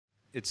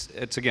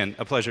It's again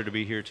a pleasure to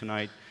be here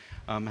tonight.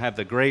 I have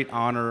the great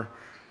honor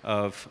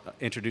of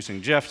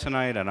introducing Jeff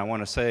tonight, and I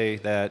want to say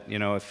that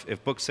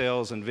if book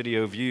sales and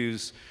video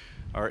views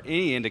are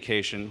any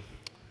indication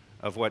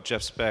of what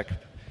Jeff Speck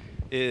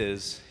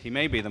is, he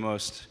may be the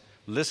most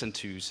listened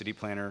to city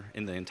planner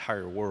in the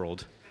entire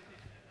world.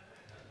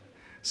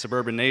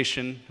 Suburban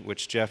Nation,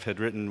 which Jeff had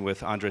written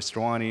with Andre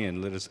Strawani and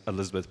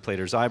Elizabeth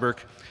Plater-Zyberk,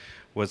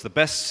 was the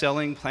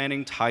best-selling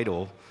planning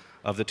title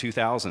of the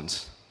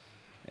 2000s.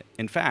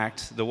 In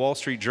fact, the Wall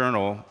Street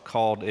Journal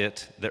called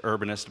it the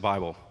Urbanist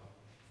Bible.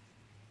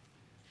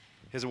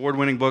 His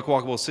award-winning book,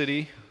 Walkable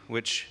City,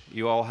 which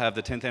you all have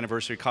the 10th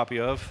anniversary copy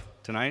of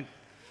tonight,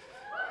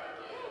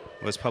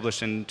 was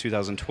published in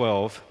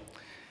 2012.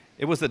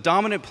 It was the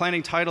dominant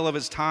planning title of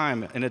its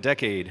time in a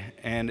decade,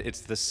 and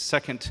it's the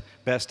second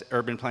best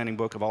urban planning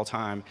book of all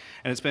time,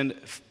 and it's been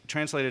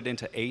translated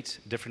into eight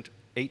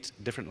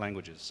different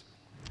languages.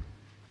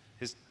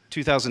 His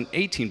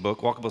 2018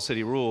 book, Walkable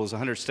City Rules,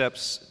 100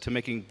 Steps to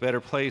Making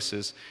Better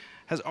Places,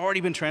 has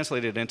already been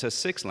translated into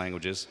 6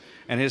 languages,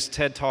 and his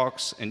TED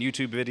Talks and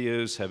YouTube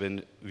videos have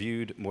been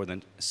viewed more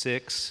than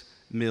 6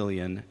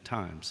 million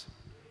times.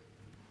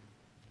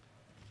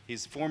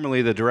 He's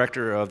formerly the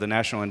director of the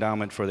National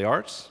Endowment for the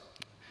Arts,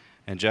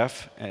 and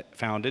Jeff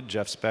founded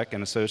Jeff Speck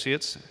and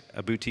Associates,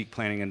 a boutique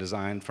planning and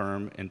design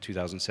firm, in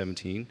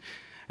 2017.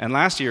 And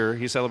last year,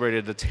 he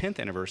celebrated the 10th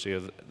anniversary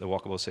of the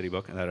Walkable City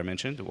book that I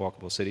mentioned,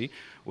 Walkable City,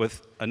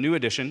 with a new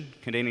edition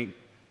containing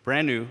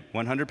brand new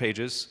 100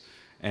 pages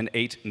and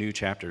 8 new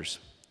chapters.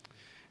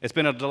 It's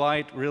been a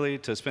delight, really,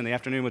 to spend the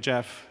afternoon with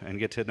Jeff and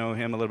get to know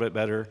him a little bit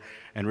better,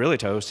 and really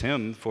to host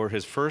him for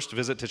his first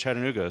visit to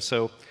Chattanooga.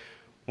 So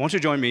won't you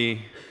join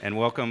me and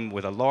welcome,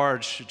 with a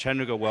large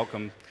Chattanooga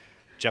welcome,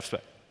 Jeff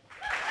Speck.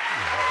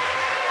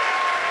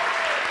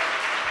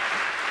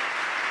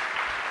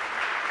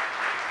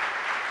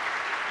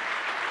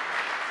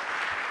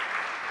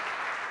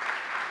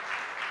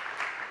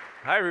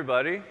 Hi,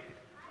 everybody.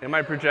 Am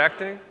I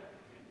projecting?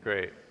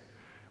 Great.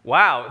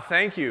 Wow,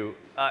 thank you.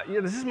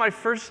 This is my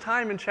first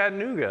time in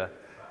Chattanooga,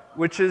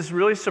 which is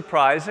really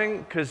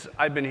surprising because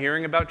I've been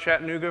hearing about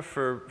Chattanooga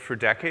for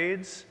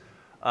decades.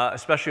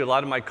 Especially a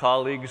lot of my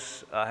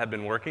colleagues have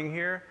been working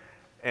here.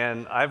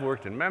 And I've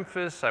worked in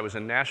Memphis. I was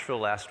in Nashville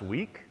last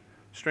week,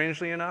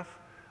 strangely enough.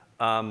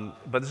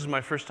 But this is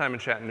my first time in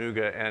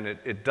Chattanooga, and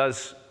it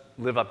does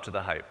live up to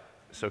the hype.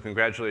 So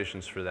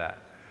congratulations for that.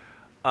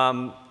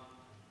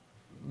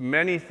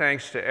 Many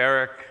thanks to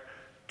Eric,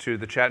 to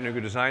the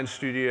Chattanooga Design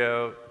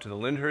Studio, to the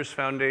Lyndhurst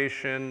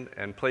Foundation,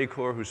 and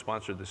Playcore, who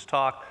sponsored this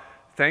talk.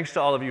 Thanks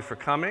to all of you for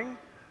coming.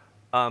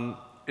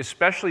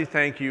 Especially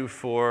thank you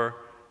for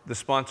the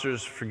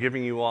sponsors for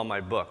giving you all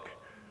my book,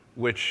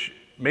 which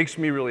makes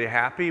me really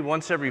happy.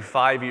 Once every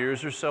 5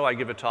 years or so, I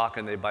give a talk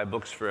and they buy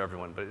books for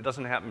everyone, but it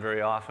doesn't happen very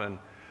often.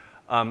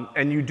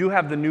 And you do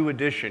have the new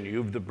edition.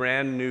 You have the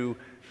brand new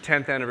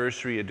 10th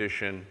anniversary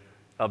edition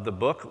of the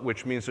book,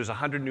 which means there's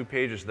 100 new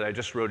pages that I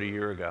just wrote a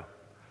year ago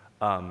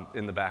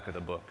in the back of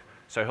the book.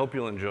 So I hope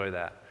you'll enjoy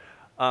that.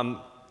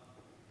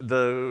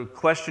 The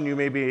question you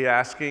may be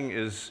asking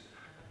is,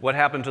 what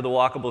happened to the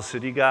Walkable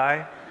City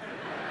guy?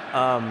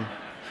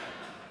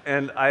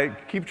 And I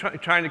keep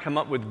trying to come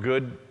up with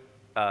good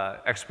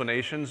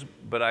explanations,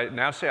 but I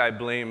now say I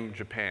blame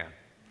Japan.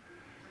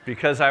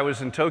 Because I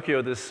was in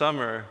Tokyo this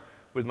summer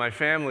with my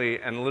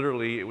family, and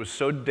literally it was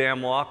so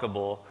damn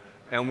walkable,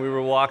 and we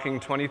were walking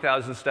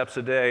 20,000 steps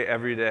a day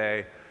every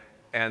day,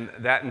 and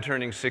that and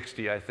turning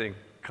 60, I think,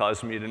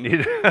 caused me to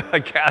need a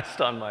cast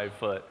on my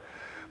foot.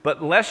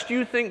 But lest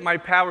you think my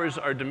powers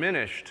are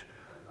diminished,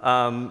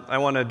 I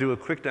want to do a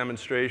quick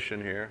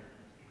demonstration here.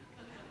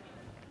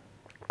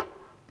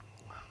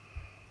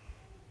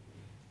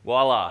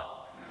 Voila.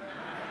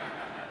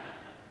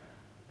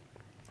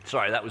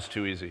 Sorry, that was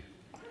too easy.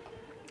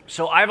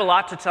 So I have a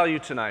lot to tell you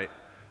tonight,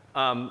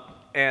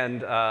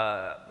 and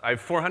I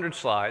have 400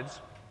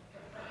 slides.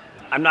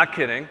 I'm not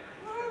kidding,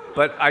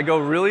 but I go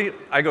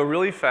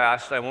really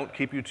fast. I won't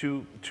keep you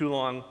too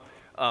long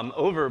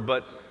over,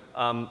 but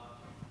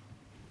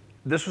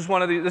this was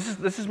one of the.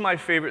 This is my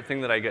favorite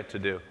thing that I get to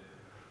do,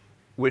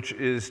 which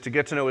is to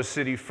get to know a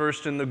city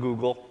first in the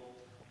Google,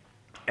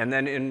 and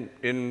then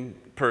in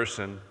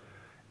person,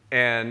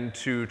 and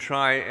to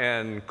try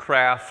and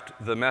craft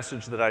the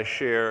message that I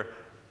share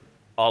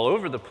all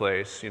over the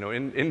place,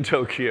 in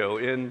Tokyo,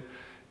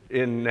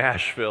 in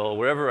Nashville,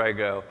 wherever I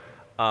go,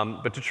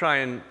 but to try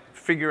and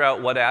figure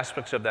out what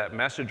aspects of that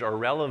message are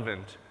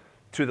relevant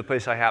to the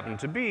place I happen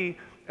to be,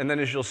 and then,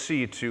 as you'll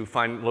see, to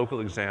find local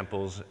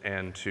examples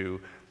and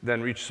to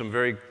then reach some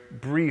very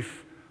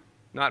brief,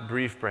 not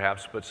brief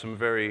perhaps, but some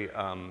very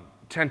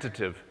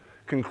tentative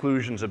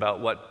conclusions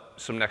about what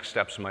some next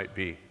steps might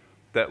be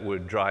that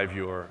would drive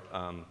the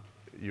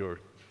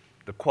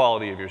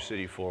quality of your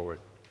city forward.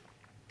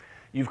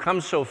 You've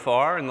come so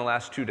far in the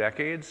last 2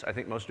 decades. I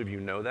think most of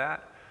you know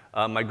that.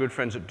 My good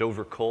friends at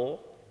Dover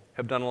Coal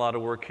have done a lot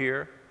of work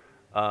here.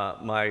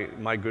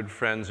 My good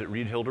friends at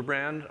Reed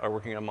Hildebrand are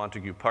working on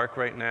Montague Park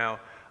right now.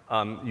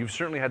 You've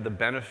certainly had the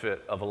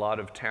benefit of a lot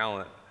of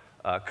talent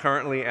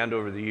currently and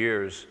over the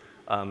years,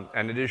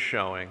 and it is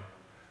showing.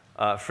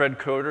 Fred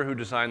Coder, who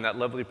designed that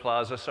lovely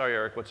plaza. Sorry,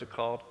 Eric, what's it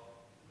called?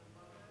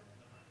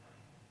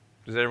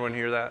 Does everyone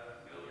hear that?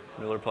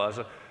 Miller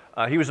Plaza.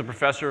 He was a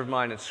professor of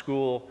mine at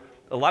school.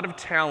 A lot of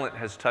talent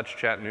has touched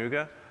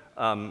Chattanooga,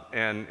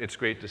 and it's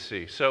great to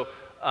see. So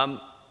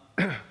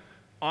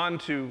on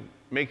to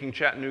making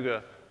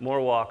Chattanooga more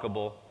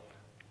walkable.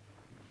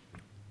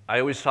 I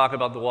always talk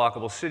about the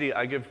walkable city.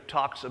 I give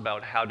talks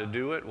about how to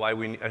do it,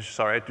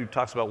 I do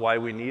talks about why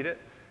we need it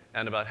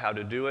and about how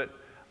to do it.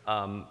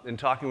 In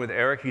talking with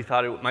Eric, he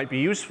thought it might be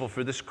useful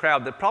for this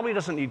crowd that probably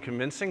doesn't need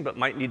convincing, but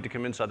might need to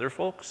convince other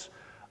folks,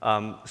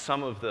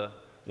 some of the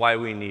why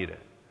we need it.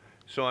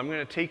 So I'm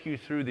going to take you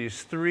through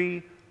these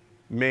 3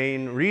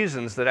 main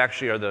reasons that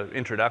actually are the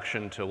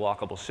introduction to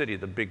Walkable City,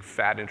 the big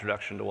fat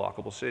introduction to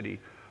Walkable City,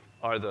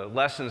 are the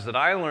lessons that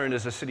I learned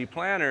as a city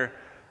planner,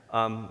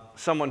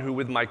 someone who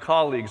with my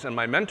colleagues and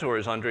my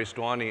mentors, Andres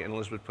Duani and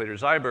Elizabeth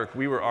Plater-Zyberk,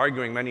 we were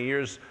arguing many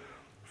years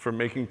for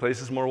making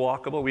places more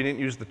walkable. We didn't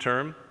use the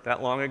term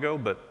that long ago,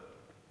 but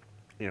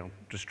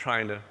just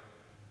trying to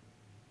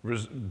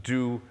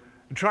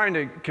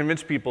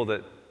convince people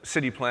that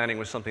city planning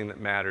was something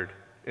that mattered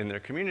in their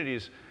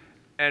communities.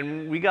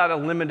 And we got a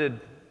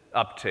limited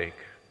uptake,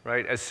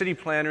 right? As city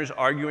planners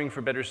arguing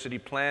for better city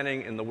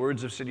planning in the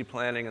words of city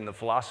planning and the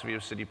philosophy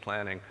of city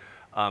planning,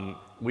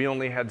 we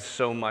only had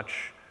so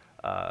much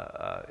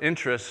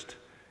interest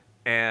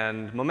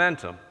and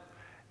momentum.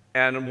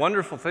 And a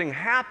wonderful thing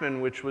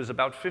happened, which was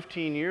about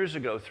 15 years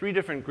ago. 3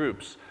 different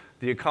groups,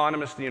 the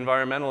economists, the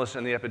environmentalists,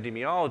 and the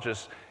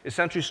epidemiologists,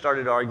 essentially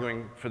started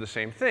arguing for the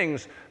same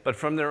things, but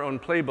from their own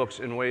playbooks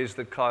in ways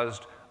that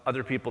caused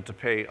other people to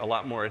pay a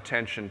lot more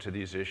attention to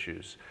these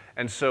issues.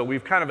 And so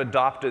we've kind of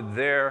adopted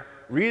their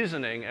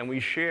reasoning, and we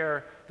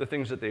share the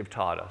things that they've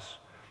taught us.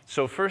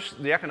 So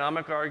first, the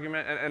economic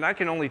argument, and I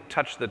can only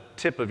touch the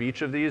tip of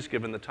each of these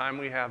given the time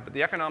we have, but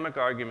the economic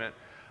argument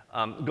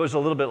goes a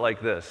little bit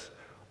like this.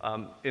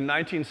 In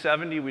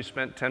 1970, we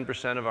spent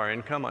 10% of our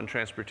income on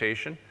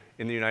transportation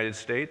in the United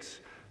States.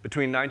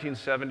 Between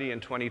 1970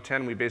 and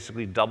 2010, we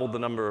basically doubled the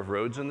number of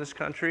roads in this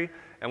country,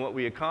 and what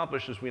we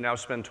accomplished is we now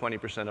spend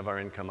 20% of our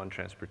income on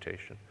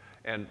transportation.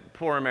 And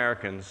poor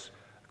Americans,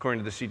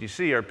 according to the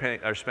CDC,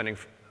 are spending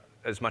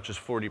as much as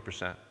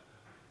 40%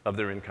 of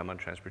their income on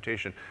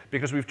transportation,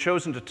 because we've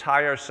chosen to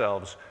tie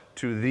ourselves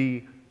to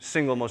the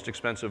single most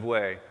expensive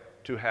way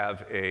to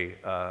have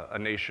a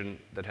nation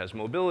that has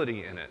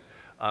mobility in it.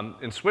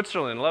 In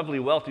Switzerland, lovely,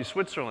 wealthy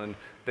Switzerland,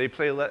 they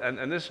pay,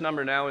 and this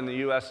number now in the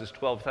US is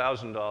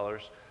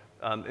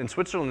 $12,000. In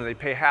Switzerland, they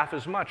pay half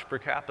as much per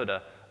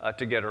capita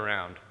to get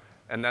around.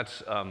 And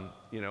that's a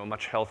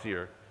much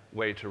healthier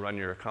way to run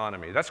your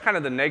economy. That's kind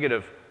of the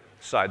negative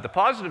side. The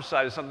positive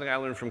side is something I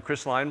learned from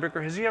Chris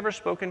Lineberger. Has he ever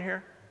spoken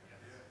here?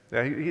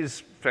 Yeah,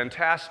 he's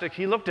fantastic.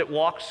 He looked at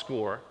Walk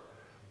Score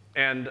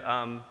and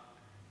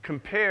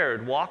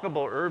compared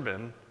walkable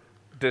urban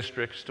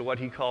districts to what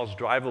he calls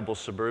drivable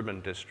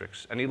suburban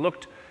districts. And he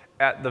looked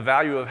at the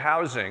value of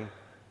housing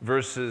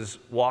versus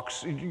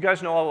walks. You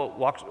guys know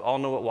all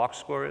know what Walk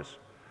Score is?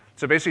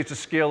 So basically it's a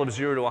scale of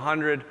 0 to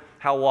 100.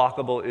 How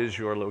walkable is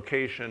your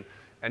location?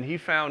 And he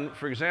found,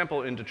 for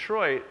example, in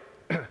Detroit,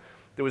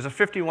 there was a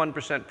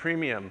 51%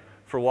 premium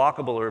for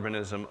walkable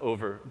urbanism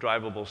over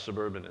drivable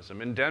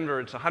suburbanism. In Denver,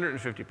 it's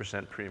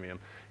 150% premium.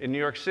 In New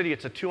York City,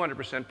 it's a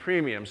 200%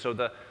 premium. So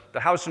the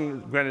house in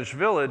Greenwich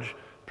Village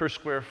per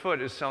square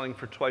foot is selling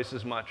for twice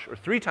as much, or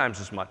 3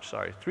 times as much,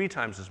 sorry, 3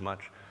 times as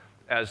much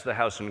as the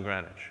house in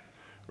Greenwich,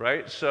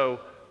 right? So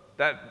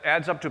that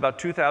adds up to about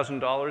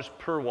 $2,000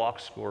 per Walk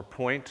Score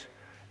point.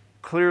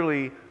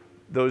 Clearly,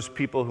 those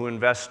people who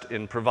invest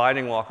in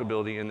providing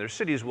walkability in their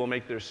cities will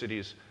make their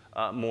cities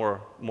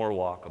more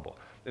walkable.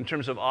 In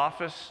terms of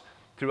office,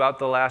 throughout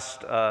the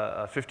last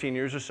 15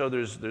 years or so,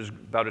 there's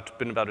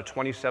been about a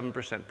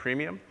 27%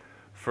 premium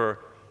for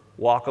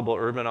walkable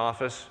urban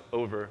office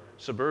over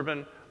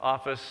suburban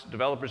office.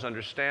 Developers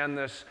understand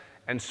this,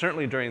 and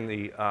certainly during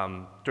the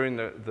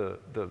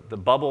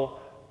bubble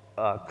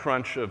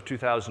crunch of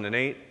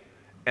 2008,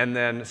 and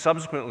then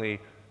subsequently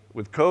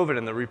with COVID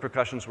and the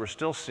repercussions we're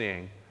still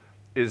seeing,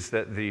 is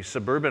that the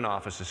suburban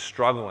office is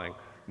struggling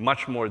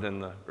much more than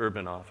the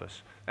urban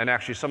office. And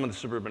actually, some of the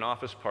suburban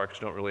office parks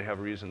don't really have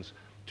reasons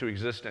to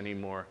exist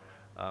anymore,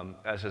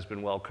 as has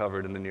been well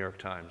covered in the New York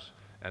Times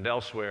and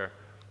elsewhere.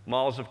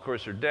 Malls, of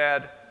course, are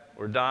dead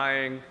or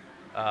dying.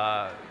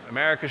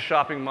 America's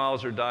shopping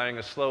malls are dying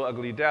a slow,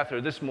 ugly death. Or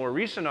this more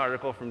recent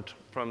article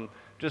from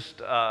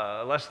just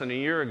less than a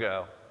year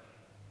ago,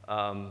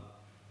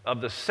 of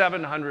the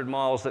 700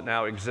 malls that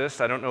now exist.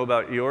 I don't know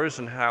about yours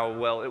and how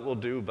well it will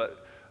do,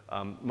 but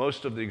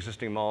most of the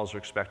existing malls are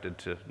expected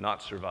to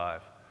not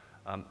survive.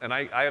 And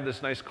I have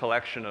this nice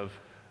collection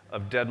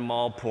of dead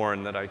mall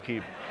porn that I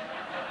keep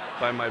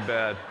by my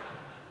bed.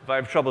 If I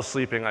have trouble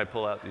sleeping, I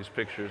pull out these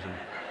pictures and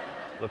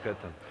look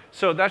at them.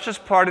 So that's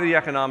just part of the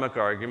economic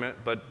argument,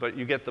 but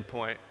you get the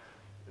point.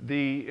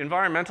 The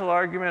environmental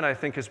argument, I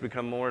think, has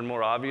become more and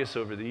more obvious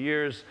over the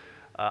years.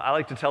 I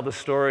like to tell the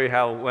story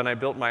how when I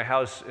built my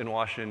house in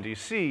Washington,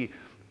 D.C.,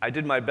 I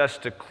did my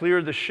best to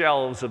clear the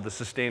shelves of the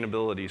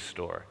sustainability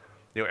store.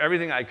 You know,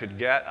 everything I could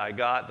get, I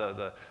got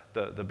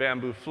the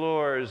bamboo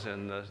floors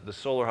and the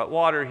solar hot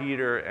water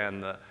heater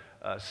and the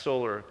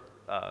solar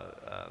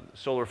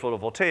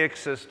photovoltaic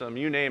system,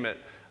 you name it.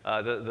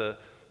 The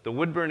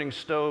wood-burning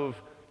stove,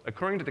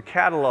 according to the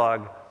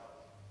catalog,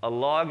 a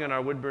log in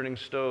our wood-burning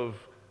stove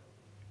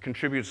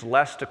contributes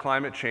less to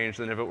climate change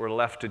than if it were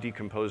left to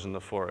decompose in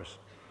the forest.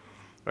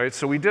 Right?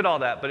 So we did all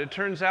that, but it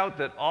turns out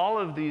that all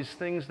of these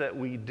things that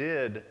we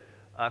did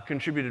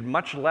contributed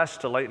much less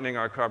to lightening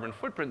our carbon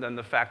footprint than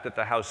the fact that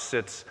the house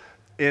sits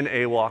in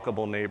a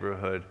walkable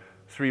neighborhood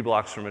 3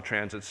 blocks from a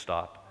transit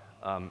stop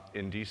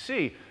in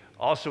DC.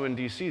 Also in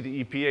DC,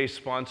 the EPA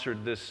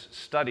sponsored this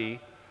study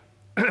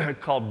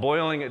called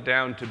Boiling It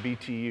Down to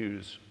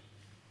BTUs,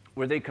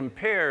 where they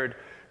compared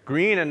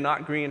green and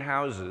not green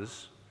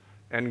houses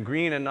and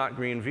green and not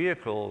green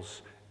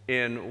vehicles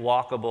in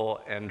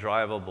walkable and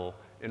drivable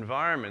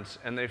environments.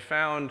 And they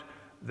found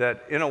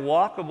that in a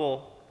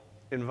walkable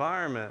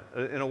environment,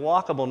 in a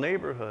walkable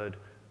neighborhood,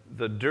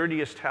 the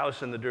dirtiest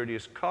house and the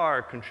dirtiest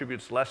car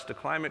contributes less to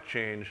climate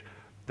change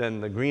than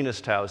the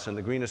greenest house and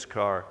the greenest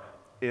car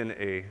in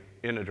a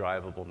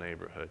drivable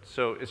neighborhood.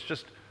 So it's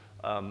just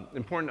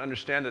important to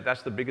understand that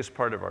that's the biggest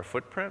part of our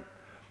footprint.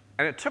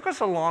 And it took us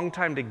a long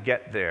time to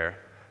get there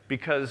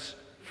because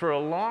for a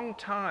long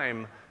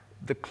time,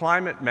 the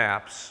climate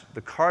maps,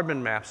 the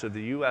carbon maps of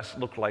the US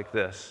look like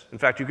this. In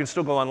fact, you can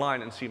still go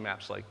online and see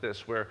maps like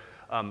this where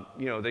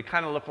you know, they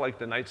kind of look like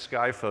the night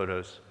sky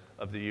photos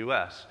of the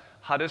US.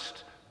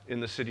 Hottest in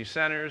the city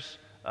centers,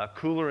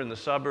 cooler in the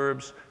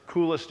suburbs,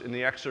 coolest in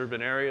the exurban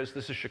areas.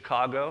 This is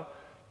Chicago,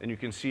 and you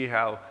can see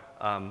how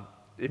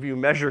if you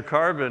measure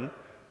carbon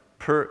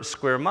per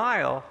square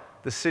mile,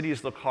 the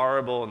cities look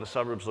horrible and the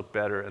suburbs look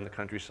better and the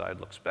countryside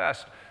looks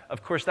best.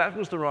 Of course, that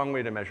was the wrong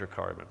way to measure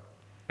carbon.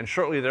 And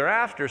shortly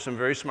thereafter, some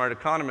very smart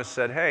economists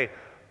said, hey,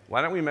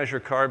 why don't we measure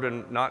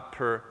carbon not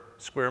per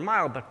square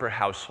mile, but per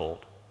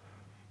household?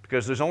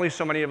 Because there's only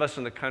so many of us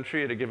in the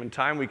country at a given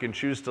time. We can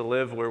choose to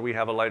live where we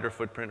have a lighter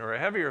footprint or a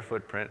heavier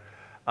footprint.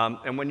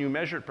 And when you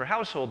measure it per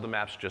household, the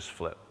maps just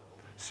flip.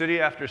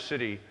 City after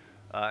city,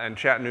 and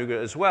Chattanooga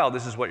as well,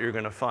 this is what you're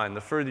going to find.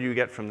 The further you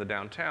get from the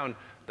downtown,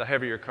 the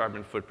heavier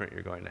carbon footprint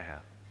you're going to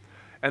have.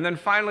 And then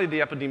finally, the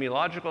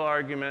epidemiological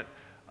argument.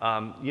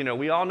 You know,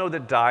 we all know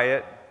that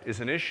diet is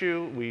an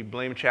issue. We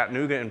blame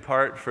Chattanooga in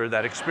part for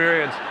that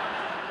experience.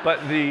 But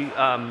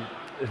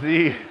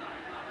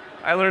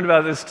I learned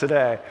about this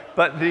today.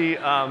 But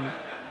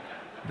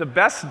the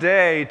best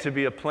day to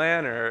be a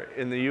planner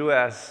in the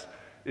US,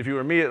 if you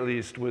were me at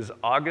least, was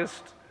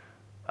August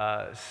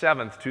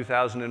 7th,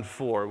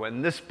 2004,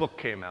 when this book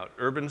came out,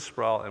 Urban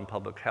Sprawl and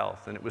Public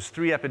Health. And it was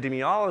 3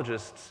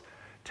 epidemiologists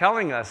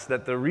telling us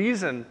that the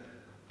reason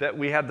that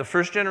we had the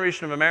first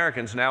generation of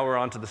Americans, now we're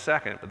on to the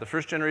second, but the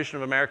first generation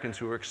of Americans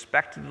who were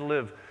expected to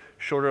live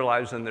shorter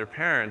lives than their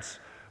parents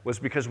was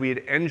because we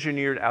had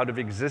engineered out of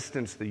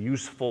existence the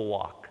useful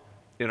walk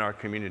in our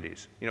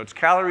communities. You know, it's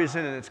calories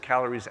in and it's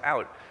calories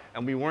out,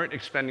 and we weren't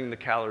expending the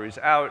calories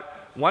out.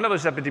 One of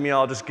those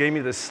epidemiologists gave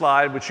me this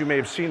slide, which you may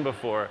have seen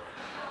before.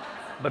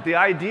 But the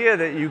idea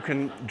that you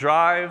can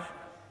drive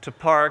to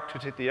park, to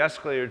take the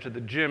escalator to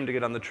the gym, to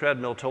get on the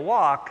treadmill, to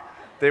walk,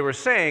 they were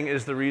saying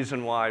is the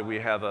reason why we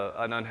have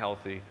an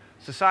unhealthy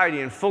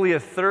society. And fully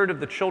 1/3 of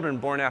the children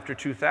born after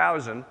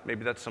 2000,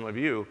 maybe that's some of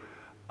you,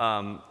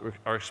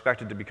 are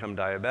expected to become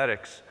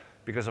diabetics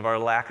because of our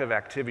lack of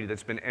activity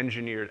that's been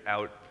engineered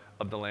out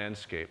of the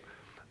landscape.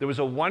 There was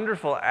a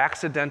wonderful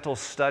accidental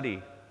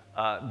study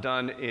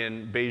done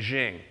in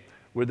Beijing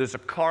where there's a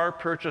car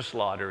purchase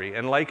lottery.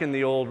 And like in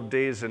the old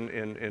days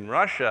in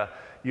Russia,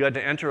 you had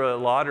to enter a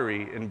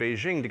lottery in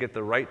Beijing to get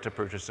the right to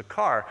purchase a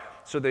car.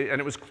 And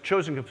it was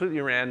chosen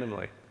completely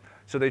randomly.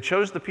 So they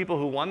chose the people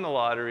who won the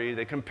lottery,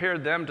 they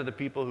compared them to the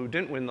people who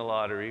didn't win the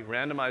lottery,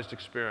 randomized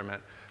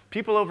experiment.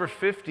 People over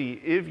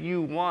 50, if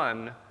you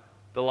won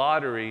the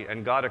lottery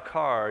and got a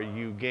car,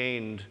 you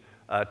gained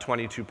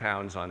 22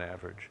 pounds on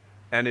average.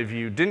 And if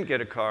you didn't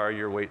get a car,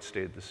 your weight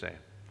stayed the same.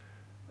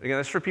 Again,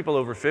 that's for people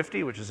over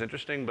 50, which is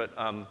interesting, but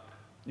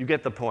you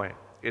get the point.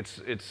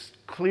 It's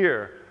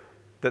clear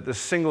that the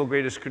single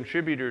greatest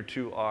contributor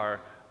to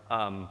our,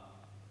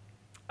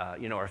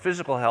 our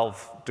physical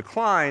health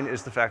decline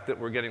is the fact that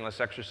we're getting less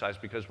exercise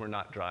because we're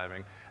not driving.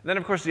 And then,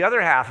 of course, the other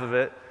half of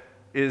it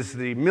is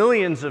the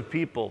millions of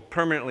people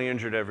permanently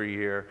injured every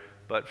year,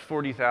 but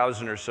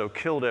 40,000 or so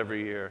killed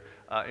every year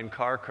in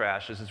car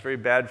crashes. It's very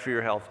bad for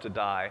your health to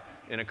die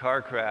in a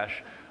car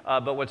crash.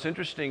 But what's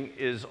interesting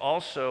is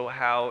also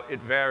how it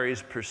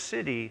varies per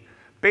city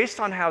based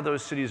on how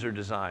those cities are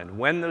designed,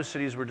 when those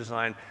cities were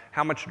designed,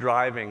 how much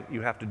driving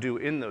you have to do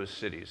in those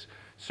cities.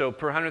 So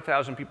per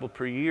 100,000 people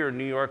per year,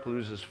 New York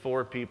loses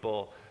 4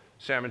 people,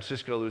 San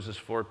Francisco loses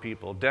 4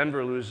 people,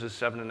 Denver loses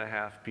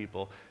 7.5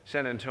 people,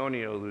 San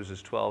Antonio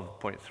loses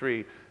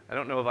 12.3. I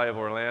don't know if I have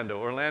Orlando.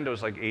 Orlando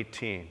is like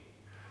 18.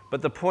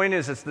 But the point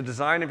is, it's the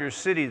design of your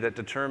city that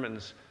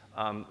determines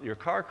your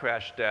car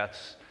crash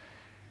deaths.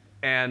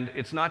 And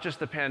it's not just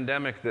the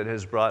pandemic that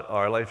has brought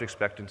our life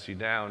expectancy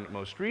down.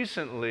 Most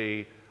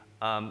recently,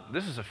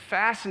 This is a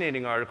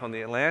fascinating article in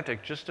The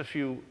Atlantic just a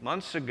few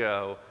months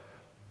ago.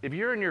 If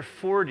you're in your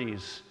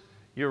 40s,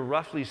 you're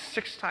roughly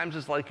 6 times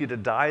as likely to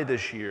die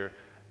this year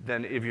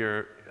than if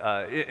you're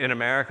in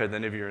America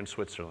than if you're in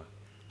Switzerland.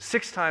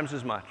 6 times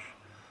as much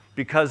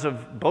because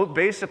of both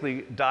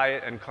basically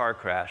diet and car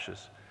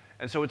crashes.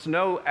 And so it's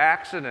no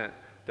accident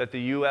that the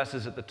US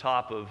is at the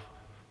top of,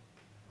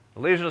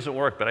 the laser doesn't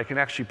work, but I can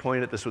actually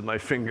point at this with my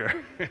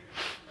finger.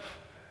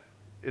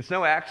 It's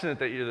no accident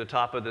that you're at the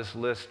top of this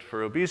list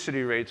for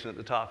obesity rates and at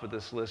the top of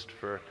this list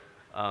for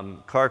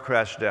car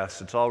crash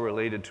deaths. It's all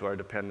related to our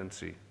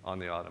dependency on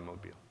the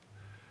automobile.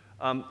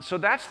 So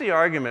that's the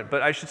argument,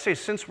 but I should say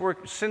since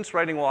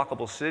writing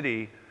Walkable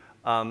City,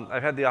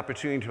 I've had the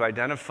opportunity to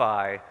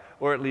identify,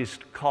 or at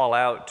least call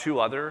out 2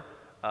 other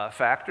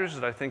factors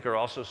that I think are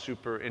also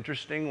super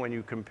interesting when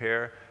you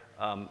compare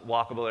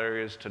walkable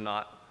areas to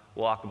not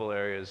walkable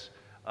areas.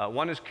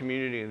 One is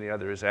community and the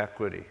other is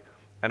equity.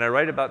 And I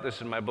write about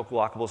this in my book,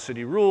 Walkable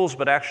City Rules,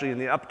 but actually in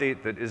the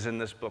update that is in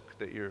this book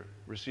that you're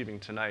receiving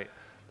tonight,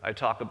 I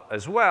talk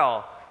as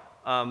well.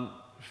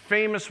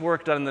 Famous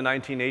work done in the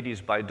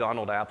 1980s by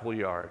Donald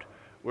Appleyard,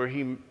 where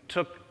he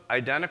took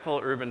identical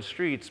urban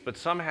streets, but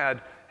some had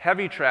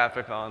heavy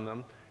traffic on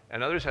them,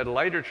 and others had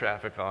lighter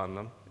traffic on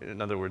them,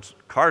 in other words,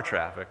 car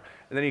traffic.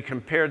 And then he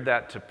compared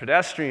that to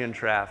pedestrian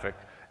traffic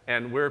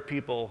and where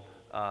people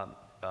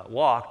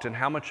walked and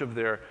how much of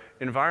their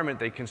environment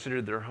they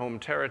considered their home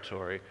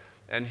territory.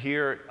 And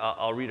here,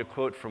 I'll read a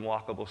quote from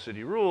Walkable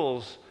City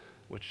Rules,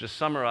 which just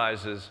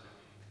summarizes,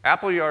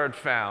 Appleyard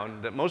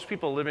found that most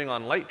people living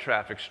on light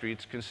traffic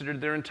streets considered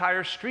their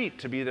entire street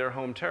to be their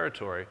home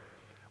territory,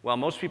 while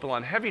most people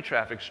on heavy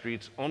traffic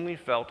streets only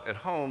felt at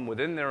home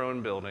within their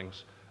own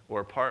buildings or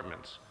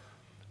apartments.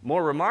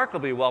 More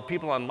remarkably, while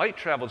people on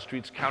light-traveled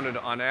streets counted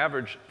on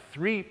average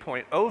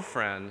 3.0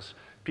 friends,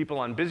 people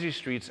on busy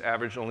streets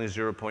averaged only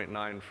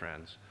 0.9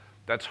 friends.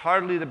 That's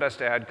hardly the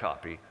best ad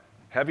copy.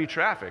 Heavy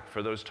traffic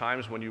for those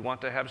times when you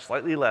want to have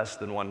slightly less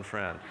than 1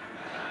 friend.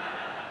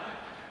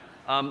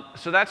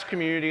 So that's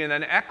community. And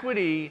then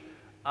equity,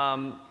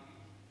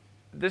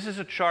 this is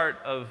a chart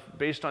of,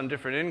 based on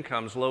different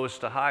incomes,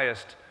 lowest to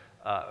highest,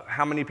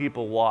 how many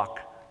people walk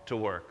to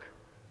work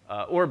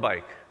or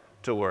bike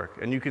to work.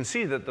 And you can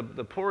see that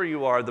the poorer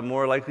you are, the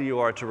more likely you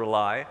are to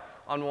rely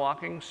on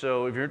walking.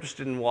 So if you're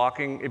interested in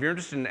walking, if you're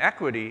interested in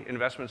equity,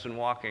 investments in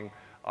walking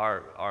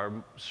are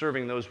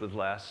serving those with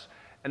less.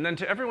 And then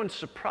to everyone's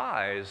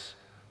surprise,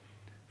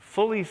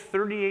 fully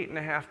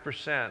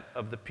 38.5%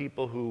 of the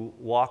people who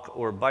walk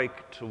or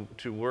bike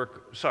to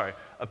work,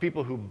 of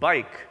people who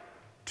bike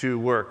to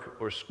work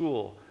or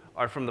school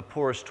are from the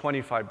poorest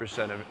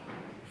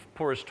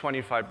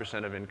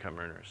 25% of income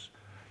earners.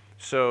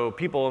 So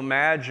people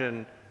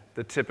imagine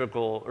the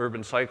typical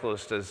urban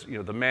cyclist as, you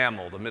know, the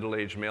mammal, the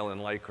middle-aged male in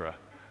Lycra.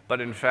 But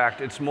in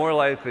fact, it's more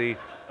likely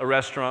a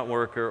restaurant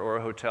worker or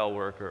a hotel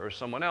worker or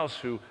someone else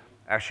who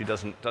actually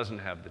doesn't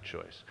have the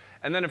choice.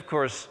 And then, of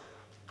course,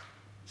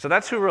 so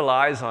that's who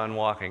relies on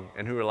walking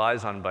and who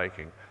relies on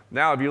biking.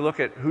 Now, if you look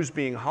at who's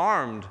being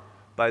harmed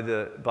by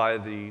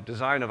the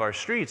design of our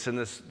streets, and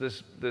this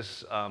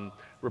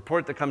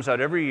report that comes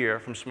out every year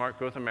from Smart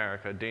Growth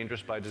America,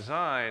 Dangerous by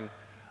Design,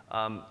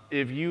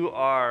 if you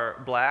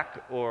are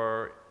black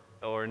or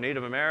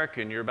Native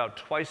American, you're about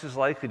twice as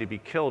likely to be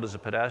killed as a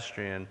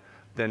pedestrian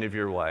than if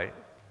you're white.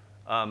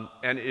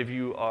 And if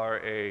you are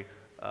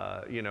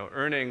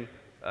earning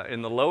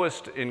in the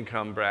lowest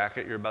income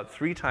bracket, you're about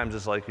 3 times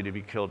as likely to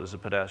be killed as a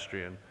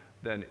pedestrian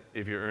than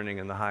if you're earning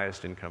in the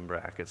highest income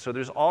bracket. So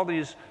there's all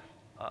these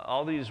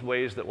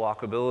ways that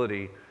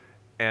walkability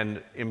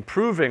and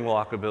improving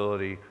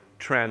walkability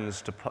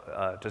trends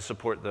to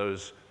support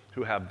those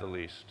who have the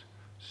least.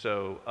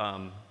 So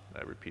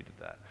I repeated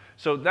that.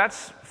 So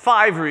that's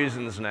 5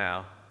 reasons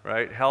now,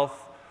 right?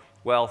 Health,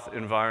 wealth,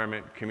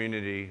 environment,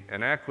 community,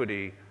 and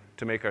equity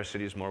to make our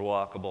cities more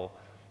walkable.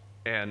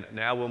 And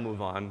now we'll move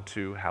on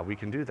to how we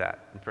can do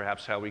that, and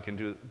perhaps how we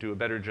can do a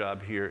better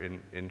job here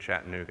in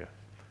Chattanooga.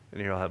 And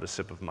here I'll have a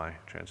sip of my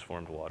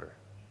transformed water.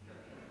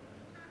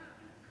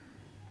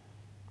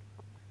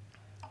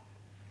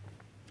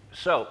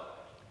 So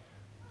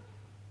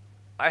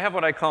I have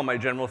what I call my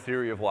general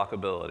theory of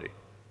walkability.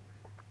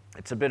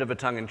 It's a bit of a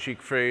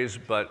tongue-in-cheek phrase,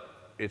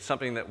 but it's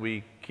something that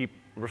we keep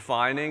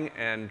refining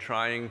and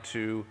trying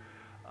to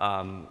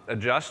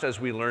adjust as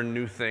we learn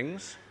new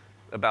things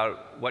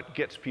about what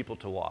gets people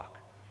to walk.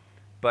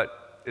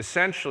 But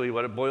essentially,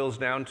 what it boils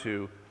down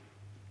to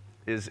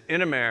is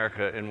in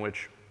America, in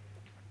which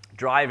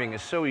driving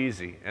is so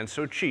easy and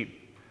so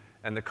cheap,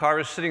 and the car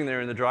is sitting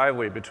there in the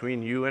driveway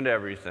between you and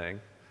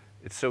everything,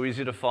 it's so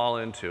easy to fall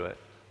into it.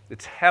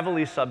 It's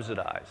heavily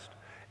subsidized.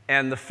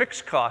 And the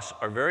fixed costs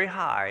are very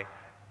high,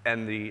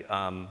 and the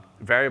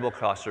variable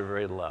costs are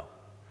very low.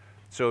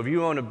 So if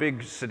you own a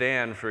big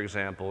sedan, for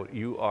example,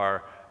 you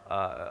are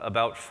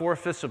about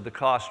 4/5 of the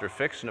cost are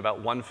fixed, and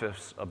about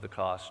 1/5 of the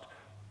cost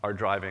are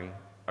driving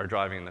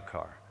the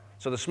car.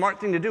 So the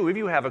smart thing to do if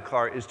you have a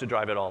car is to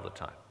drive it all the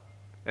time.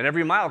 And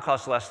every mile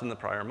costs less than the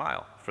prior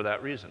mile for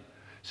that reason.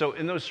 So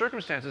in those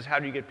circumstances, how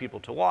do you get people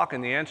to walk?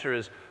 And the answer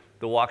is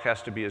the walk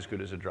has to be as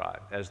good as the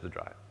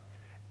drive.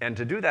 And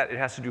to do that, it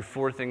has to do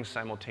 4 things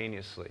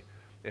simultaneously.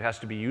 It has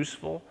to be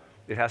useful,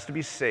 it has to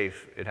be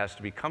safe, it has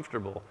to be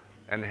comfortable,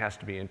 and it has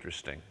to be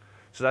interesting.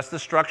 So that's the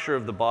structure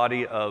of the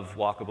body of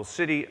Walkable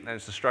City, and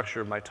it's the structure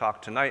of my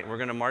talk tonight. And we're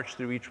going to march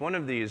through each one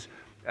of these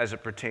as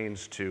it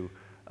pertains to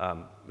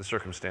the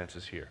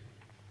circumstances here.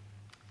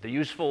 The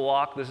useful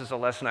walk, this is a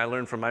lesson I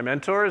learned from my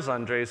mentors,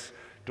 Andres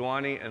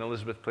Duany and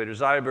Elizabeth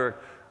Plater-Zyberg.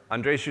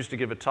 Andres used to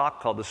give a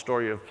talk called The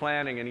Story of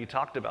Planning, and he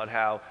talked about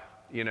how,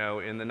 you know,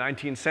 in the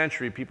 19th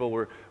century, people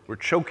were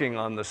choking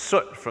on the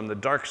soot from the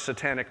dark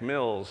satanic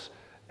mills,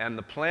 and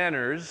the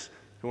planners,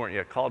 who weren't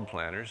yet called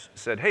planners,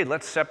 said, hey,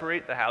 let's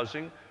separate the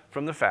housing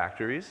from the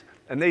factories,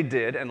 and they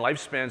did, and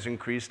lifespans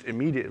increased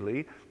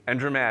immediately and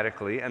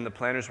dramatically, and the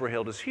planners were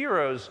hailed as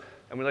heroes,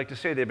 and we like to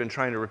say they've been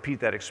trying to repeat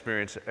that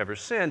experience ever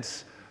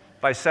since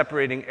by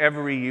separating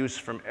every use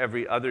from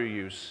every other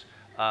use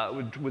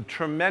with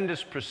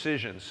tremendous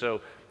precision.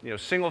 So, you know,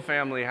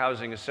 single-family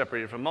housing is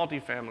separated from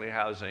multifamily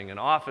housing, and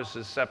office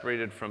is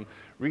separated from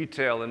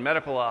retail, and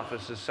medical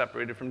office is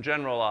separated from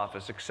general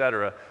office, et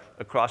cetera,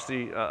 across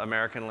the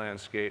American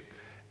landscape.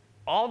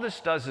 All this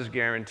does is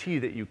guarantee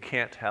that you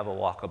can't have a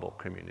walkable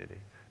community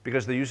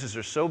because the uses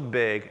are so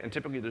big, and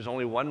typically there's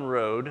only one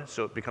road,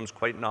 so it becomes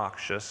quite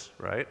noxious,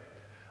 right?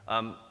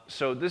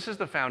 So this is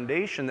the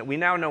foundation that we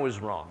now know is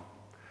wrong.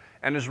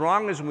 And as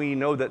wrong as we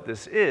know that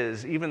this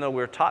is, even though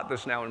we're taught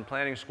this now in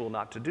planning school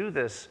not to do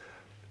this,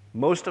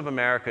 most of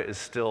America is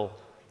still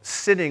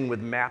sitting with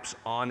maps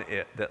on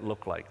it that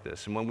look like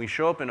this. And when we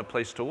show up in a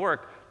place to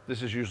work,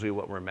 this is usually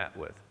what we're met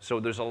with.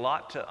 So there's a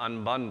lot to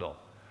unbundle.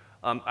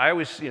 I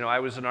was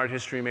an art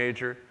history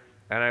major,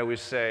 and I always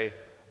say,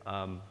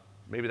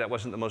 maybe that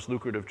wasn't the most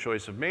lucrative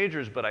choice of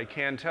majors, but I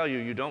can tell you,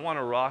 you don't want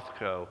a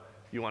Rothko,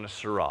 you want a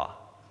Syrah,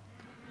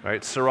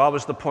 right? Syrah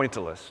was the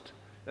pointillist.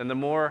 And the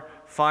more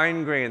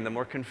fine-grained, the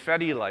more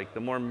confetti-like, the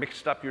more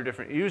mixed up your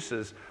different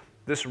uses,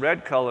 this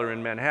red color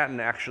in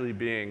Manhattan actually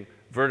being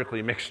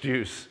vertically mixed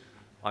use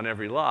on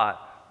every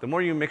lot, the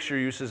more you mix your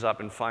uses up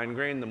in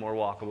fine-grained, the more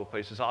walkable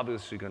place is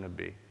obviously going to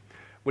be.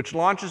 Which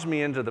launches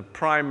me into the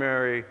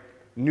primary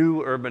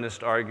new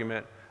urbanist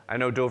argument. I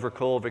know Dover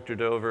Cole, Victor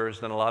Dover, has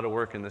done a lot of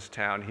work in this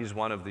town. He's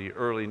one of the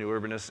early new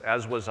urbanists,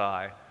 as was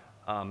I,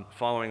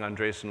 following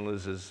Andres and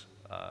Liz's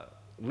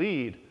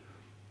lead.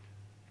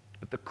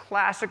 But the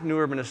classic new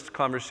urbanist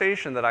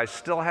conversation that I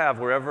still have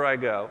wherever I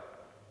go,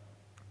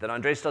 that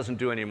Andres doesn't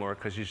do anymore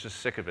because he's just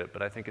sick of it,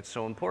 but I think it's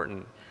so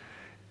important,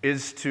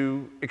 is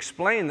to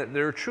explain that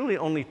there are truly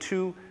only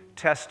 2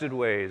 tested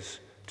ways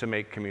to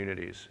make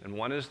communities. And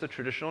one is the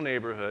traditional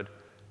neighborhood,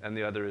 and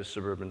the other is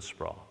suburban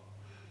sprawl.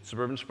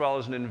 Suburban sprawl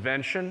is an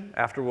invention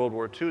after World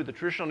War II. The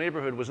traditional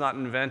neighborhood was not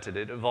invented.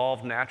 It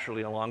evolved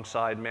naturally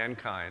alongside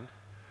mankind.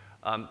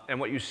 And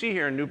what you see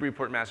here in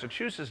Newburyport,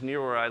 Massachusetts,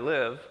 near where I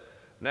live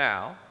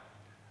now,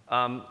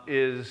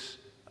 is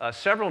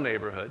several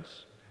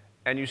neighborhoods.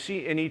 And you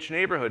see in each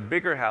neighborhood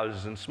bigger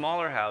houses and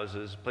smaller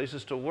houses,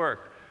 places to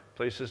work,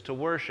 places to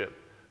worship,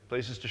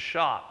 places to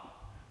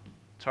shop.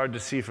 It's hard to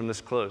see from this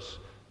close.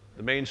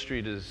 The main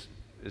street is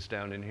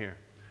down in here.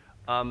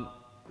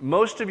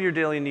 Most of your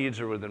daily needs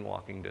are within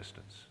walking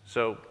distance.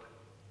 So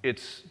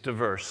it's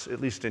diverse,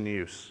 at least in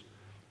use.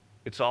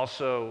 It's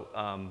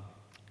also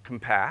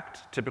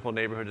compact. Typical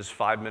neighborhood is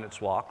 5 minutes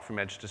walk from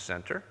edge to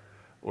center,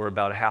 or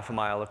about a half a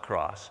mile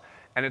across.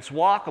 And it's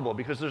walkable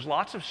because there's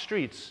lots of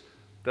streets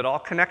that all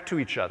connect to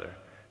each other.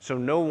 So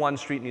no one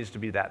street needs to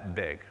be that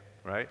big,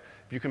 right?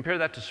 If you compare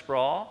that to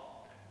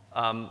sprawl,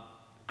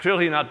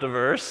 clearly not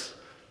diverse,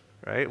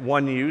 right?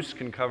 One use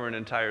can cover an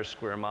entire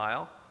square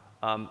mile.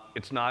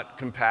 It's not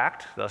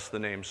compact, thus the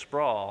name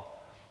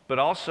sprawl, but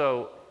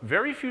also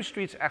very few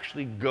streets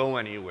actually go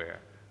anywhere,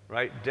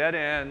 right? Dead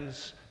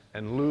ends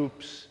and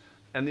loops,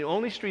 and the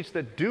only streets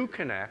that do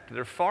connect,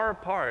 they're far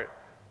apart,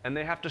 and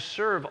they have to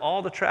serve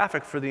all the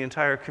traffic for the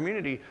entire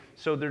community,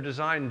 so they're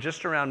designed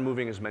just around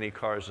moving as many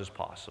cars as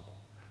possible.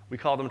 We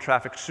call them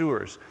traffic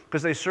sewers,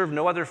 because they serve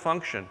no other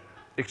function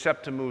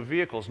except to move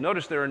vehicles.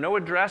 Notice there are no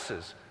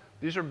addresses.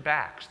 These are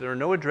backs. There are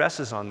no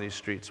addresses on these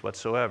streets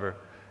whatsoever.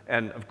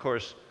 And of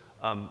course,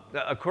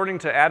 according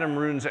to Adam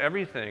Roon's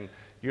Everything,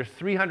 you're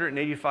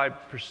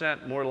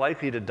 385% more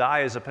likely to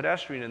die as a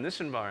pedestrian in this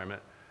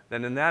environment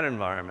than in that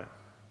environment.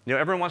 You know,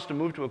 everyone wants to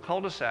move to a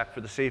cul-de-sac for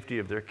the safety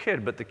of their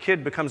kid, but the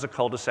kid becomes a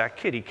cul-de-sac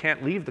kid. He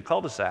can't leave the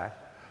cul-de-sac,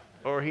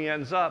 or he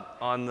ends up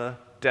on the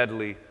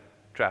deadly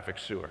traffic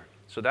sewer.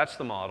 So that's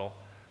the model.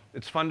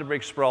 It's fun to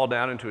break sprawl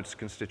down into its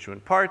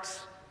constituent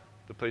parts,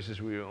 the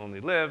places where you only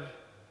live,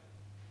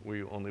 where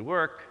you only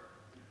work,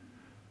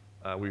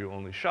 where you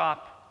only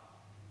shop.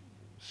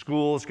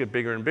 Schools get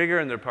bigger and bigger,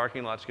 and their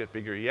parking lots get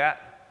bigger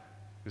yet,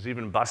 because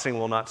even busing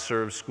will not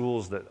serve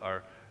schools that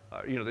are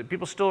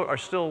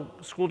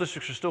school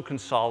districts are still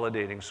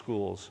consolidating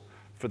schools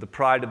for the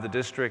pride of the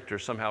district or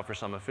somehow for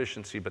some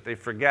efficiency, but they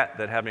forget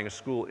that having a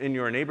school in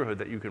your neighborhood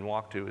that you can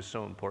walk to is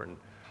so important.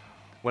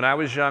 When I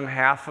was young,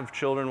 half of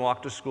children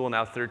walked to school.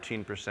 Now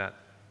 13%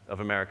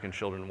 of American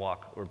children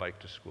walk or bike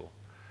to school.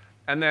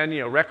 And then,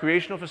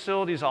 recreational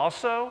facilities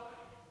also,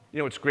 You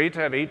know, it's great to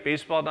have 8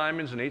 baseball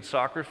diamonds and 8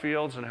 soccer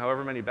fields and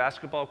however many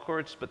basketball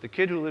courts, but the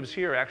kid who lives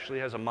here actually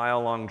has a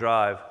mile-long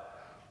drive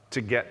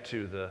to get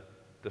to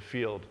the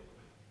field.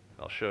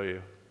 I'll show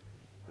you.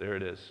 There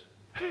it is.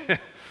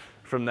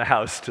 From the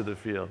house to the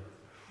field,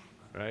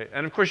 right?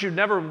 And of course, you'd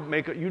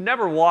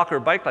never walk or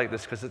bike like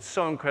this because it's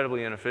so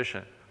incredibly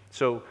inefficient.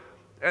 So,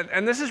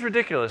 and this is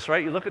ridiculous,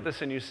 right? You look at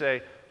this and you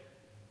say,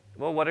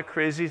 well, what a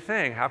crazy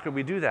thing. How could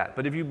we do that?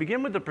 But if you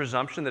begin with the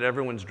presumption that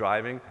everyone's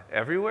driving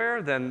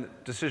everywhere, then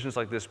decisions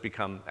like this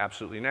become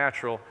absolutely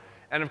natural.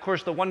 And of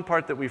course, the one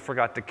part that we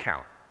forgot to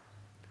count.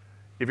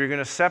 If you're going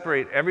to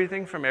separate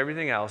everything from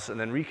everything else and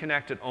then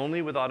reconnect it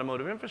only with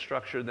automotive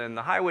infrastructure, then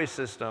the highway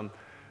system,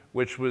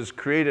 which was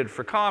created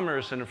for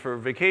commerce and for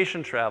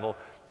vacation travel,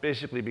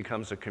 basically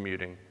becomes a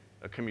commuting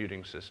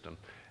system.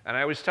 And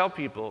I always tell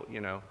people,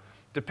 you know,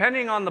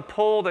 depending on the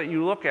poll that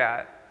you look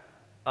at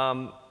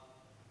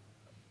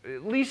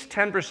least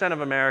 10%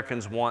 of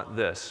Americans want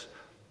this: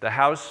 the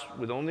house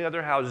with only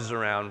other houses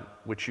around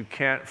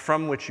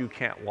from which you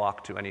can't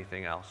walk to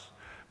anything else.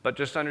 But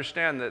just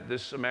understand that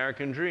this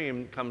American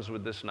dream comes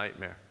with this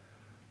nightmare,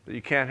 that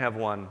you can't have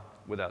one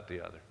without the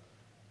other.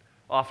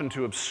 Often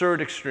to absurd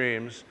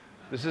extremes.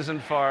 This isn't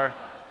far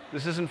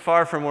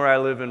from where I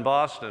live in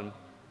Boston.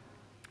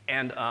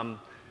 And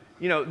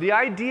you know, the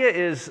idea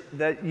is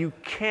that you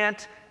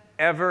can't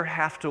ever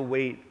have to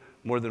wait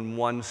more than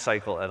one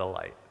cycle at a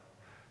light.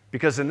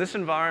 Because in this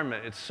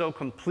environment, it's so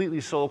completely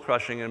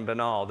soul-crushing and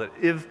banal that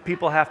if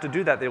people have to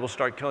do that, they will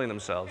start killing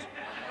themselves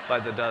by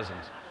the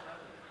dozens.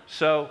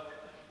 So,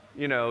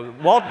 you know,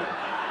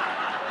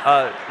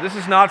 this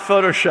is not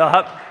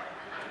Photoshop.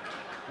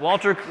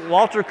 Walter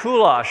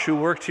Kulash, who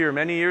worked here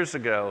many years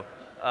ago,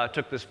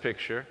 took this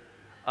picture.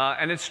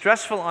 And it's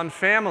stressful on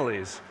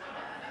families.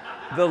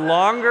 The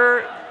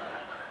longer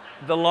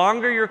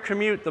your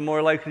commute, the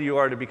more likely you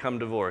are to become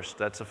divorced.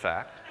 That's a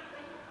fact.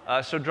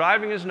 So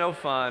driving is no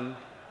fun.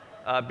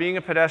 Being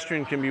a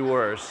pedestrian can be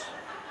worse.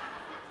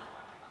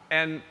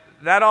 And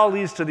that all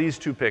leads to these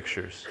 2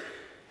 pictures,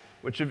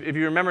 which if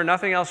you remember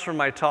nothing else from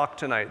my talk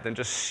tonight, then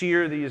just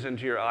sear these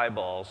into your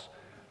eyeballs.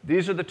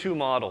 These are the 2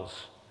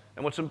 models.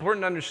 And what's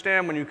important to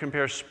understand when you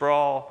compare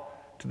sprawl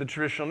to the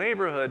traditional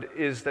neighborhood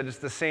is that it's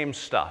the same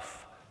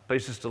stuff.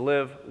 Places to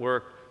live,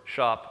 work,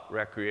 shop,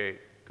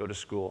 recreate, go to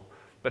school.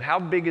 But how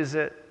big is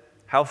it?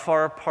 How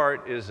far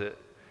apart is it?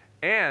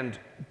 And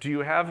do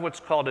you have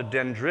what's called a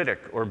dendritic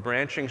or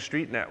branching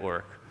street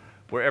network,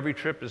 where every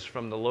trip is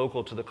from the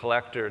local to the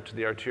collector to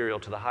the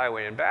arterial to the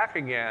highway and back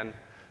again,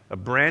 a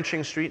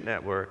branching street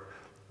network?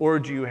 Or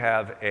do you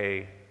have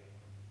a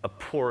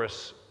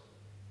porous,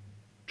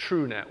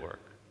 true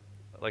network,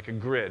 like a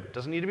grid? It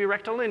doesn't need to be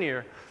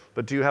rectilinear,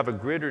 but do you have a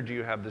grid or do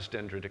you have this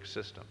dendritic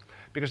system?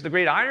 Because the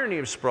great irony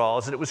of sprawl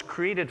is that it was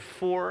created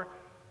for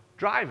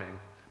driving,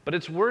 but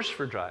it's worse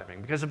for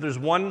driving, because if there's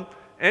one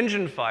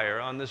engine fire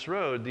on this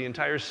road, the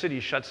entire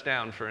city shuts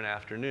down for an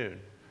afternoon.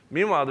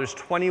 Meanwhile, there's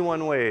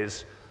 21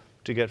 ways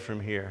to get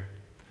from here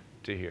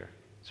to here.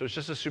 So it's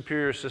just a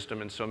superior system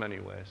in so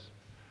many ways.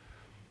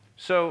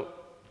 So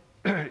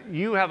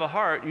you have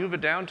a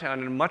downtown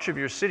in much of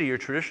your city, your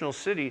traditional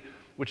city,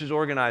 which is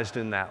organized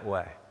in that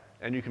way.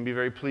 And you can be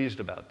very pleased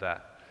about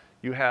that.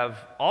 You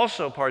have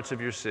also parts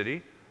of your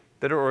city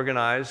that are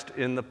organized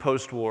in the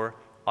post-war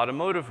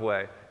automotive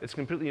way. It's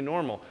completely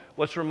normal.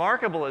 What's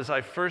remarkable is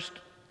I first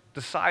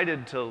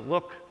decided to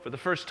look for the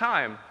first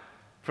time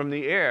from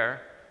the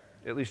air,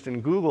 at least in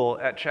Google,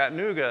 at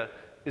Chattanooga,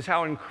 is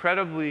how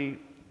incredibly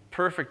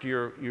perfect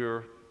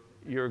your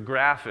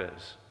graph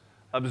is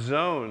of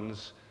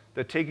zones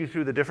that take you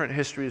through the different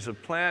histories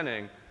of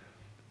planning.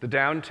 The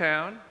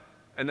downtown,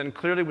 and then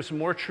clearly with some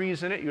more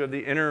trees in it, you have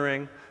the inner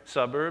ring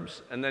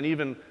suburbs, and then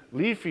even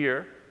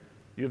leafier,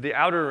 you have the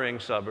outer ring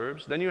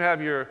suburbs. Then you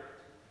have your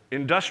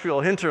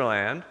industrial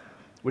hinterland,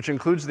 which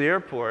includes the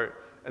airport.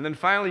 And then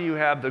finally, you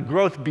have the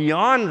growth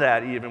beyond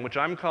that even, which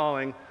I'm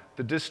calling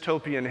the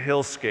dystopian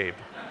hillscape,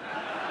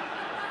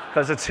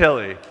 because it's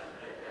hilly.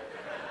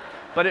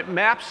 But it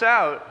maps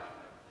out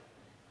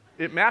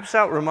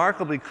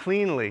remarkably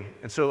cleanly.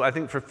 And so I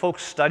think for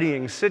folks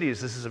studying cities,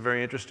 this is a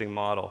very interesting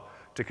model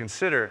to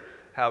consider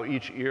how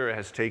each era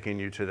has taken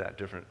you to that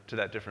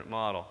different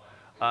model.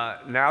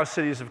 Now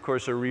cities, of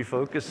course, are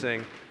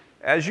refocusing,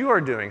 as you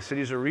are doing,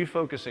 cities are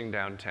refocusing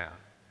downtown.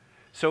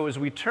 So as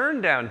we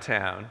turn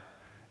downtown,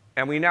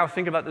 and we now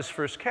think about this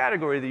first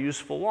category, the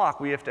useful walk,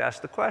 we have to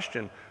ask the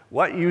question,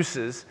 what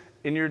uses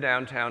in your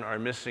downtown are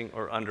missing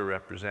or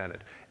underrepresented?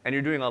 And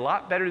you're doing a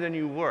lot better than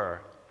you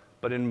were,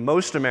 but in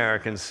most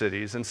American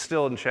cities, and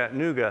still in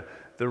Chattanooga,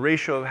 the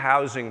ratio of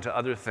housing to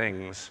other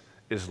things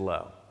is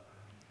low.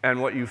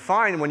 And what you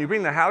find when you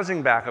bring the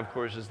housing back, of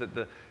course, is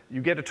that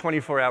you get a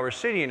 24-hour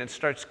city and it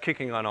starts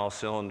kicking on all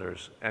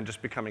cylinders and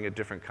just becoming a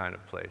different kind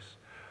of place.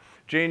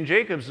 Jane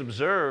Jacobs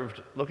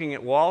observed, looking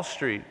at Wall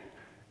Street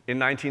in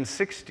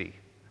 1960,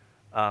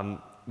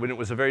 when it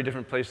was a very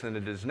different place than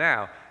it is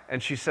now,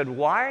 and she said,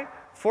 why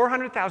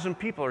 400,000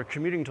 people are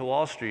commuting to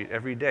Wall Street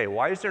every day?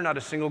 Why is there not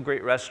a single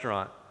great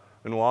restaurant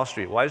in Wall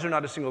Street? Why is there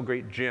not a single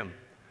great gym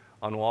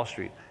on Wall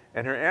Street?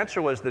 And her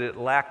answer was that it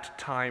lacked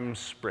time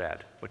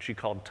spread, what she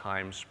called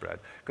time spread.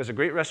 Because a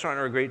great restaurant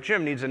or a great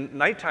gym needs a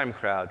nighttime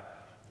crowd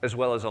as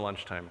well as a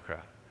lunchtime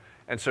crowd.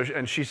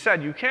 And she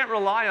said, you can't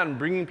rely on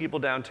bringing people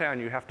downtown,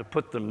 you have to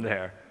put them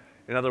there.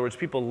 In other words,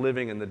 people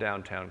living in the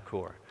downtown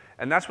core.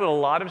 And that's what a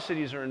lot of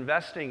cities are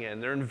investing in.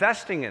 They're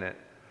investing in it.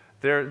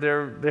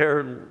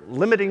 They're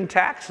limiting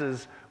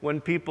taxes when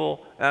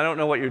people, and I don't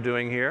know what you're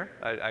doing here,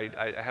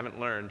 I haven't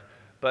learned,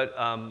 but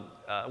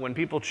when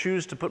people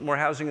choose to put more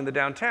housing in the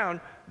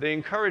downtown, they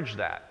encourage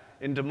that.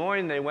 In Des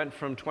Moines, they went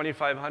from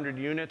 2,500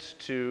 units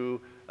to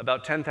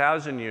about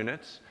 10,000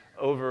 units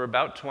over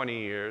about 20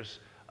 years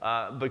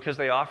because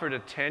they offered a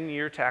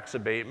 10-year tax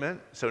abatement.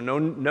 So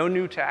no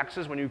new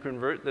taxes when you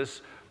convert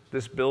this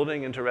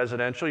building into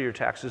residential, your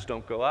taxes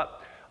don't go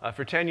up.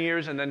 For 10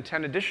 years and then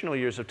 10 additional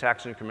years of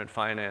tax increment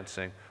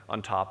financing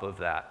on top of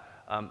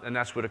that. And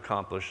that's what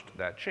accomplished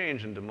that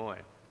change in Des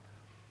Moines.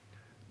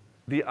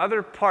 The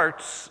other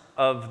parts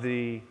of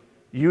the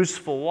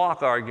useful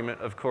walk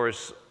argument, of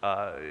course,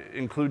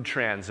 include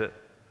transit,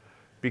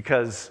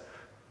 because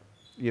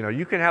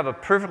you can have a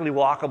perfectly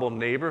walkable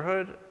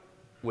neighborhood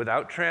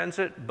without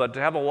transit, but to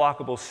have a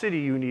walkable city,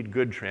 you need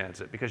good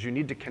transit, because you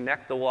need to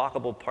connect the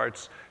walkable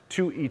parts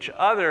to each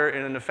other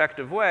in an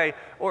effective way,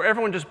 or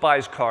everyone just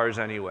buys cars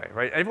anyway,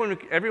 right?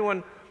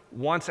 Everyone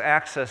wants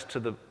access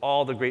to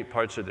all the great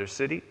parts of their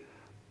city,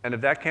 and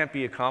if that can't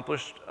be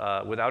accomplished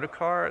without a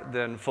car,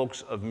 then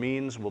folks of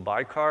means will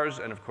buy cars,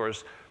 and of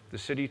course, the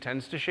city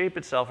tends to shape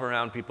itself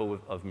around people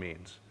of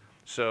means.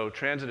 So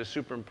transit is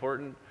super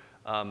important.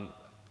 And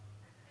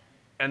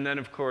then,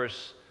 of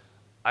course,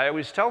 I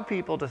always tell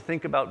people to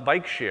think about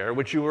bike share,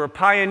 which you were a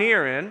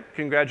pioneer in,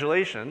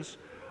 congratulations,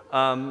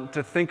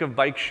 to think of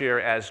bike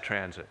share as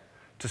transit.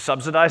 To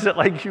subsidize it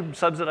like you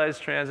subsidize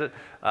transit,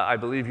 I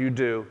believe you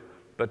do,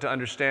 but to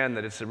understand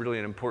that it's really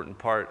an important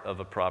part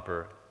of a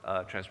proper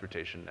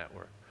transportation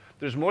network.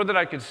 There's more that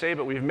I could say,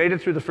 but we've made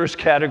it through the first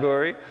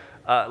category.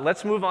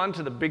 Let's move on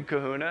to the big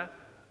kahuna,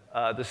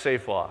 the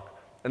safe walk.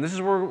 And this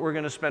is where we're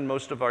going to spend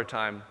most of our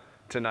time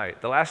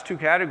tonight. The last two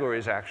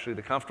categories, actually,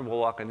 the comfortable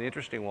walk and the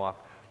interesting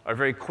walk, are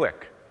very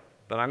quick,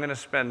 but I'm going to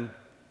spend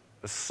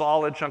a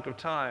solid chunk of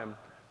time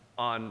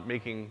on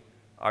making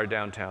our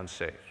downtown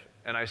safe.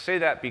 And I say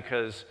that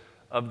because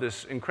of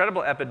this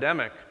incredible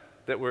epidemic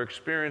that we're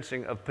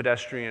experiencing of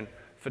pedestrian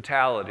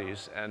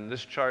fatalities, and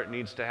this chart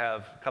needs to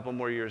have a couple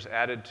more years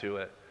added to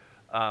it.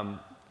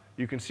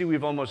 You can see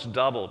we've almost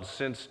doubled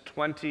since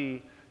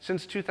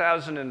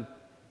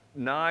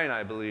 2009,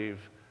 I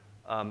believe,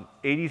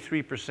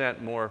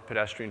 83% more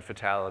pedestrian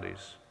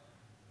fatalities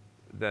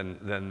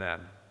than then.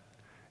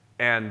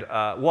 And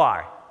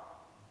why?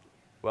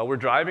 Well, we're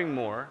driving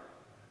more.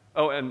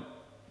 Oh, and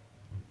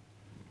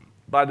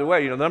by the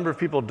way, the number of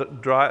people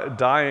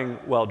dying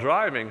while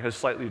driving has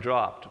slightly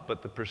dropped,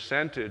 but the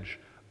percentage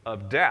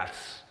of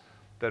deaths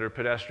that are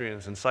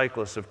pedestrians and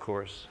cyclists, of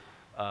course,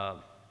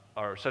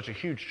 are such a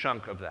huge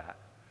chunk of that.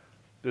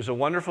 There's a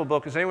wonderful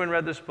book. Has anyone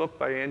read this book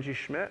by Angie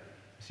Schmidt?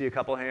 I see a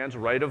couple hands.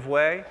 Right of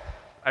Way.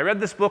 I read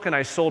this book and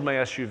I sold my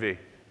SUV.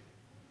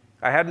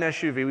 I had an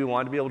SUV. We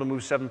wanted to be able to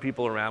move 7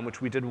 people around, which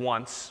we did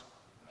once.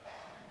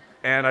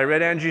 And I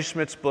read Angie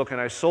Schmidt's book,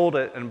 and I sold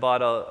it and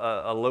bought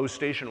a low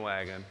station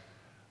wagon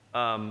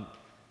for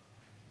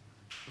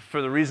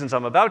the reasons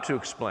I'm about to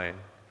explain.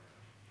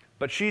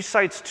 But she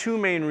cites 2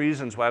 main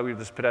reasons why we have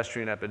this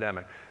pedestrian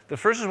epidemic. The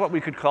first is what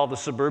we could call the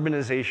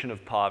suburbanization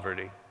of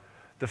poverty.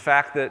 The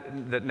fact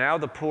that now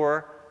the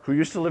poor who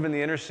used to live in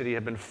the inner city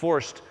have been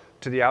forced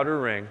to the outer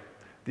ring.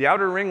 The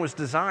outer ring was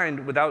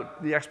designed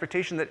without the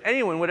expectation that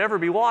anyone would ever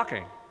be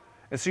walking.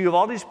 And so you have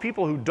all these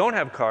people who don't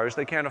have cars,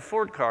 they can't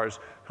afford cars,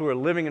 who are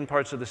living in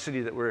parts of the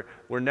city that were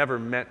never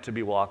meant to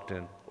be walked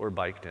in or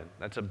biked in.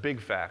 That's a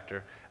big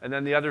factor. And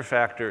then the other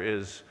factor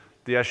is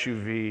the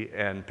SUV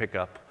and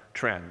pickup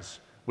trends,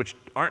 which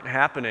aren't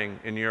happening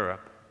in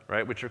Europe,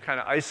 right? Which are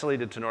kind of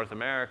isolated to North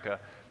America,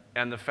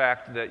 and the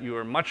fact that you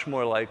are much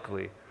more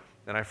likely,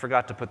 and I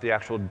forgot to put the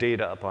actual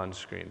data up on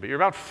screen, but you're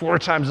about 4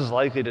 times as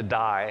likely to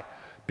die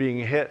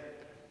being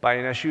hit by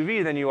an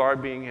SUV than you are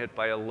being hit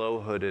by a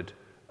low-hooded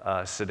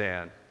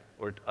sedan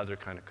or other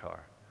kind of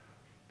car.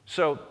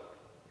 So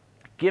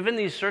given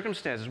these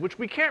circumstances, which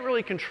we can't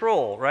really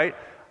control, right?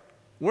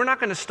 We're not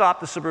going to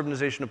stop the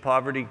suburbanization of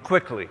poverty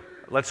quickly.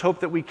 Let's hope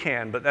that we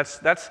can, but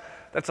that's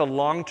a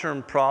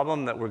long-term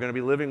problem that we're going to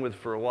be living with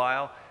for a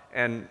while,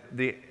 and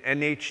the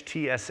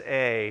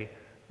NHTSA,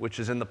 which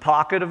is in the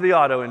pocket of the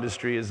auto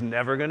industry, is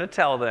never going to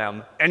tell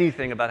them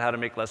anything about how to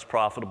make less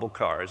profitable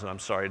cars, and I'm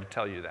sorry to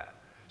tell you that.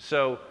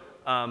 So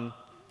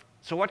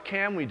what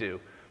can we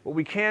do? What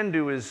we can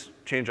do is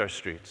change our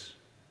streets.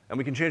 And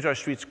we can change our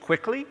streets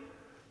quickly,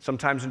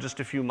 sometimes in just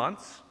a few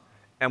months.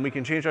 And we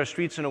can change our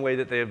streets in a way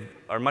that they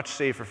are much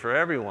safer for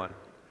everyone.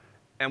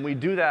 And we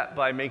do that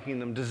by making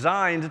them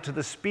designed to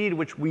the speed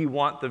which we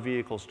want the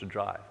vehicles to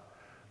drive.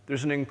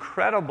 There's an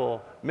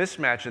incredible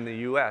mismatch in the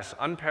US,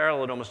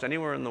 unparalleled almost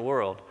anywhere in the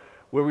world,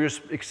 where we're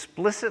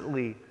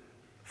explicitly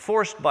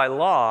forced by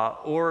law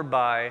or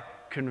by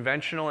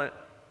conventional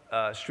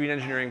street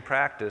engineering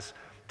practice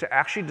to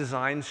actually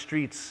design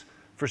streets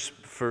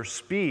for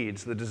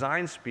speeds, the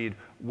design speed,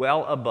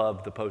 well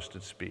above the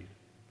posted speed.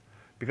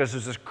 Because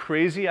there's this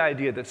crazy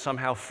idea that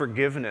somehow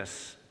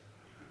forgiveness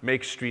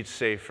makes streets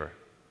safer.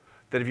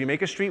 That if you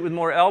make a street with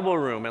more elbow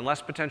room and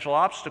less potential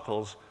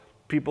obstacles,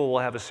 people will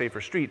have a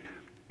safer street.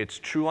 It's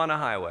true on a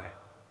highway.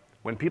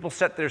 When people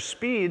set their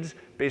speeds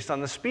based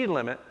on the speed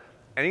limit,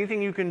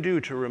 anything you can do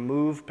to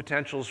remove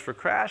potentials for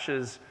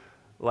crashes,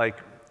 like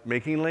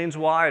making lanes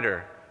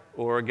wider,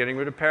 or getting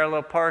rid of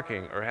parallel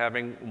parking, or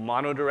having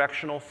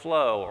monodirectional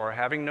flow, or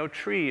having no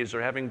trees,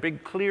 or having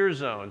big clear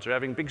zones, or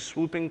having big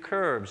swooping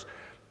curves,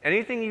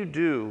 anything you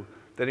do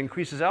that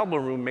increases elbow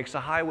room makes a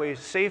highway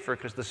safer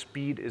because the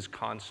speed is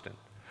constant.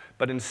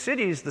 But in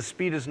cities, the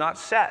speed is not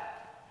set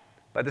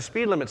by the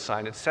speed limit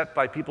sign. It's set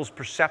by people's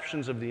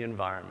perceptions of the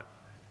environment.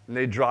 And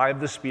they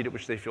drive the speed at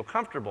which they feel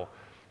comfortable.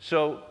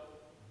 So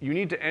you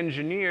need to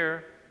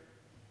engineer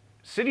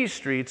city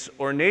streets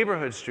or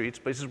neighborhood streets,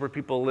 places where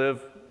people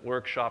live,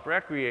 work, shop,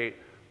 recreate,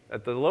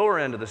 at the lower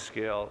end of the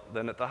scale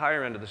than at the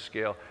higher end of the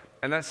scale.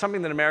 And that's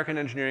something that American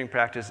engineering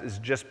practice is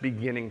just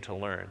beginning to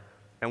learn.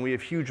 And we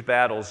have huge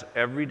battles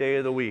every day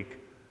of the week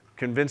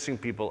convincing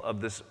people of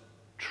this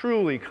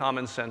truly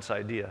common sense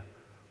idea,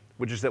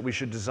 which is that we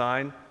should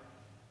design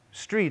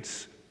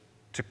streets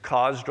to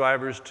cause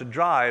drivers to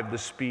drive the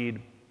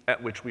speed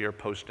at which we are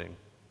posting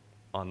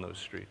on those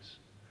streets.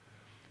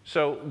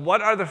 So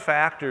what are the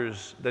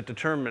factors that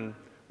determine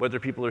whether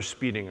people are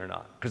speeding or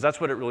not? Because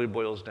that's what it really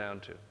boils down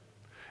to.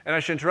 And I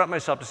should interrupt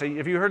myself to say,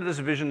 have you heard of this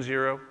Vision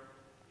Zero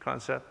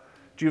concept?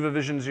 Do you have a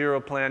Vision Zero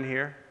plan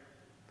here?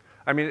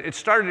 I mean, it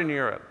started in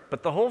Europe,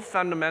 but the whole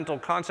fundamental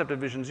concept of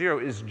Vision Zero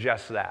is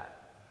just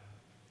that.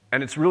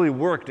 And it's really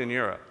worked in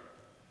Europe.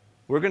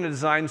 We're going to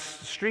design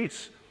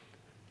streets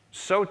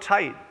so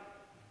tight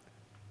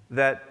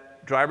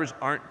that drivers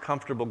aren't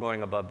comfortable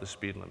going above the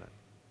speed limit.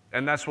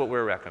 And that's what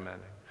we're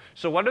recommending.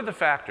 So what are the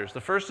factors?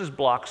 The first is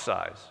block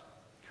size.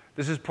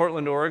 This is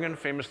Portland, Oregon,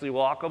 famously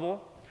walkable,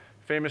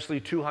 famously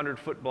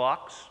 200-foot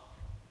blocks.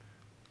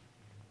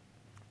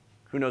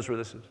 Who knows where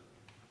this is?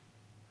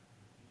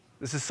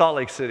 This is Salt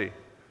Lake City,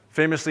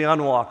 famously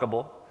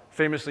unwalkable,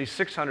 famously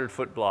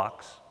 600-foot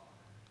blocks.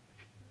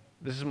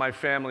 This is my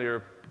family,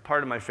 or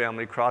part of my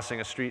family, crossing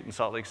a street in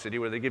Salt Lake City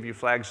where they give you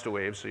flags to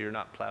wave so you're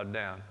not plowed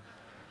down.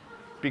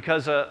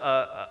 Because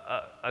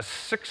a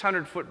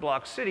 600-foot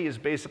block city is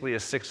basically a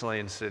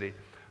 6-lane city.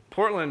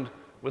 Portland,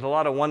 with a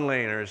lot of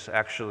one-laners,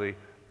 actually,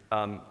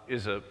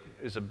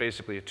 is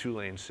basically a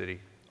 2-lane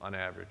city on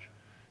average.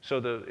 So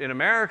in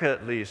America,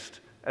 at least,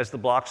 as the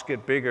blocks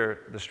get bigger,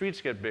 the streets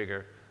get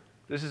bigger.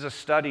 This is a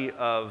study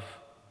of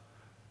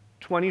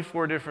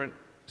 24 different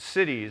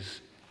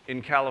cities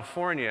in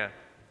California,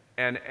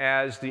 and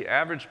as the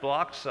average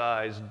block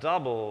size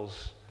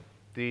doubles,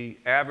 the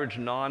average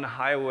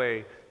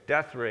non-highway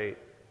death rate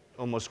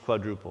almost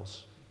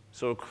quadruples.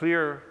 So a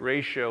clear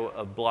ratio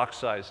of block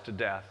size to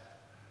death.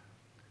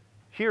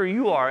 Here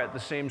you are at the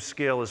same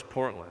scale as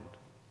Portland,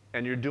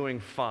 and you're doing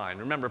fine.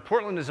 Remember,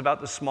 Portland is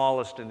about the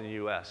smallest in the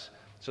US.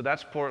 So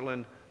that's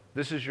Portland.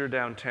 This is your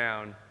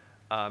downtown.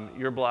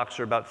 Your blocks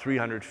are about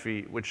 300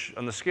 feet, which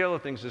on the scale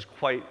of things is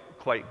quite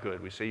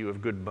good. We say you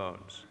have good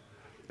bones.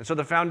 And so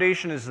the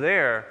foundation is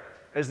there.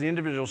 As the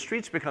individual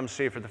streets become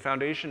safer, the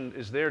foundation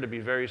is there to be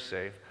very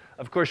safe.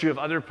 Of course, you have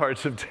other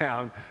parts of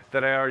town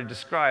that I already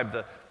described,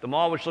 the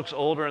mall which looks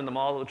older and the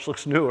mall which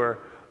looks newer,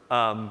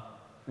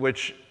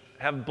 which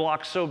have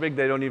blocks so big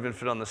they don't even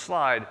fit on the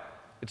slide.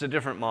 It's a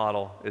different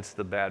model. It's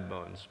the bad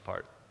bones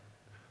part.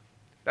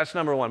 That's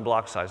number one,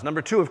 block size.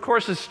 Number two, of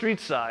course, is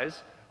street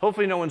size.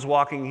 Hopefully no one's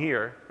walking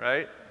here,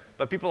 right?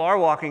 But people are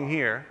walking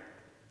here.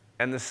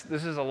 And this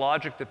is a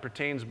logic that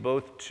pertains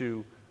both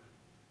to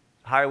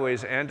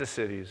highways and to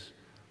cities,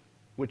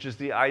 which is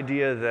the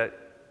idea that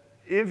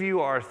if you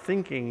are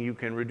thinking you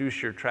can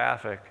reduce your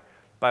traffic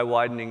by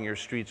widening your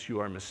streets, you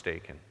are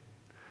mistaken.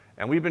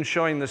 And we've been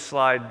showing this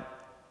slide,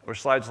 or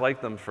slides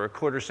like them, for a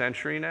quarter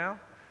century now.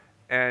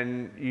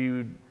 And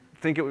you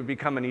think it would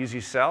become an easy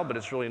sell, but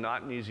it's really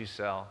not an easy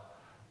sell.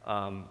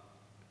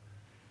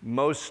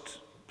 Most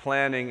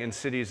planning in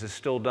cities is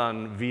still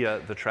done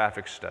via the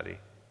traffic study.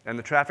 And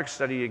the traffic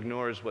study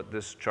ignores what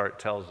this chart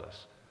tells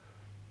us,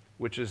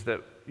 which is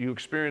that you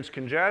experience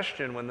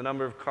congestion when the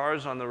number of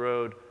cars on the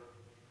road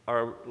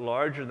are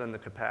larger than the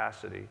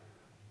capacity.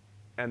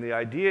 And the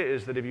idea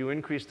is that if you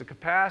increase the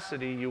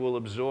capacity, you will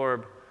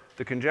absorb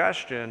the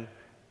congestion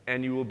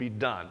and you will be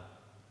done.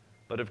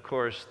 But of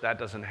course, that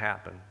doesn't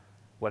happen.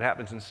 What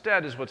happens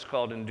instead is what's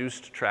called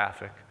induced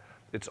traffic.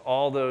 It's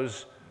all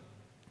those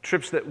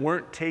trips that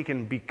weren't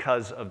taken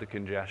because of the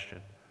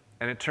congestion.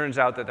 And it turns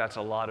out that that's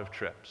a lot of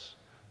trips.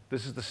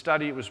 This is the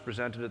study. It was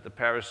presented at the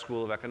Paris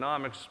School of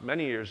Economics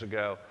many years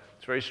ago.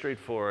 It's very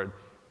straightforward.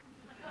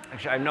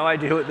 Actually, I have no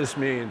idea what this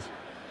means.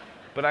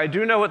 But I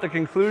do know what the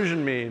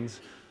conclusion means,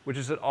 which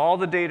is that all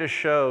the data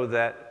show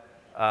that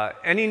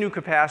any new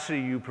capacity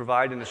you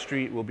provide in a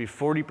street will be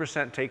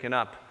 40% taken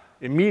up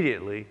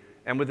immediately,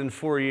 and within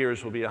 4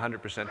 years will be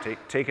 100%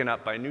 taken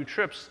up by new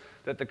trips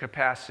that the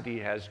capacity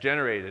has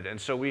generated.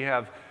 And so we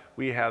have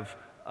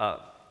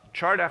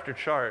chart after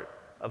chart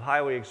of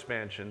highway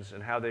expansions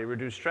and how they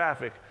reduce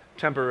traffic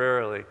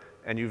temporarily,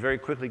 and you very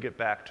quickly get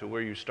back to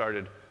where you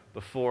started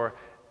before.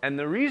 And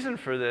the reason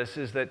for this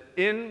is that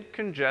in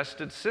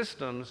congested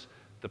systems,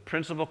 the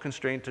principal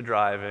constraint to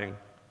driving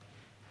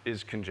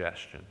is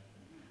congestion.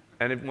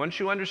 And once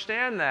you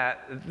understand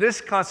that,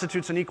 this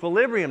constitutes an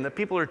equilibrium that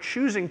people are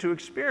choosing to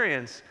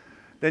experience,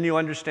 then you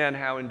understand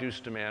how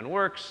induced demand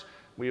works.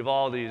 We have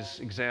all these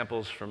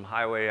examples from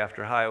highway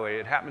after highway.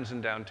 It happens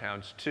in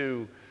downtowns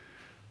too.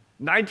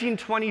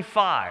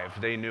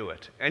 1925, they knew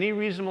it. Any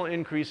reasonable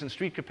increase in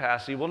street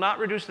capacity will not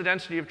reduce the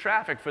density of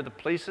traffic, for the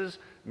places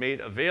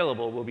made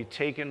available will be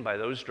taken by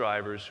those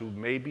drivers who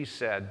may be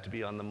said to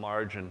be on the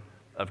margin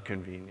of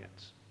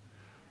convenience.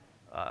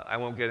 I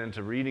won't get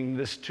into reading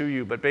this to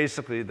you, but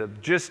basically the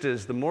gist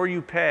is the more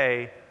you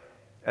pay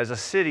as a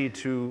city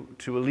to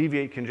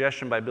alleviate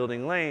congestion by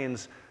building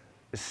lanes,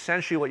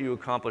 essentially what you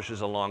accomplish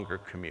is a longer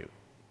commute.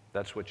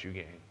 That's what you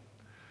gain.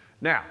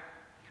 Now,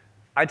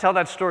 I tell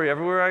that story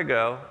everywhere I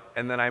go,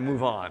 and then I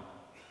move on.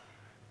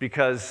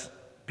 Because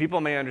people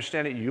may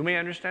understand it, you may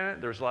understand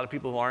it. There's a lot of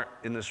people who aren't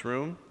in this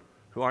room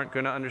who aren't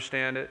going to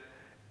understand it.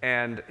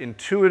 And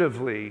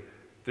intuitively,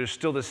 there's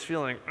still this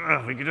feeling,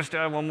 we could just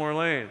add one more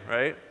lane,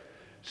 right?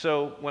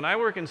 So when I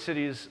work in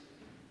cities,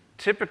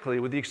 typically,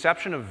 with the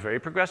exception of very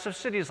progressive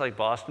cities like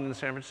Boston and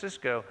San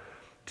Francisco,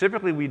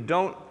 typically we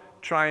don't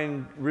try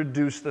and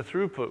reduce the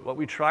throughput. What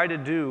we try to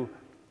do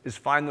is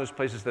find those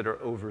places that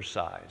are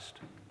oversized.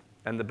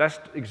 And the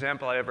best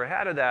example I ever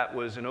had of that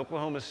was in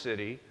Oklahoma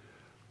City,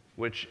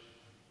 which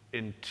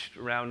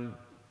around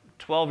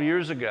 12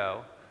 years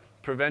ago,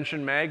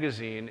 Prevention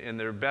Magazine, in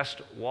their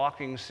Best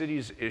Walking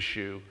Cities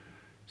issue,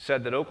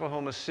 said that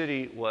Oklahoma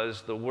City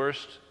was the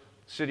worst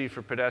city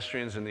for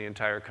pedestrians in the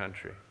entire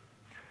country.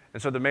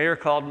 And so the mayor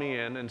called me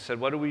in and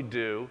said, what do we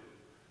do?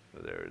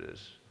 Oh, there it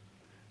is.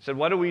 Said,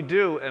 what do we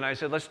do? And I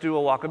said, let's do a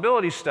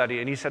walkability study.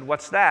 And he said,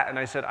 what's that? And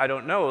I said, I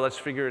don't know. Let's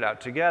figure it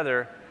out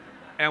together.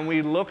 And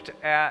we looked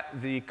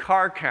at the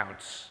car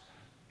counts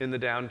in the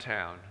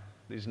downtown.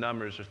 These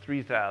numbers are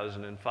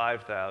 3,000 and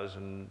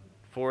 5,000,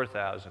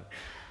 4,000.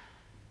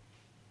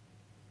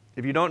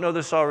 If you don't know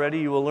this already,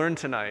 you will learn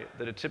tonight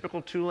that a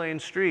typical two-lane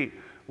street,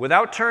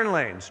 without turn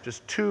lanes,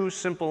 just two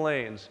simple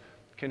lanes,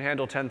 can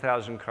handle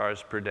 10,000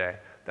 cars per day.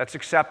 That's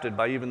accepted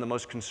by even the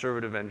most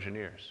conservative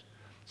engineers.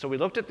 So we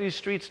looked at these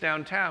streets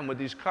downtown with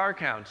these car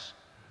counts,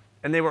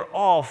 and they were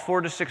all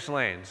 4 to 6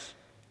 lanes.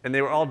 And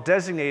they were all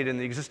designated in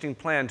the existing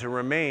plan to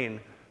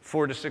remain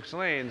 4 to 6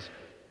 lanes,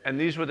 and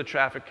these were the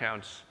traffic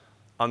counts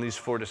on these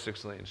 4 to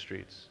 6 lane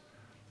streets.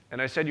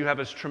 And I said, you have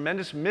this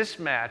tremendous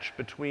mismatch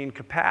between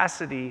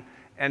capacity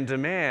and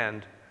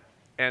demand,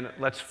 and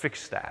let's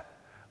fix that.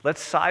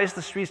 Let's size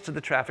the streets to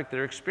the traffic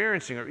they're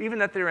experiencing, or even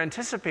that they're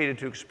anticipated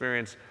to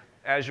experience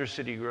as your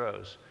city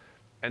grows.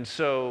 And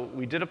so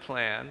we did a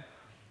plan.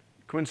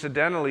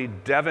 Coincidentally,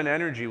 Devon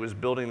Energy was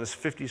building this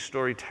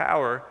 50-story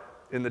tower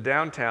in the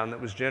downtown that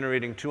was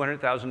generating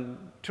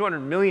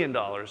 $200 million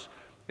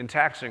in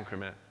tax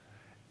increment.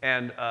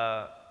 And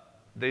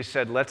they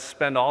said, let's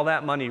spend all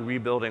that money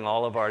rebuilding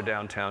all of our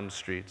downtown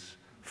streets.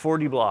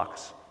 40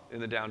 blocks in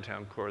the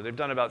downtown core. They've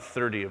done about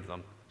 30 of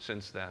them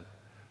since then.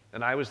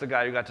 And I was the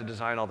guy who got to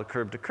design all the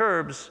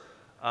curb-to-curbs.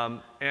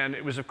 And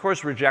it was, of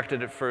course,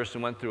 rejected at first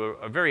and went through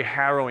a very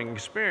harrowing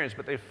experience.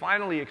 But they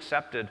finally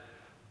accepted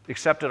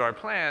our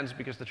plans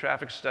because the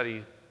traffic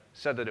study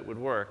said that it would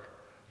work.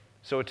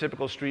 So a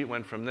typical street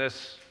went from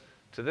this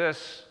to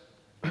this.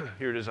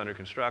 Here it is under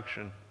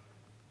construction.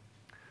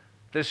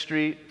 This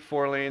street,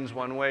 4 lanes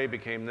one way,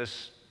 became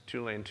this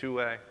 2-lane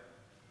two-way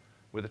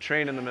with a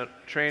train in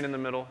the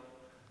middle.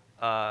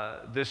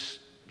 This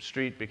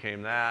street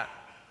became that.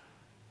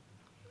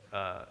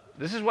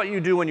 This is what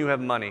you do when you have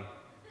money,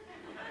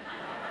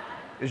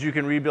 is you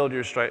can rebuild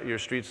your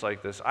streets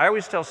like this. I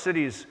always tell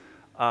cities,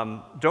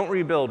 don't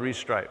rebuild,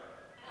 restripe.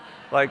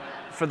 Like,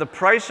 for the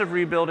price of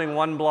rebuilding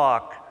 1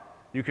 block,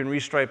 you can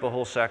restripe a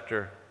whole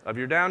sector of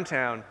your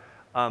downtown,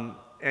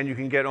 and you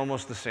can get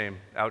almost the same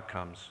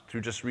outcomes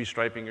through just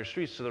restriping your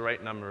streets to the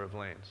right number of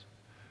lanes.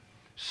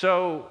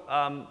 So,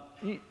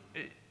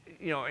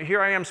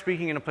 here I am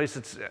speaking in a place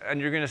that's, and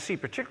you're going to see,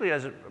 particularly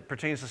as it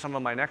pertains to some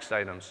of my next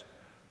items,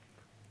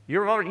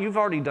 you've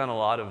already done a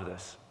lot of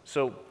this.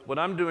 So what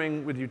I'm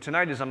doing with you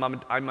tonight is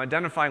I'm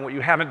identifying what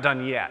you haven't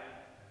done yet.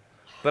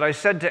 But I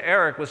said to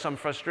Eric with some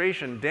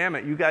frustration, damn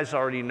it, you guys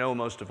already know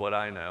most of what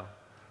I know.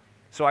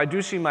 So I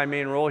do see my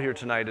main role here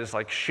tonight as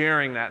like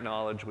sharing that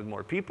knowledge with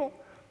more people,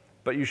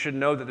 but you should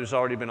know that there's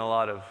already been a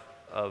lot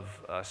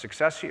of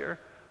success here.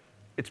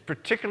 It's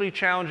particularly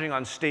challenging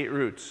on state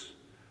routes.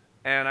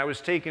 And I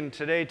was taken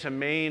today to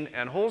Maine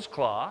and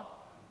Holsclaw,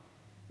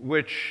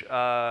 which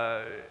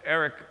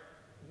Eric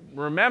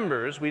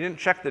remembers, we didn't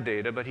check the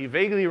data, but he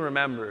vaguely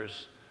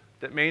remembers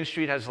that Main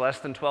Street has less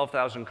than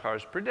 12,000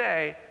 cars per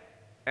day,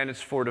 and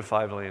it's 4 to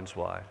 5 lanes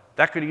wide.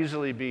 That could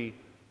easily be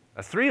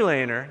a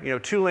 3-laner,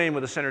 2-lane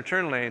with a center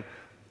turn lane.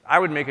 I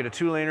would make it a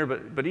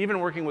 2-laner, but even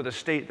working with a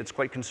state that's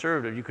quite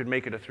conservative, you could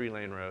make it a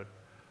 3-lane road.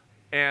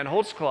 And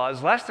Holsclaw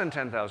is less than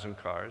 10,000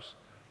 cars,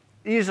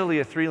 Easily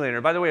a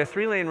 3-laner. By the way, a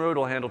 3-lane road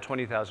will handle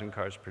 20,000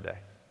 cars per day.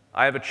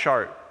 I have a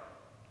chart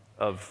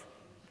of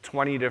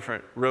 20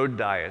 different road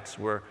diets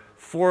where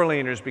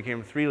 4-laners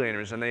became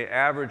 3-laners, and they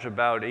average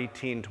about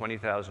 18,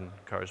 20,000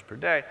 cars per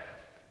day.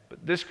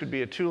 But this could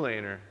be a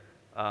 2-laner.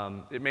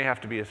 It may have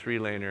to be a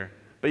 3-laner.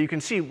 But you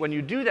can see when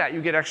you do that,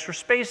 you get extra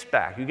space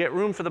back. You get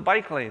room for the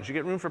bike lanes. You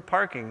get room for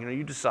parking. You know,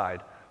 you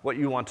decide what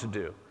you want to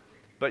do.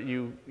 But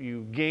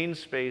you gain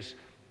space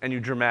and you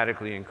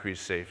dramatically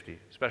increase safety,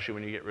 especially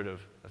when you get rid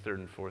of a 3rd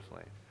and 4th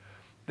lane.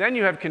 Then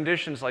you have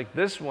conditions like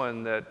this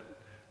one that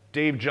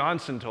Dave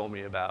Johnson told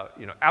me about,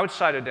 you know,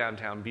 outside of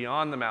downtown,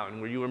 beyond the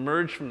mountain, where you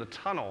emerge from the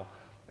tunnel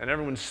and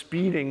everyone's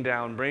speeding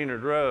down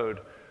Brainerd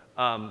Road.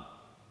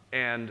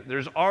 And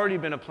there's already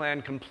been a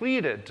plan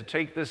completed to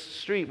take this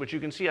street, which you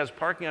can see has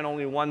parking on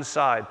only one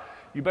side.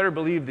 You better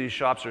believe these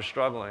shops are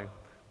struggling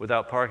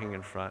without parking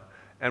in front.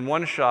 And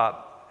one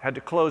shop had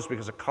to close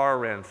because a car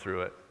ran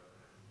through it,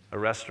 a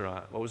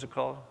restaurant. What was it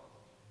called?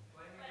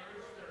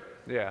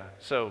 Yeah,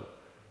 so,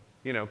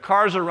 you know,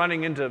 cars are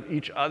running into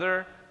each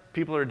other,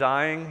 people are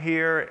dying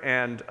here,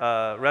 and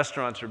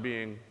restaurants are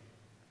being,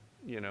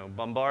 you know,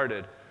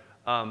 bombarded.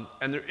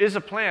 And there is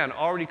a plan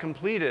already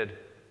completed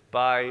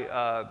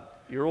by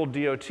your old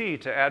DOT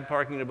to add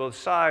parking to both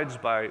sides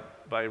by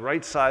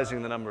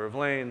right-sizing the number of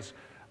lanes.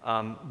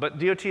 But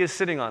DOT is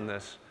sitting on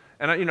this.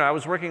 And you know, I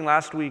was working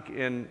last week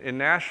in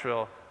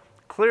Nashville.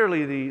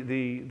 Clearly,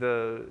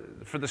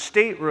 for the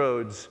state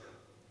roads,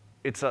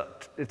 it's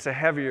a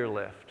heavier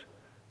lift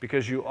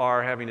because you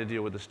are having to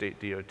deal with the state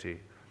DOT.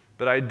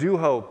 But I do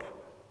hope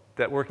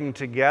that working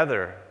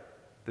together,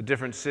 the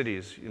different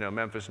cities, you know,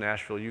 Memphis,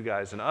 Nashville, you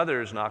guys, and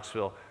others,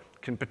 Knoxville,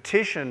 can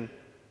petition,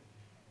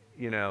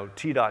 you know,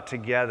 TDOT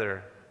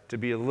together to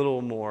be a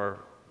little more,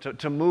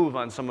 to move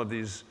on some of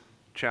these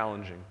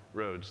challenging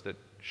roads that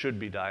should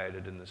be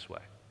dieted in this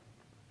way.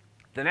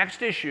 The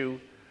next issue,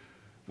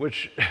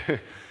 which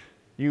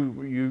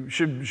you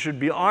should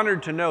be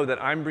honored to know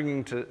that I'm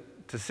bringing to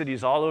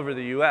cities all over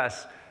the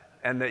US,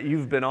 and that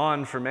you've been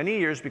on for many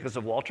years because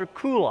of Walter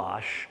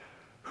Kulash,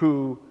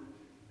 who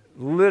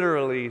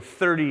literally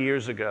 30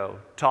 years ago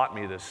taught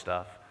me this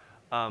stuff.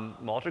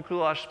 Walter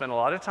Kulash spent a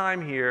lot of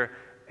time here,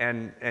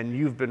 and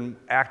you've been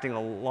acting a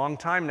long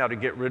time now to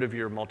get rid of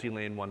your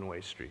multi-lane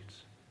one-way streets.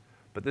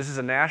 But this is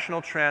a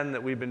national trend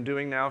that we've been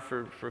doing now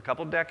for a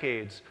couple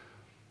decades.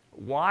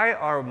 Why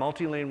are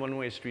multi-lane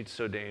one-way streets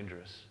so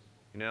dangerous?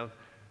 You know,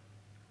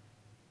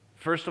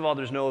 first of all,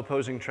 there's no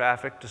opposing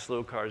traffic to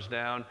slow cars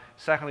down.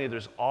 Secondly,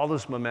 there's all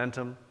this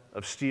momentum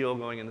of steel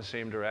going in the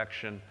same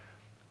direction.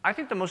 I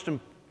think the most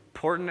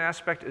important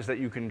aspect is that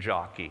you can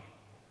jockey,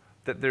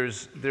 that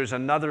there's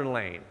another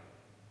lane,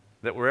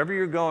 that wherever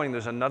you're going,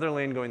 there's another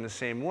lane going the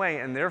same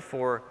way, and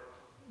therefore,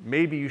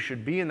 maybe you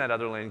should be in that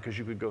other lane because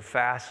you could go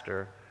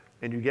faster,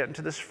 and you get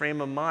into this frame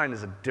of mind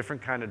as a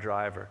different kind of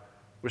driver,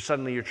 where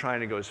suddenly you're trying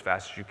to go as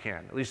fast as you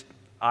can. At least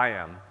I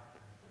am.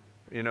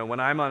 You know, when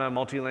I'm on a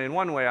multi-lane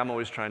one-way, I'm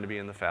always trying to be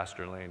in the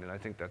faster lane, and I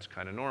think that's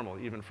kind of normal,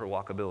 even for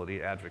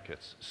walkability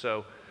advocates.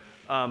 So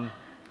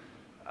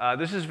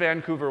this is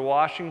Vancouver,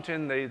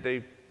 Washington.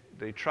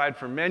 They tried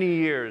for many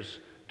years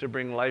to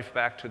bring life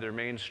back to their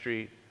main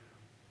street.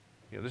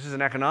 You know, this is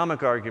an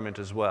economic argument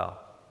as well.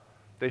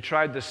 They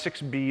tried the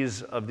 6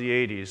 Bs of the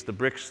 80s, the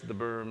bricks, the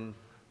berm,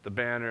 the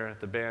banner,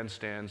 the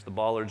bandstands, the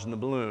bollards, and the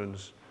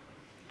balloons,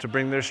 to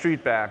bring their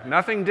street back.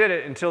 Nothing did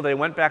it until they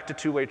went back to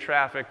two-way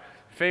traffic,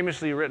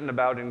 famously written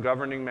about in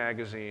Governing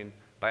Magazine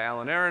by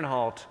Alan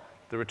Ehrenholt,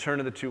 the return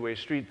of the two-way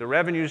street. The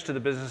revenues to the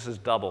businesses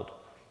doubled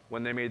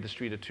when they made the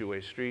street a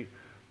two-way street.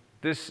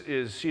 This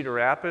is Cedar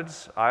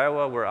Rapids,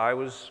 Iowa, where I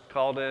was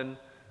called in.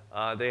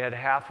 They had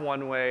half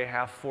one-way,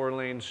 half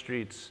 4-lane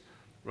streets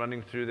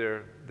running through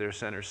their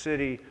center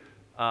city.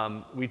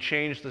 We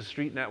changed the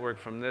street network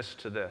from this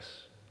to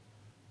this,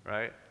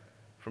 right?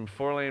 From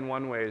 4-lane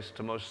one-ways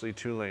to mostly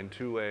 2-lane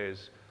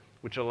two-ways,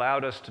 which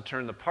allowed us to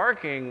turn the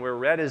parking where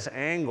red is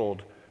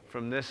angled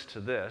from this to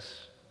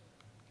this,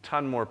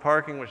 ton more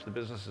parking, which the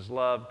businesses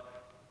loved,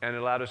 and it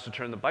allowed us to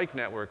turn the bike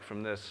network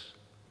from this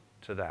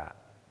to that.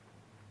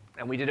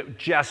 And we did it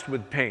just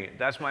with paint.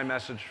 That's my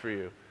message for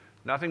you.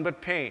 Nothing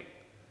but paint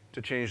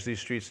to change these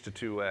streets to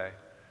two-way.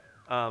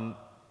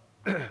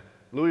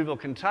 Louisville,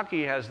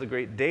 Kentucky has the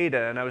great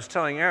data, and I was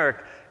telling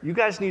Eric, you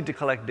guys need to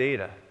collect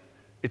data.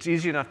 It's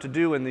easy enough to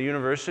do, and the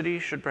university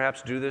should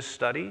perhaps do this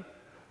study,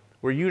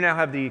 where you now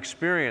have the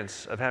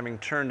experience of having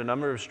turned a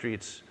number of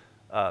streets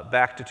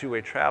back to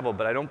two-way travel,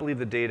 but I don't believe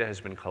the data has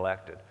been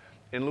collected.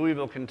 In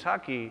Louisville,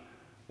 Kentucky,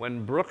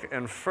 when Brook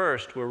and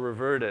First were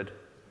reverted,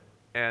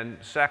 and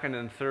Second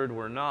and Third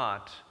were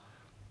not,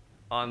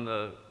 on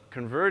the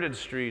converted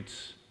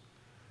streets,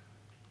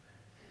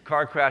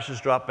 car crashes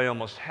dropped by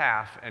almost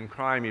half, and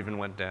crime even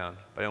went down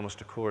by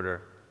almost a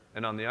quarter.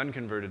 And on the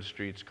unconverted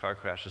streets, car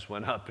crashes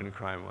went up and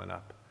crime went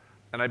up.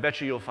 And I bet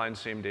you you'll find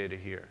same data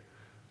here.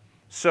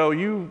 So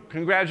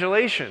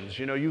congratulations,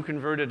 you know, you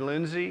converted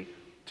Lindsay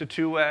to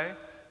two-way,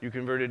 you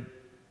converted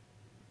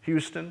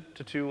Houston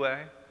to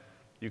two-way,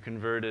 you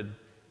converted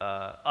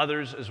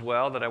others as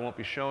well that I won't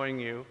be showing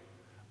you.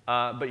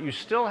 but you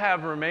still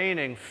have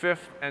remaining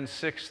 5th and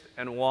 6th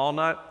and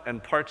Walnut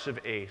and parts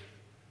of 8th.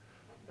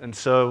 And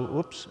so,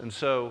 whoops, and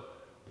so,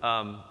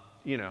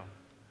 you know,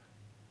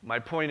 my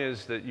point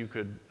is that you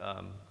could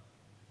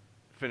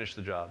finish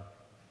the job.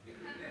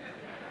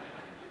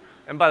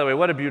 And by the way,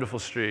 what a beautiful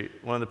street.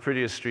 One of the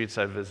prettiest streets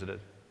I've visited.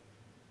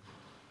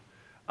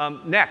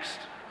 Next.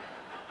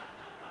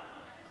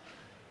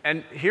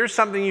 And here's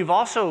something you've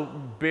also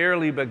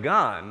barely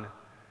begun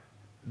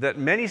that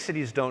many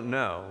cities don't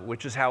know,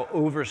 which is how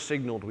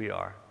over-signaled we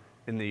are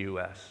in the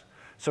US.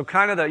 So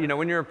kind of the, you know,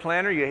 when you're a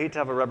planner, you hate to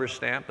have a rubber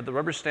stamp, but the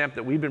rubber stamp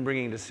that we've been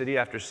bringing to city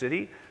after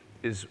city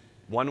is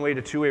one-way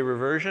to two-way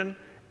reversion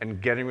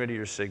and getting rid of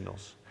your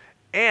signals.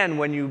 And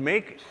when you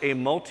make a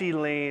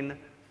multi-lane,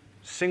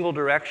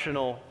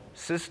 single-directional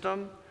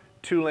system,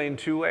 two-lane,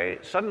 two-way,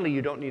 suddenly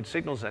you don't need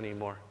signals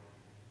anymore.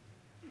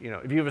 You know,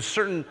 if you have a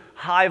certain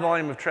high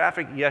volume of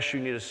traffic, yes,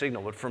 you need a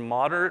signal. But for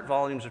moderate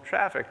volumes of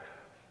traffic,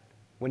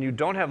 when you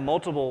don't have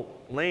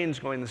multiple lanes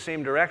going the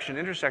same direction,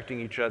 intersecting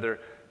each other,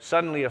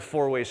 suddenly a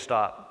four-way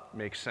stop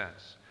makes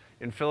sense.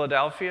 In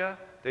Philadelphia,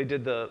 they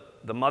did the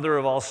mother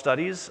of all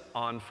studies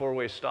on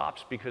four-way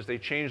stops because they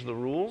changed the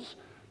rules.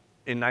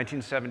 In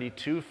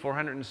 1972,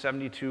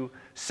 472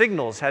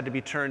 signals had to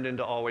be turned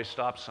into all-way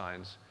stop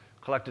signs.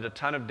 Collected a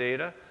ton of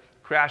data.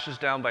 Crashes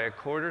down by a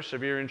quarter.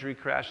 Severe injury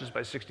crashes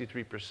by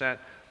 63%.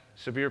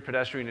 Severe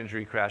pedestrian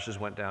injury crashes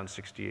went down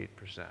 68%.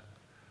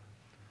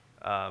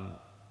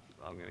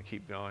 I'm going to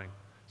keep going.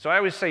 So I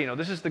always say, you know,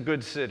 this is the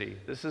good city.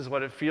 This is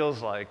what it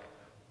feels like.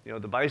 You know,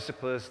 the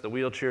bicyclists, the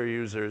wheelchair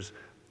users.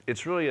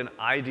 It's really an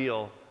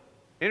ideal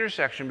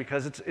intersection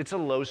because it's a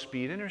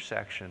low-speed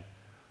intersection.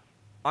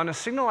 On a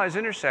signalized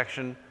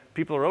intersection,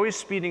 people are always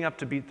speeding up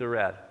to beat the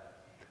red.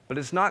 But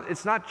it's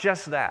not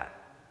just that,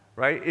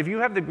 right? If you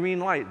have the green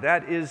light,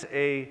 that is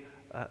a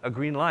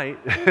green light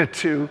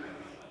to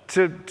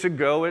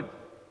go at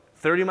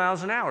 30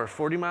 miles an hour,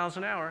 40 miles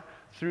an hour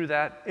through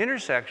that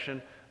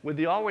intersection. With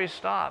the always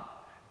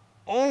stop,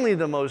 only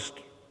the most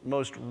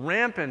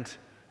rampant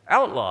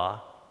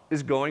outlaw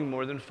is going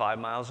more than 5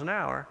 miles an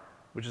hour,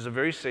 which is a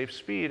very safe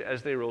speed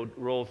as they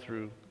roll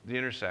through the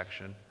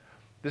intersection.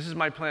 This is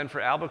my plan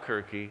for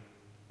Albuquerque.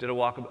 I did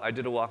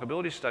a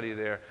walkability study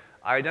there.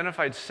 I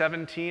identified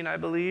 17, I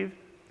believe,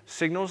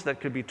 signals that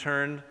could be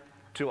turned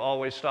to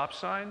always stop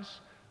signs.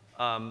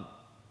 I'm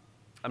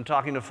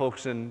talking to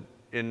folks in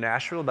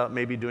Nashville about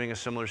maybe doing a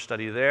similar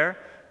study there.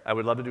 I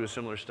would love to do a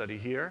similar study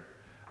here.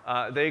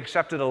 They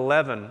accepted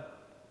 11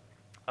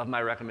 of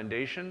my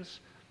recommendations.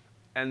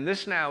 And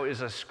this now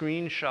is a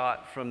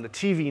screenshot from the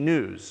TV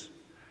news.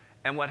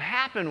 And what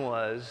happened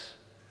was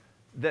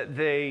that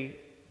they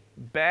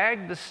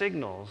bagged the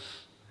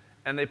signals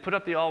and they put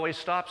up the always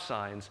stop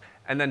signs,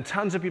 and then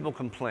tons of people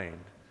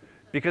complained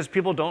because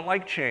people don't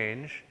like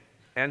change,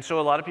 and so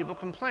a lot of people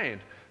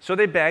complained. So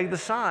they bagged the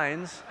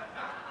signs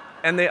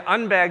and they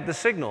unbagged the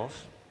signals,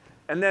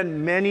 and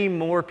then many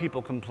more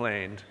people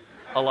complained,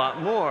 a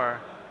lot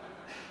more,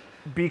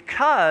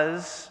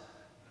 because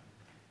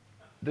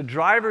the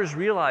drivers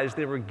realized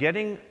they were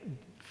getting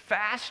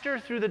faster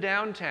through the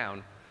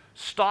downtown,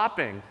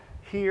 stopping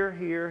here,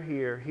 here,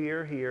 here,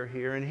 here, here,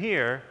 here, and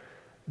here,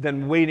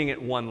 than waiting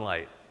at one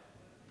light.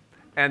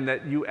 And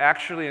that you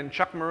actually, and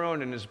Chuck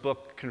Marohn in his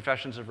book,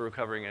 Confessions of a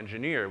Recovering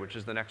Engineer, which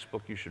is the next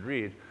book you should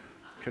read,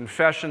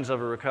 Confessions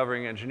of a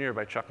Recovering Engineer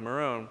by Chuck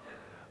Marohn,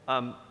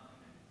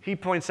 he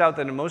points out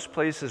that in most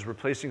places,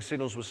 replacing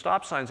signals with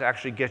stop signs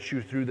actually gets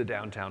you through the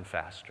downtown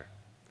faster.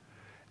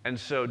 And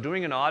so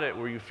doing an audit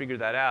where you figure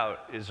that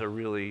out is a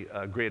really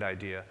great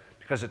idea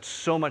because it's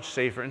so much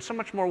safer and so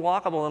much more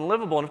walkable and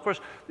livable. And of course,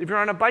 if you're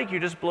on a bike, you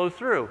just blow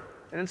through,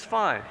 and it's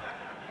fine.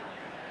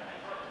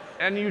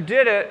 And you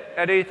did it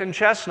at 8th and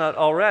Chestnut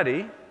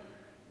already,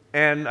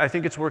 and I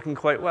think it's working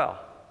quite well,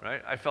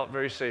 right? I felt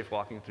very safe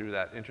walking through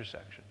that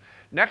intersection.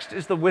 Next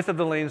is the width of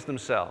the lanes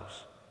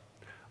themselves.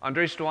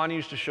 Andre Stouani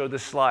used to show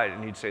this slide,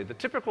 and he'd say, the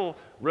typical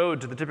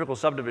road to the typical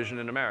subdivision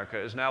in America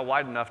is now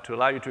wide enough to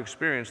allow you to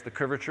experience the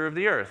curvature of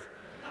the earth.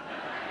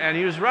 And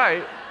he was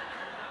right.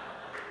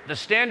 The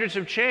standards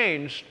have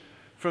changed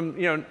from,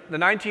 you know, the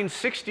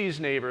 1960s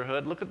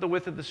neighborhood, look at the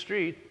width of the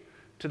street,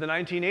 to the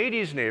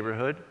 1980s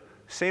neighborhood,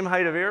 same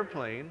height of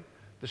airplane.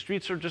 The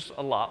streets are just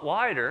a lot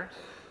wider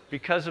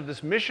because of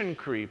this mission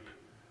creep.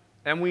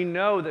 And we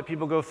know that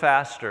people go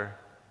faster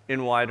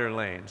in wider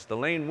lanes. The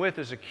lane width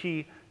is a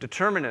key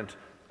determinant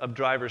of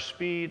driver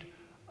speed.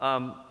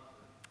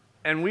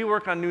 And we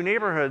work on new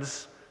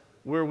neighborhoods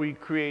where we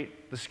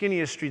create the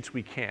skinniest streets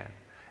we can.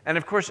 And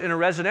of course, in a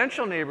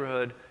residential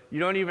neighborhood, you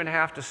don't even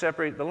have to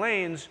separate the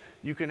lanes.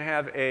 You can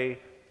have a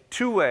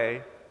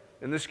two-way,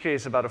 in this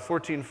case, about a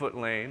 14-foot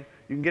lane.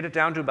 You can get it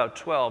down to about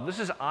 12. This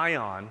is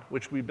Ion,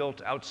 which we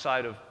built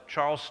outside of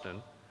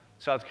Charleston,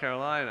 South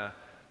Carolina.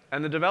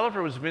 And the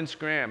developer was Vince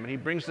Graham, and he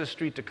brings this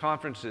street to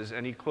conferences,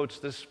 and he quotes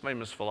this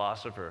famous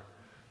philosopher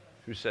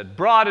who said,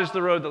 broad is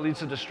the road that leads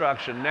to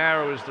destruction,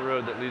 narrow is the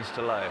road that leads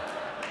to life.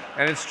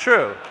 And it's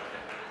true.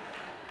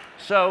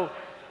 So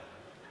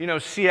You know,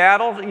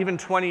 Seattle, even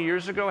 20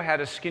 years ago,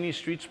 had a skinny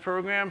streets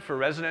program for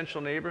residential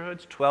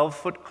neighborhoods,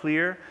 12-foot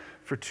clear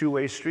for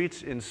two-way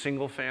streets in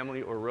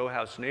single-family or row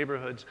house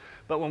neighborhoods.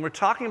 But when we're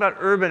talking about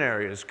urban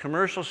areas,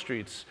 commercial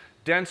streets,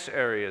 dense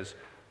areas,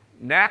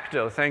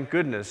 NACTO, thank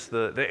goodness,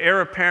 the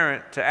heir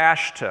apparent to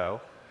AASHTO,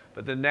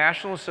 but the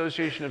National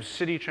Association of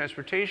City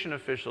Transportation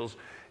Officials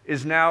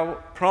is now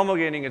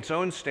promulgating its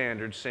own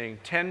standards, saying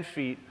 10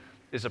 feet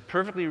is a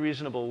perfectly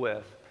reasonable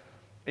width.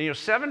 And, you know,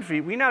 7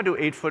 feet, we now do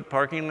 8-foot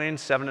parking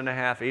lanes,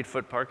 7.5,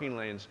 8-foot parking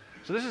lanes.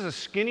 So this is a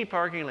skinny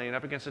parking lane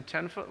up against a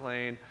 10-foot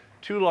lane,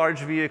 two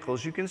large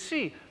vehicles. You can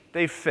see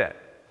they fit.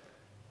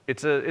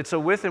 It's a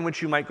width in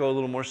which you might go a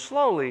little more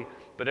slowly,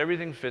 but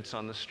everything fits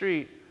on the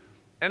street.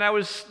 And I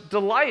was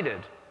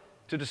delighted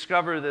to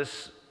discover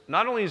this.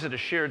 Not only is it a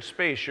shared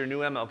space, your new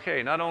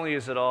MLK, not only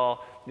is it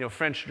all, you know,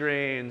 French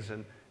drains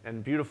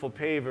and beautiful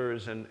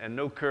pavers and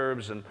no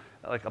curbs and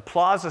like a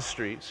plaza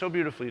street, so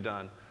beautifully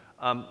done.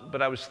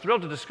 But I was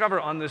thrilled to discover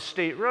on this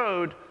state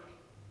road,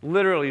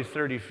 literally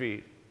 30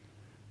 feet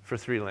for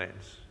 3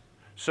 lanes.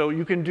 So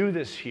you can do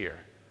this here.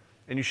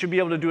 And you should be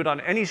able to do it on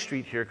any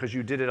street here because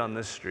you did it on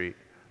this street.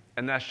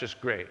 And that's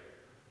just great.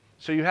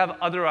 So you have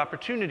other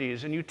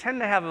opportunities, and you tend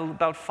to have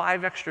about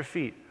 5 extra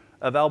feet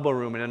of elbow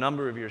room in a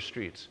number of your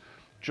streets.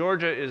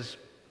 Georgia is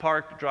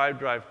park, drive,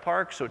 drive,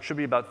 park, so it should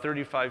be about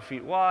 35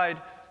 feet wide,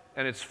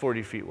 and it's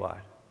 40 feet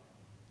wide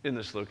in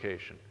this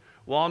location.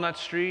 Walnut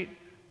Street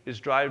is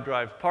drive,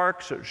 drive,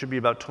 park, so it should be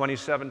about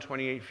 27,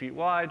 28 feet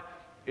wide.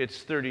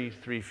 It's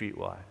 33 feet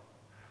wide.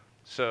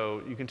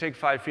 So you can take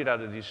 5 feet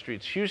out of these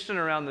streets. Houston,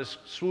 around this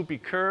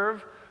swoopy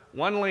curve,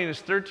 one lane is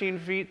 13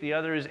 feet, the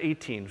other is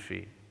 18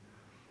 feet.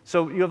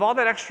 So you have all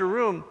that extra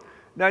room.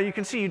 Now you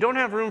can see you don't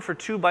have room for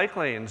 2 bike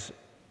lanes.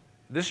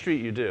 This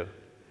street you do.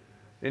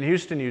 In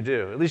Houston you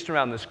do, at least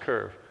around this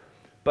curve.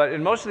 But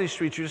in most of these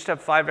streets you just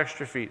have 5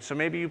 extra feet. So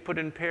maybe you put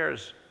in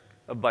pairs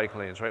of bike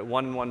lanes, right?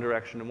 One in one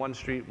direction in one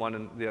street, one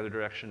in the other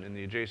direction in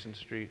the adjacent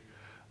street.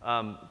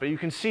 But you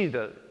can see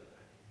the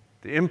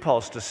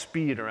impulse to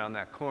speed around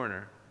that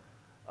corner.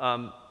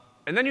 And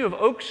then you have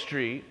Oak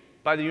Street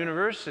by the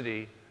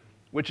university,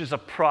 which is a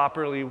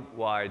properly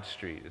wide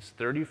street. It's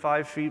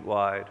 35 feet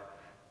wide.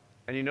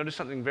 And you notice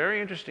something very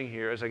interesting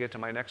here as I get to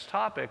my next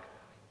topic.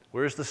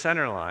 Where's the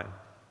center line?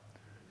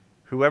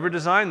 Whoever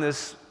designed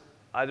this,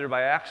 either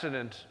by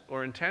accident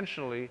or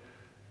intentionally,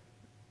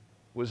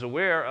 was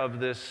aware of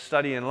this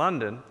study in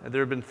London. And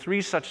there have been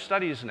 3 such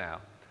studies now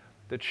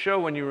that show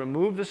when you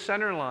remove the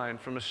center line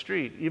from a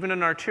street, even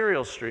an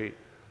arterial street,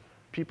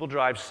 people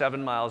drive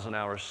 7 miles an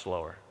hour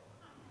slower.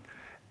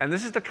 And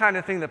this is the kind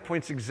of thing that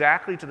points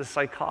exactly to the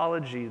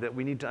psychology that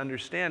we need to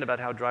understand about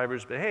how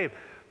drivers behave.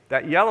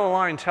 That yellow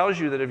line tells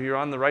you that if you're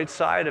on the right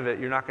side of it,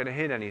 you're not going to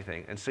hit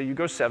anything. And so you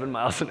go 7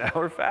 miles an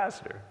hour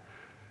faster.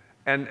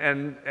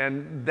 And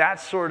that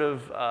sort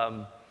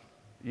of,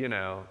 you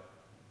know,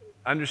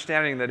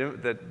 understanding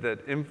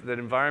that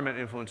environment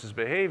influences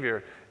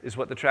behavior is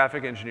what the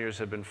traffic engineers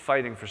have been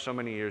fighting for so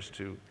many years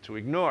to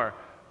ignore.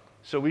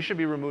 So we should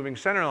be removing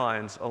center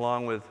lines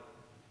along with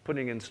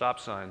putting in stop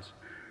signs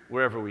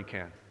wherever we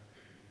can.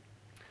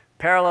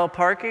 Parallel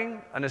parking,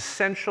 an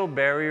essential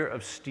barrier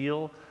of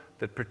steel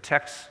that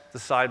protects the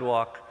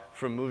sidewalk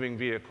from moving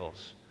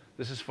vehicles.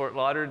 This is Fort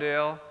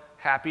Lauderdale,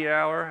 happy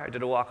hour. I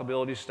did a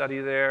walkability study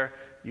there.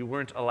 You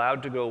weren't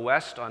allowed to go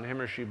west on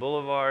Himmershey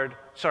Boulevard.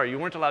 Sorry, you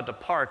weren't allowed to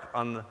park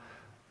on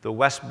the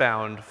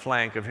westbound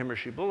flank of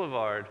Himmershey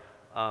Boulevard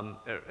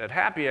at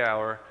happy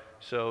hour.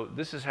 So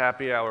this is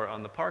happy hour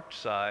on the parked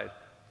side,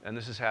 and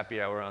this is happy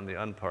hour on the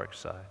unparked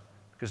side.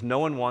 Because no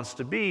one wants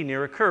to be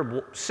near a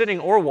curb, sitting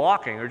or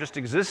walking or just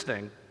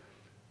existing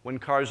when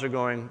cars are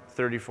going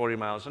 30, 40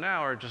 miles an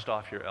hour just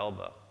off your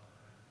elbow.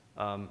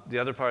 The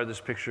other part of this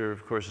picture,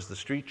 of course, is the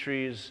street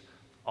trees,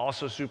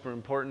 also super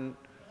important.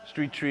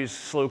 Street trees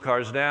slow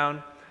cars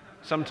down,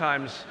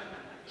 sometimes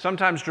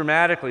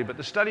dramatically, but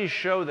the studies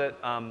show that,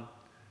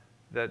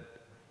 that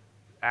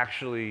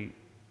actually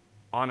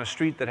on a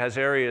street that has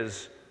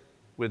areas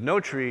with no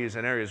trees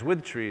and areas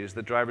with trees,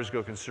 that drivers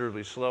go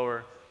considerably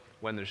slower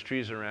when there's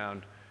trees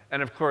around.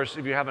 And of course,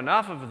 if you have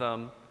enough of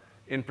them,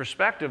 in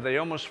perspective, they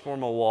almost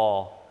form a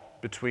wall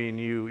between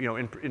you. You know,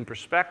 in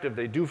perspective,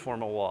 they do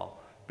form a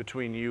wall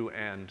between you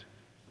and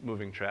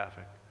moving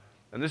traffic.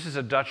 And this is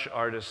a Dutch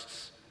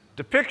artist's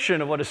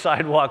depiction of what a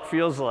sidewalk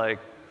feels like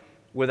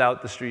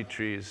without the street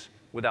trees,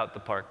 without the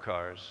parked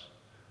cars.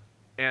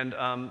 And,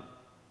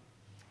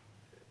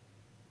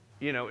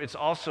 you know, it's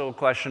also a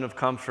question of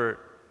comfort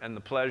and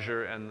the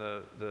pleasure and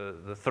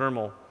the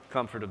thermal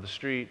comfort of the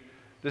street.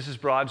 This is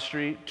Broad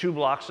Street, 2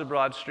 blocks of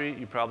Broad Street.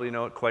 You probably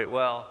know it quite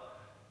well.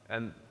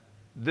 And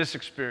this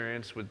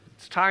experience with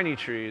its tiny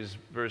trees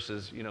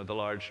versus, you know, the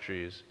large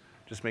trees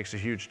just makes a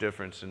huge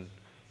difference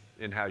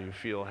in how you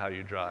feel, how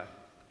you drive.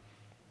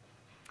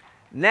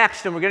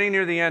 Next, and we're getting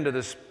near the end of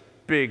this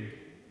big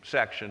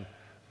section,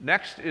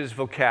 next is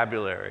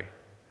vocabulary.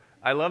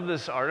 I love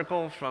this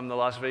article from the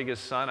Las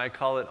Vegas Sun. I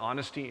call it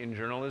Honesty in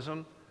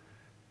Journalism.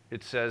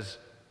 It says,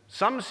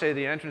 "Some say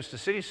the entrance to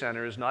city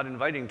center is not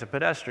inviting to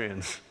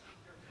pedestrians."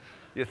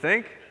 You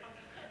think?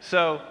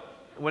 So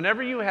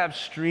whenever you have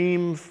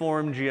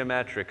stream-form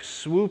geometric,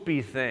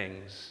 swoopy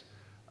things,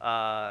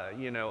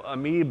 you know,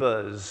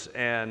 amoebas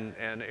and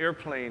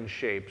airplane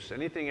shapes,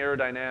 anything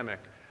aerodynamic,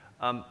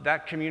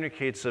 that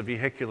communicates a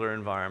vehicular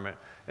environment,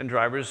 and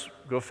drivers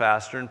go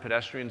faster, and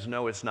pedestrians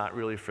know it's not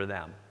really for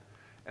them.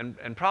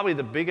 And probably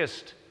the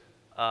biggest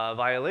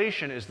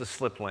violation is the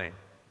slip lane.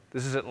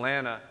 This is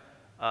Atlanta,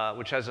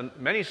 which has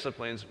many slip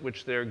lanes,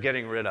 which they're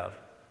getting rid of.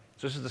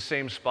 So this is the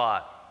same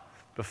spot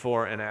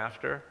before and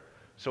after.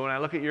 So when I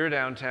look at your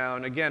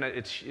downtown, again,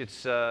 it's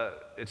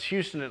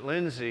Houston at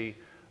Lindsay.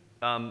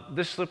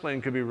 This slip lane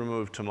could be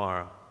removed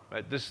tomorrow.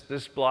 Right?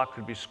 This block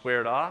could be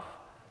squared off,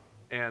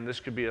 and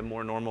this could be a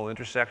more normal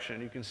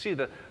intersection. You can see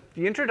that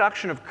the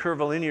introduction of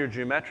curvilinear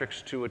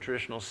geometrics to a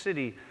traditional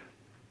city,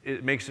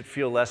 it makes it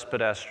feel less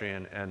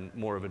pedestrian and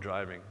more of a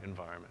driving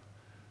environment.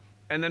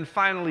 And then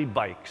finally,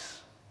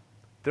 bikes.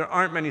 There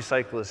aren't many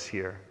cyclists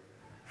here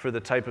for the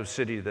type of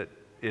city that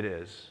it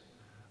is.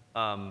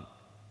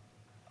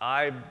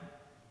 I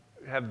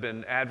have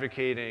been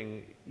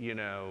advocating, you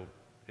know,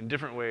 in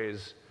different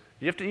ways.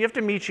 You have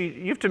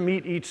to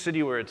meet each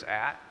city where it's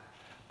at.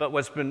 But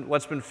what's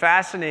been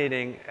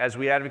fascinating as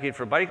we advocate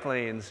for bike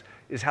lanes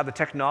is how the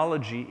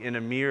technology in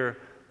a mere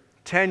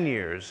 10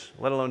 years,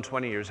 let alone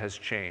 20 years, has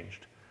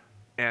changed.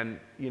 And,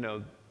 you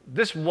know,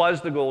 this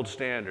was the gold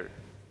standard,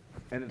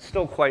 and it's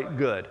still quite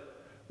good,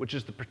 which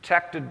is the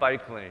protected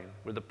bike lane,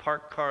 where the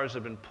parked cars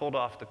have been pulled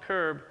off the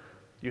curb.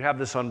 You have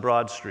this on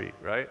Broad Street,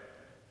 right?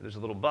 There's a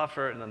little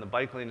buffer, and then the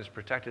bike lane is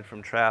protected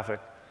from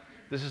traffic.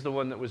 This is the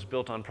one that was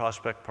built on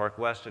Prospect Park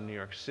West in New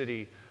York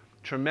City.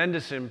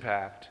 Tremendous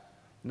impact.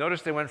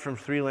 Notice they went from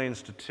 3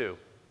 lanes to 2.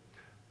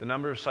 The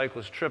number of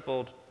cyclists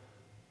tripled.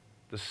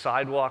 The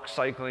sidewalk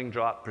cycling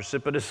dropped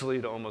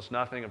precipitously to almost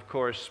nothing. Of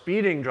course,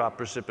 speeding dropped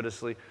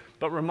precipitously.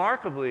 But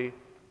remarkably,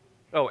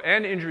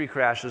 and injury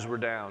crashes were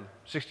down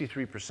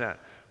 63%.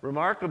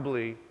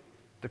 Remarkably,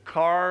 the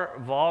car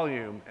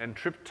volume and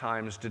trip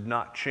times did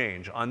not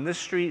change on this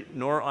street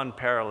nor on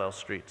parallel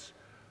streets.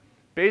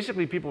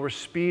 Basically, people were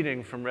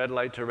speeding from red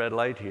light to red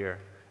light here,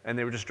 and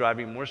they were just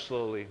driving more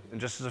slowly and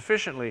just as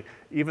efficiently,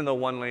 even though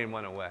one lane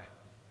went away.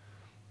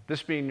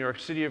 This being New York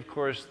City, of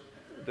course,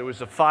 there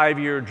was a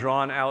 5-year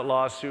drawn-out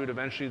lawsuit.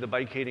 Eventually, the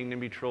bike-hating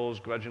NIMBY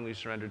trolls grudgingly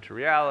surrendered to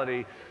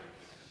reality.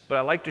 But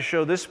I like to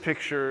show this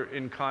picture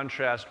in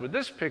contrast with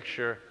this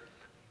picture.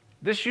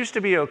 This used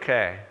to be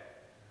okay.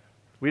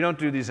 We don't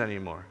do these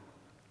anymore.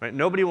 Right?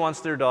 Nobody wants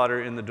their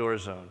daughter in the door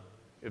zone,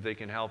 if they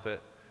can help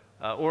it,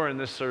 or in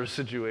this sort of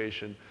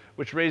situation,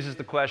 which raises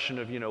the question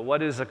of, you know,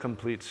 what is a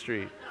complete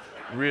street,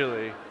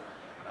 really?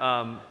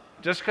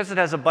 Just because it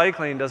has a bike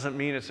lane doesn't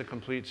mean it's a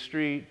complete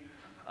street.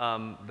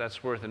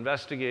 That's worth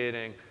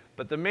investigating.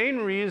 But the main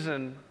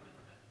reason,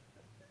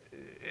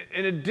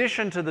 in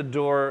addition to the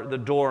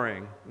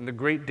dooring, and the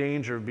great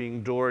danger of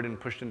being doored and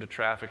pushed into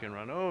traffic and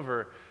run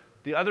over,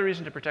 the other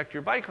reason to protect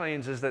your bike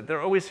lanes is that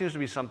there always seems to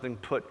be something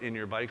put in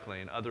your bike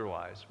lane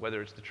otherwise, whether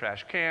it's the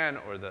trash can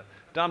or the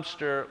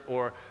dumpster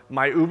or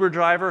my Uber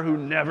driver who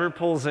never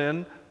pulls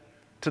in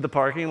to the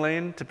parking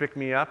lane to pick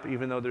me up,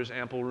 even though there's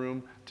ample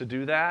room to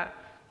do that,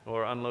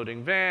 or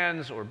unloading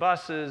vans or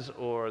buses,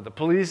 or the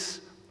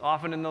police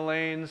often in the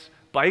lanes,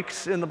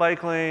 bikes in the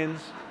bike lanes.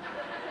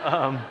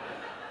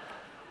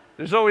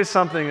 There's always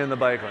something in the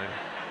bike lane.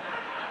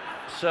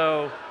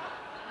 So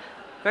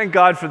thank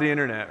God for the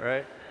internet,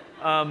 right?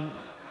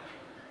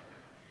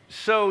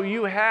 So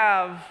you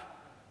have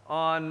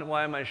on,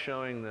 why am I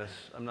showing this?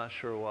 I'm not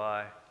sure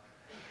why.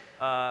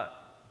 But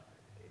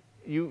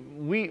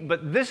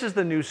this is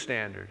the new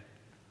standard.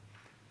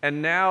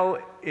 And now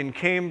in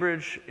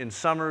Cambridge, in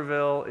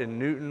Somerville, in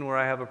Newton, where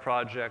I have a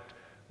project,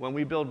 when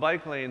we build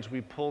bike lanes, we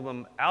pull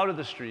them out of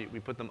the street, we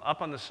put them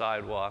up on the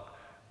sidewalk,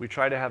 we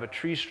try to have a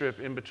tree strip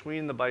in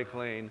between the bike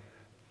lane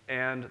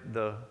and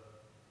the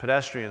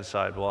pedestrian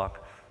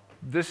sidewalk.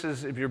 This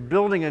is, if you're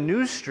building a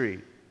new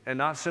street and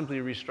not simply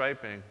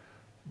restriping,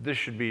 this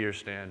should be your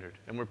standard.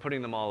 And we're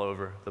putting them all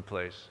over the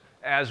place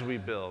as we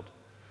build.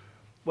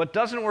 What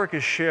doesn't work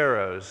is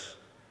sharrows.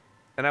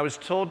 And I was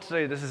told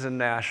today this is in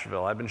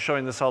Nashville. I've been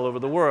showing this all over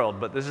the world,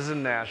 but this is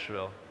in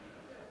Nashville.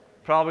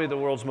 Probably the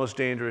world's most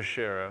dangerous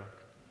sharrow.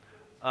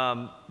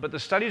 But the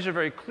studies are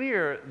very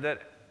clear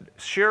that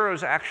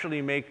sharrows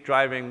actually make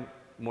driving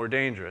more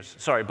dangerous,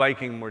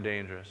 biking more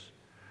dangerous.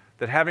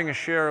 That having a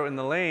sharrow in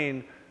the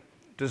lane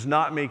does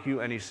not make you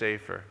any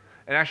safer.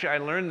 And actually, I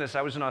learned this.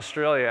 I was in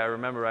Australia, I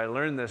remember. I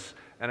learned this,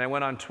 and I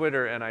went on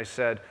Twitter and I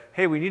said,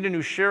 hey, we need a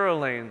new sharrow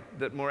lane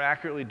that more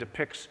accurately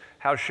depicts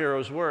how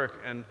sharrows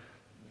work. And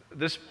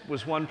this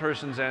was one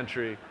person's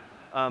entry.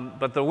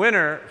 But the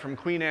winner from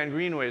Queen Anne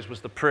Greenways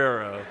was the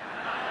Prero.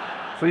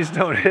 Please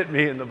don't hit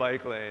me in the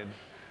bike lane.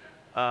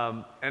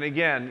 And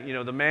again, you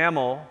know, the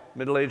mammal,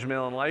 middle-aged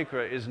male in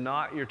Lycra, is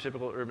not your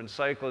typical urban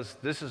cyclist.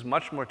 This is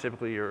much more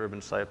typically your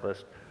urban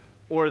cyclist.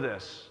 Or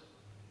this,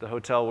 the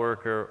hotel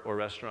worker or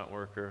restaurant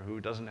worker who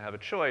doesn't have a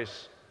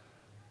choice.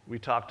 We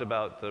talked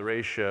about the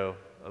ratio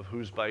of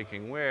who's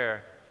biking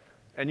where.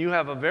 And you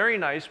have a very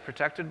nice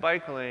protected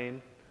bike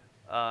lane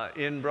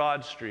in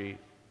Broad Street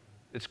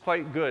It's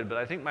quite good, but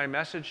I think my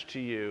message to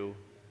you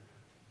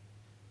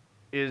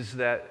is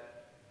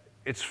that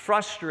it's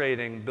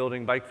frustrating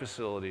building bike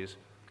facilities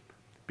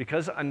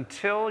because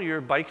until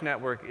your bike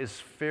network is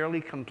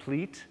fairly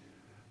complete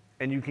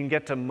and you can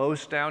get to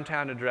most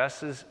downtown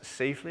addresses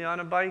safely on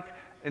a bike,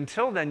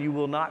 until then you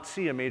will not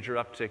see a major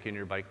uptick in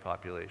your bike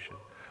population.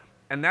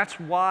 And that's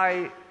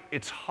why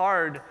it's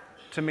hard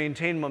to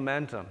maintain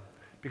momentum,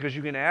 because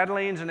you can add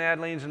lanes and add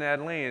lanes and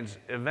add lanes.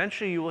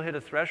 Eventually you will hit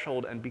a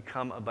threshold and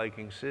become a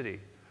biking city.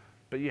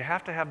 But you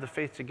have to have the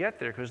faith to get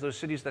there, because those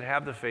cities that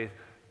have the faith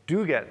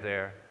do get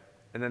there,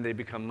 and then they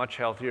become much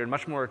healthier and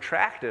much more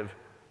attractive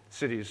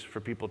cities for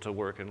people to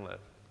work and live.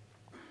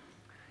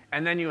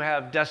 And then you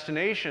have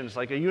destinations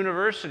like a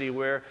university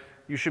where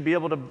you should be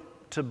able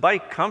to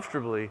bike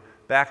comfortably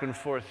back and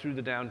forth through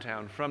the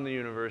downtown from the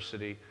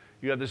university.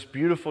 You have this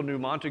beautiful new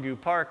Montague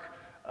Park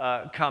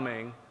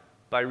coming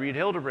by Reed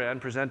Hildebrand,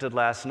 presented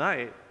last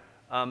night,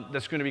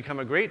 that's going to become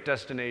a great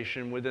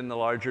destination within the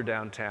larger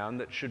downtown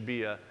that should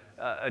be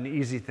an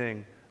easy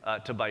thing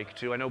to bike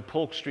to. I know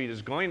Polk Street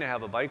is going to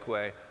have a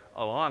bikeway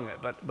along it,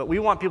 but we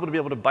want people to be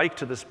able to bike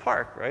to this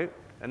park, right?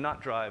 And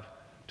not drive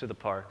to the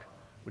park,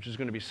 which is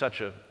going to be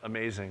such an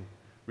amazing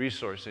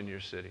resource in your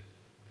city.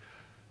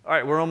 All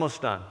right, we're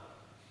almost done.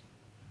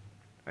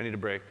 I need a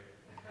break.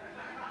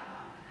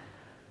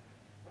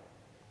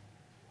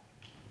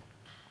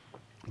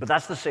 But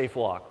that's the safe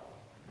walk.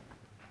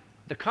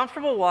 The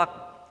comfortable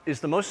walk is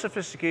the most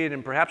sophisticated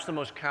and perhaps the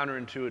most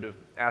counterintuitive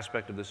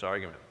aspect of this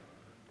argument.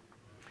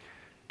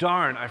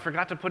 Darn, I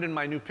forgot to put in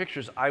my new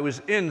pictures. I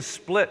was in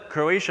Split,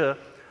 Croatia,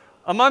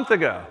 a month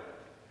ago.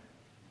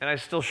 And I'm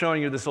still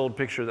showing you this old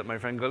picture that my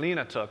friend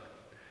Galina took.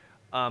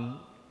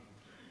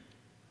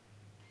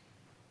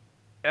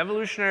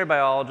 Evolutionary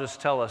biologists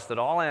tell us that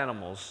all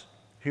animals,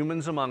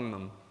 humans among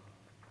them,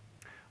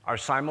 are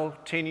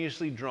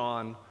simultaneously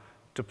drawn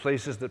to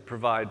places that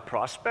provide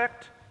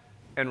prospect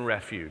and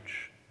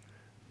refuge.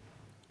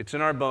 It's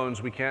in our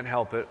bones, we can't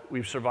help it.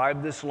 We've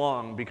survived this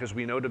long because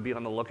we know to be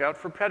on the lookout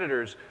for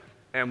predators,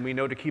 and we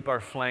know to keep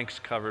our flanks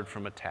covered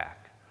from attack.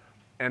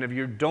 And if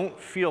you don't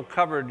feel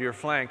covered, your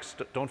flanks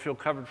don't feel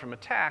covered from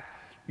attack,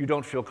 you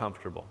don't feel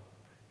comfortable,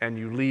 and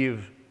you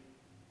leave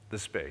the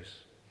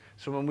space.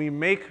 So when we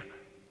make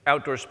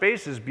outdoor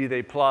spaces, be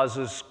they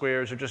plazas,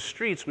 squares, or just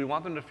streets, we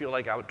want them to feel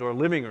like outdoor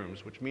living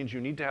rooms, which means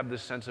you need to have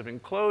this sense of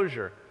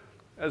enclosure,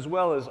 as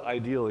well as,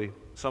 ideally,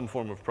 some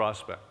form of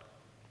prospect.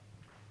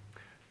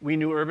 We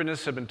new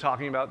urbanists have been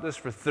talking about this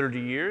for 30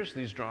 years.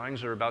 These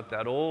drawings are about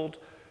that old.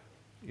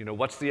 You know,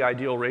 what's the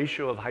ideal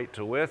ratio of height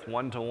to width?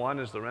 1 to 1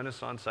 is the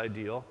Renaissance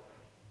ideal.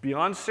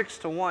 Beyond 6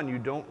 to 1, you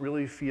don't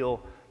really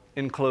feel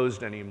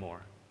enclosed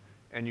anymore.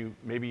 And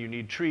maybe you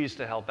need trees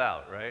to help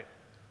out, right?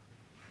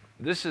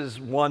 This is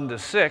 1 to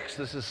 6.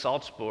 This is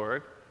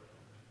Salzburg.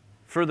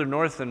 Further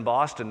north than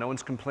Boston, no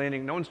one's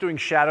complaining. No one's doing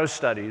shadow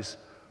studies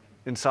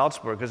in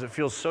Salzburg because it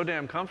feels so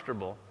damn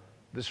comfortable,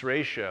 this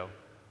ratio.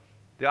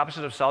 The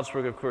opposite of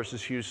Salzburg, of course,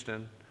 is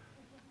Houston.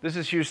 This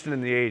is Houston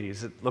in the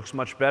 80s. It looks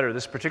much better.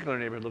 This particular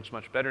neighborhood looks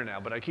much better now.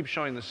 But I keep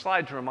showing this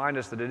slide to remind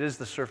us that it is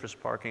the surface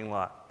parking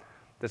lot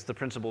that's the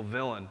principal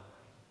villain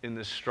in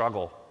this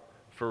struggle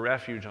for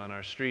refuge on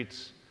our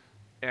streets.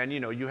 And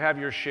you know, you have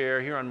your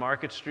share here on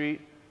Market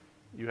Street.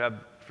 You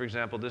have, for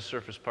example, this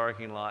surface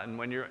parking lot. And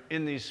when you're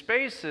in these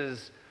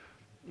spaces,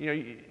 you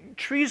know,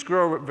 trees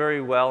grow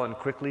very well and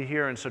quickly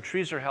here. And so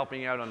trees are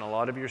helping out on a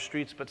lot of your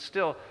streets. But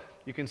still,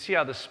 you can see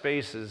how the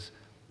space is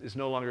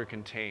no longer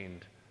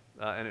contained.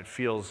 And it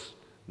feels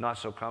not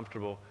so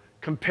comfortable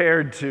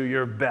compared to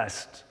your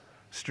best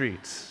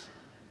streets,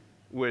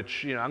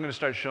 which, you know, I'm going to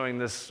start showing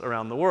this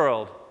around the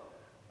world.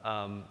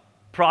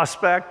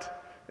 Prospect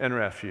and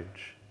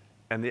refuge,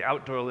 and the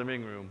outdoor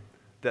living room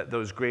that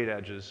those great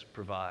edges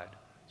provide.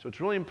 So it's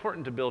really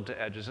important to build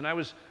to edges. And I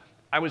was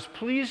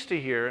pleased to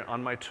hear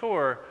on my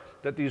tour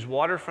that these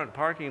waterfront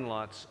parking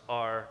lots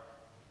are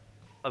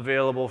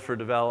available for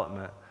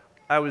development.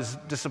 I was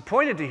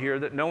disappointed to hear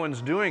that no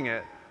one's doing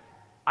it.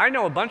 I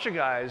know a bunch of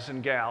guys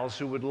and gals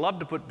who would love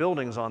to put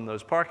buildings on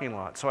those parking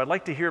lots. So I'd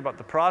like to hear about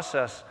the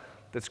process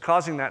that's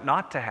causing that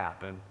not to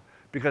happen,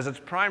 because it's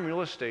prime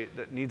real estate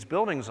that needs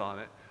buildings on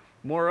it.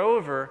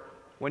 Moreover,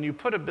 when you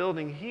put a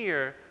building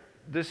here,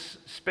 this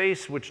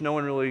space, which no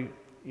one really,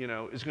 you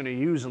know, is going to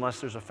use unless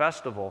there's a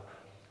festival,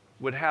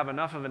 would have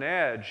enough of an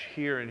edge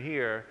here and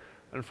here.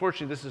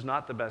 Unfortunately, this is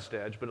not the best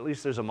edge, but at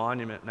least there's a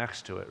monument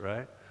next to it,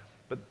 right?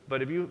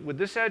 But if you, with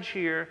this edge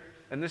here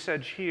and this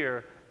edge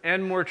here,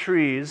 and more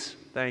trees,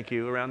 thank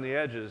you, around the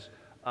edges,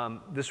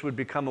 this would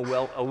become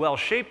a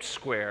well-shaped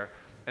square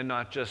and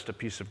not just a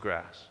piece of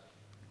grass.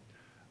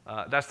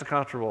 That's the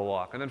comfortable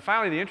walk. And then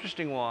finally, the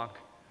interesting walk.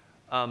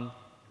 I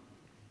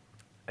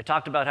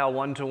talked about how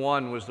 1 to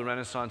 1 was the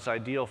Renaissance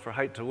ideal for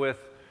height to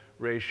width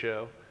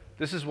ratio.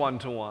 This is 1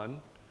 to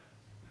 1,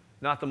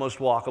 not the most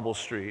walkable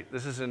street.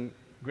 This is in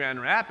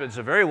Grand Rapids,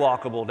 a very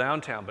walkable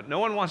downtown, but no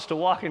one wants to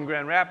walk in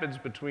Grand Rapids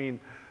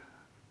between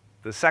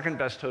the second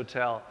best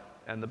hotel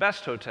and the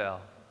best hotel,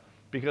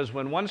 because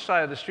when one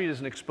side of the street is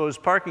an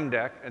exposed parking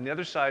deck and the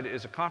other side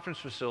is a conference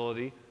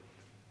facility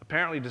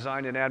apparently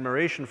designed in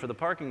admiration for the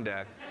parking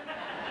deck.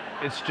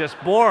 It's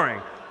just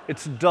boring.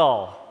 It's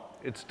dull.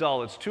 It's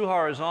dull. It's too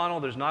horizontal.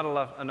 There's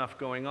not enough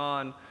going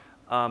on.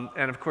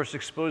 And of course,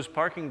 exposed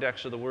parking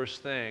decks are the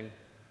worst thing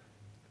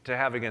to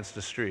have against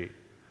a street.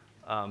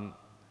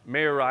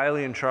 Mayor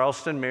Riley in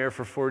Charleston, mayor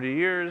for 40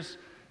 years,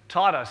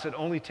 taught us it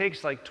only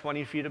takes like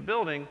 20 feet of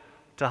building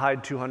to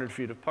hide 200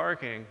 feet of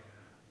parking.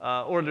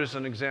 Or there's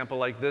an example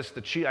like this,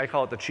 I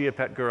call it the Chia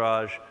Pet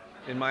Garage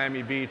in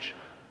Miami Beach.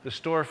 The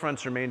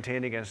storefronts are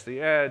maintained against the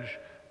edge.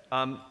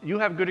 You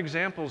have good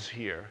examples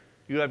here.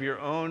 You have your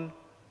own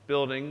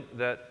building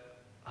that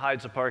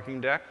hides a parking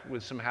deck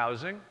with some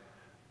housing,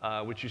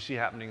 which you see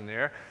happening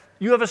there.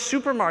 You have a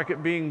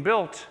supermarket being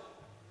built.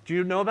 Do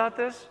you know about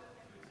this?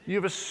 You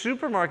have a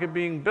supermarket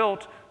being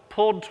built,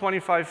 pulled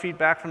 25 feet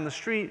back from the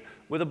street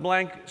with a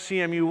blank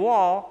CMU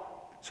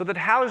wall so that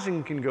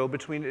housing can go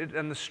between it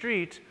and the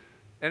street.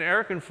 And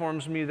Eric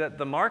informs me that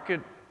the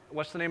market,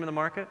 what's the name of the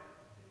market?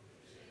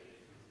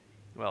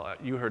 Well,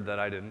 you heard that,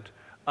 I didn't.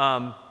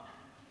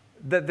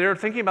 That they're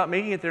thinking about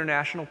making it their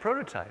national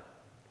prototype,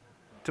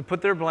 to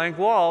put their blank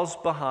walls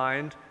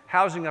behind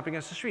housing up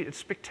against the street. It's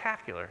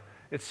spectacular.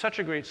 It's such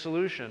a great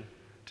solution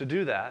to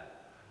do that.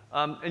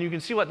 And you can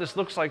see what this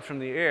looks like from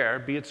the air,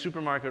 be it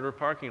supermarket or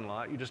parking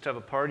lot. You just have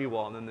a party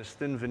wall and then this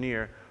thin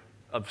veneer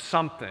of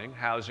something,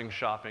 housing,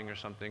 shopping, or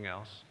something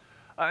else.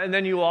 And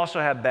then you also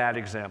have bad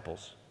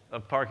examples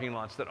of parking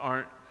lots that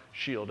aren't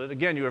shielded.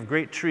 Again, you have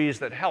great trees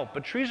that help,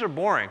 but trees are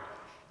boring.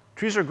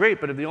 Trees are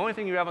great, but if the only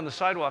thing you have on the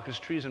sidewalk is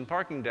trees and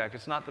parking deck,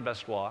 it's not the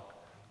best walk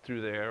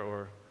through there,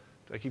 or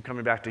I keep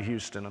coming back to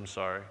Houston, I'm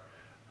sorry.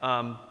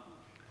 And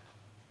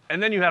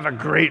then you have a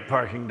great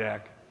parking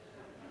deck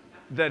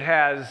that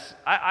has,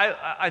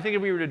 I think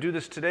if we were to do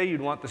this today,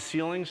 you'd want the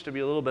ceilings to be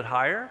a little bit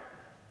higher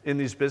in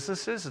these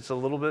businesses. It's a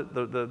little bit,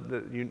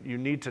 you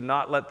need to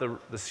not let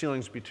the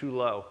ceilings be too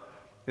low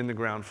in the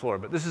ground floor.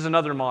 But this is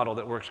another model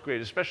that works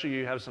great, especially if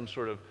you have some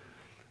sort of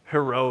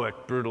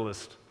heroic,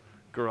 brutalist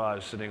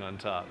garage sitting on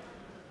top.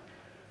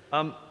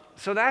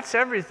 So that's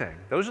everything.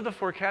 Those are the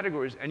 4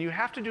 categories, and you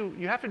have to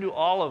do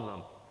all of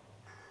them.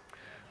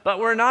 But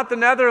we're not the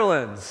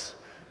Netherlands.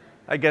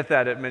 I get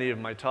that at many of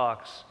my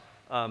talks.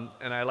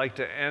 And I like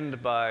to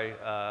end by,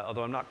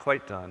 although I'm not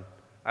quite done,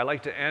 I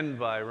like to end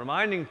by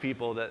reminding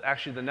people that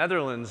actually the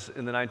Netherlands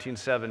in the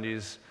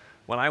 1970s,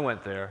 when I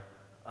went there,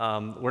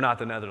 were not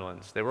the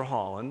Netherlands. They were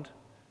Holland,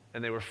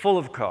 and they were full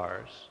of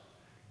cars.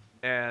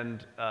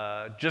 And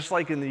just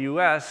like in the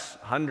US,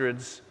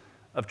 hundreds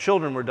of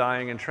children were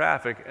dying in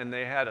traffic, and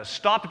they had a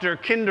Stop der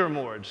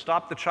Kindermord,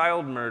 Stop the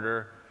Child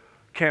Murder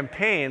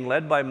campaign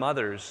led by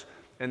mothers,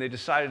 and they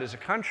decided as a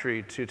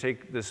country to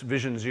take this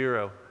Vision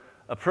Zero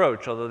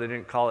approach, although they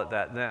didn't call it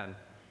that then,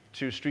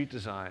 to street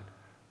design.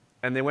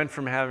 And they went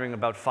from having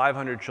about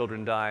 500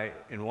 children die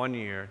in 1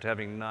 year to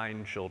having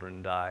 9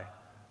 children die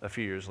a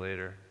few years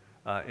later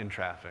in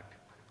traffic,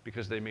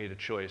 because they made a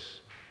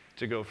choice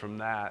to go from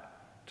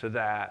that to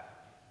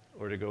that,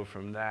 or to go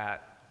from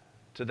that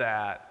to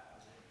that,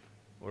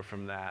 or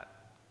from that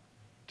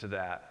to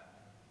that.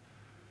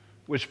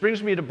 Which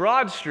brings me to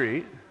Broad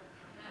Street,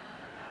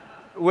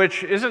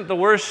 which isn't the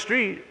worst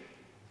street,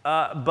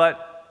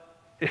 but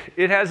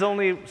it has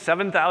only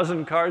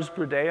 7,000 cars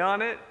per day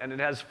on it, and it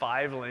has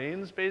 5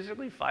 lanes,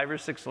 basically, 5 or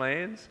 6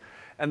 lanes.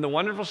 And the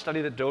wonderful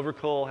study that Dover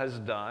Cole has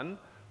done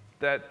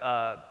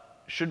that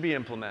should be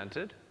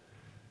implemented,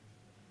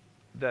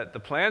 that the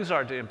plans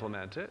are to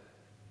implement it,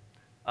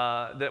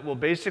 that will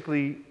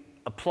basically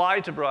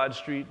apply to Broad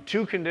Street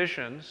 2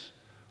 conditions.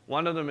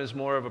 One of them is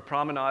more of a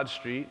promenade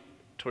street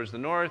towards the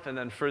north, and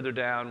then further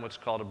down what's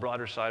called a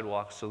broader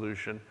sidewalk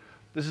solution.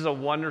 This is a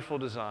wonderful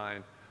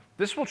design.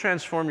 This will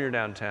transform your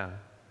downtown.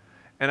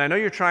 And I know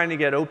you're trying to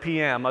get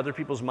OPM, other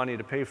people's money,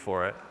 to pay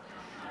for it,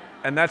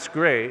 and that's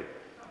great.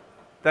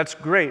 That's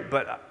great,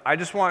 but I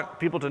just want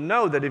people to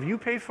know that if you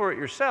pay for it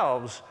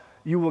yourselves,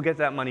 you will get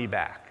that money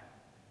back.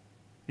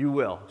 You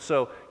will.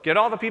 So get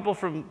all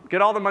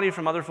the money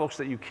from other folks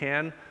that you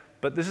can,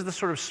 but this is the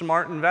sort of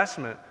smart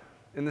investment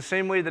in the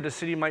same way that a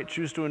city might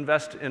choose to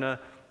invest in a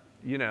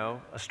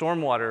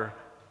stormwater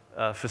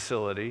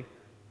facility,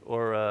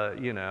 or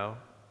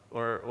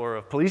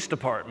a police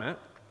department.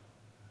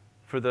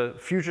 For the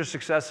future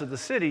success of the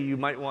city, you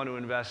might want to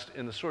invest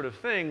in the sort of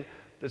thing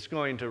that's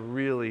going to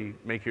really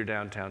make your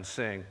downtown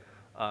sing,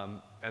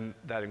 and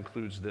that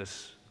includes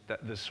this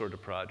sort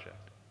of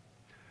project.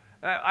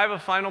 I have a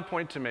final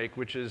point to make,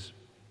 which is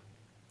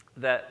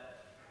that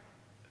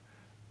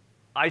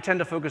I tend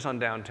to focus on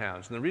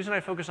downtowns. And the reason I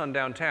focus on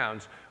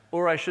downtowns,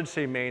 or I should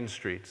say main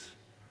streets,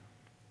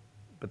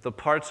 but the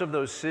parts of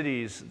those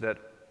cities that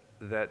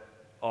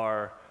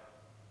are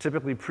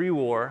typically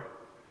pre-war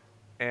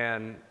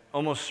and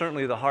almost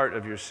certainly the heart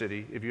of your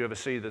city, if you have a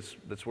city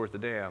that's worth a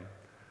damn,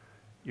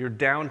 your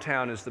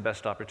downtown is the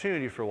best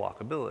opportunity for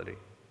walkability,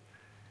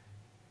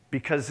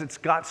 because it's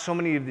got so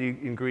many of the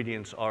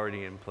ingredients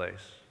already in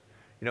place.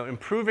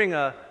 Improving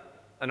an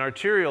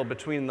arterial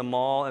between the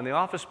mall and the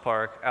office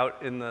park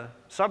out in the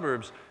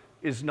suburbs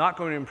is not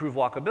going to improve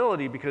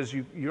walkability because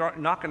you're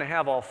not going to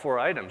have all 4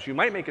 items. You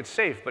might make it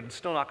safe, but it's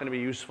still not going to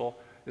be useful.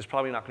 It's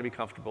probably not going to be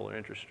comfortable or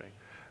interesting.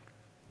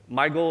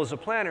 My goal as a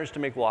planner is to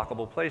make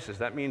walkable places.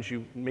 That means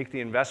you make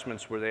the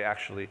investments where they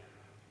actually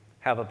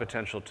have a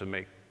potential to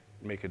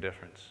make a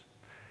difference.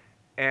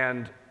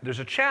 And there's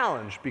a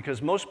challenge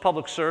because most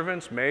public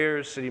servants,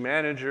 mayors, city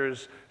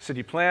managers,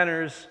 city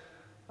planners,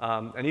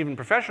 and even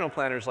professional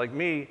planners like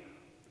me,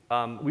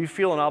 we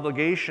feel an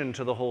obligation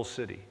to the whole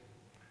city,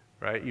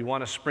 right? You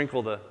want to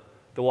sprinkle the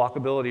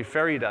walkability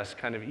fairy dust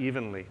kind of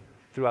evenly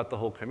throughout the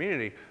whole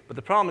community. But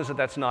the problem is that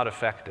that's not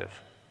effective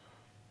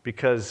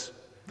because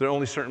there are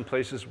only certain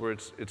places where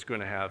it's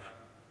going to have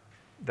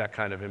that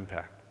kind of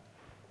impact.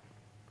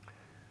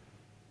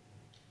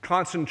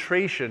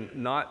 Concentration,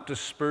 not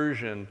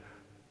dispersion,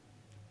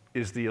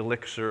 is the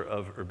elixir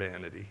of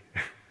urbanity.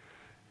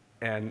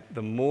 And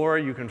the more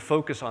you can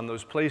focus on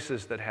those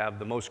places that have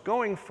the most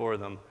going for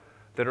them,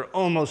 that are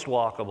almost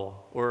walkable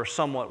or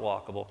somewhat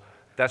walkable,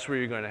 that's where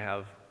you're going to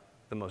have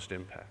the most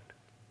impact.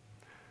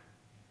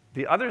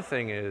 The other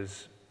thing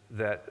is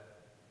that,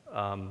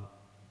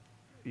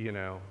 you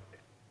know,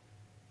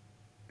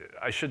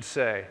 I should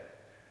say,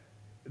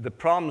 the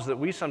problems that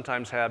we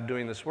sometimes have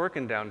doing this work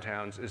in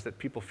downtowns is that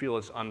people feel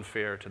it's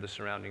unfair to the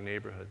surrounding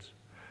neighborhoods.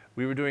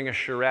 We were doing a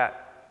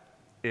charrette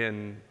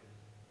in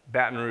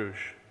Baton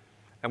Rouge,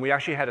 and we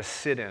actually had a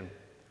sit-in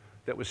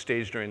that was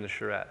staged during the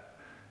charrette.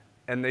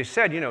 And they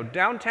said, you know,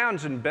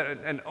 downtowns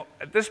and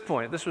at this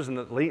point, this was in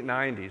the late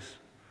 90s,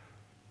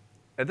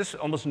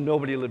 almost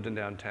nobody lived in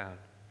downtown.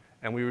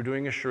 And we were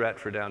doing a charrette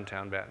for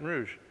downtown Baton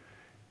Rouge.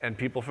 And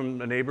people from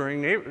the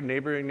neighboring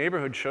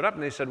neighborhood showed up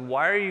and they said,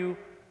 why are you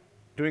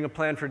doing a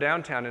plan for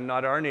downtown and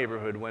not our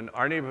neighborhood when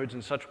our neighborhood's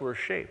in such worse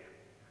shape?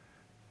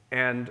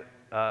 And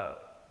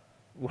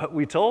what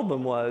we told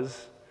them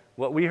was,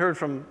 what we heard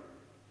from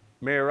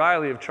Mayor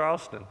Riley of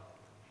Charleston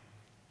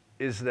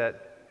is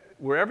that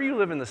wherever you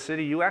live in the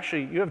city, you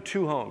have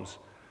 2 homes.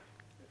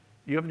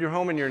 You have your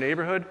home in your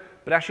neighborhood,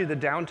 but actually the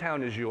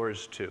downtown is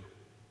yours too.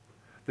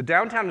 The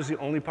downtown is the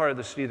only part of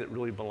the city that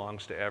really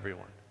belongs to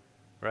everyone,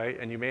 right?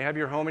 And you may have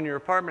your home in your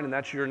apartment and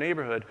that's your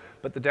neighborhood,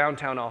 but the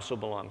downtown also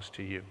belongs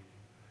to you.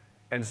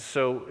 And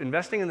so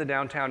investing in the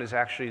downtown is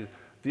actually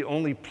the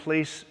only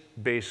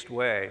place-based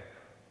way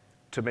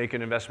to make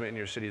an investment in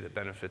your city that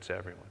benefits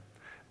everyone.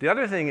 The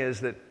other thing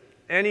is that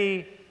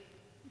any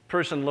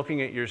person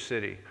looking at your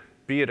city,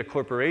 be it a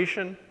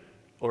corporation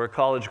or a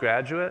college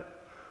graduate,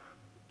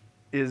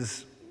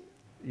 is,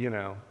 you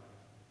know,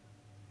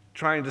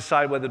 trying to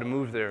decide whether to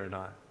move there or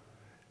not.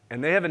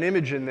 And they have an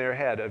image in their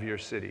head of your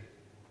city.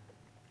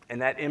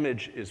 And that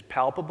image is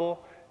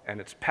palpable,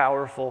 and it's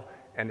powerful,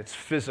 and it's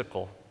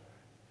physical.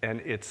 And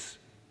it's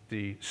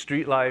the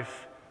street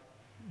life,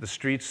 the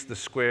streets, the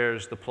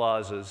squares, the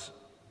plazas,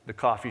 the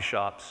coffee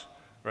shops,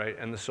 right,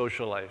 and the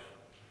social life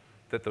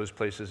that those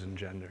places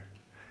engender.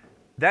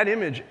 That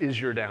image is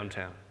your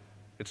downtown.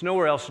 It's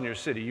nowhere else in your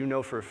city. You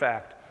know for a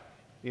fact,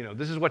 you know,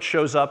 this is what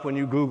shows up when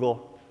you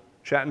Google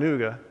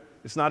Chattanooga.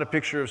 It's not a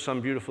picture of some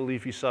beautiful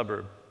leafy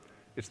suburb.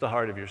 It's the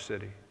heart of your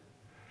city.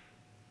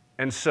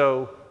 And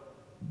so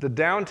the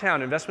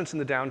downtown, investments in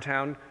the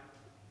downtown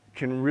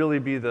can really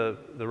be the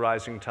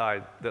rising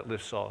tide that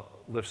lifts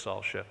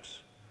all ships.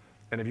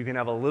 And if you can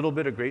have a little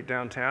bit of great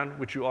downtown,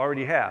 which you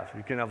already have,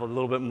 you can have a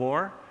little bit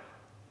more,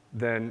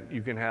 then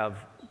you can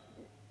have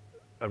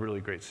a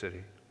really great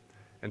city.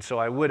 And so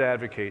I would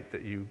advocate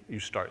that you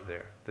start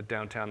there. The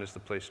downtown is the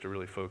place to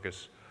really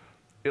focus,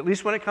 at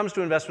least when it comes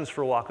to investments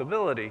for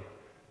walkability,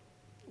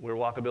 where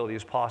walkability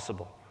is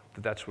possible,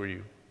 that's where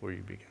you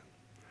begin.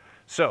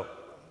 So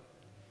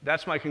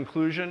that's my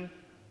conclusion.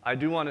 I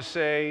do want to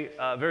say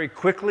very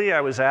quickly,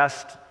 I was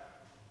asked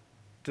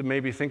to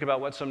maybe think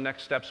about what some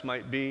next steps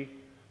might be.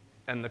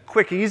 And the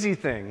quick, easy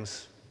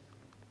things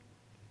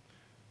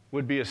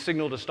would be a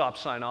signal to stop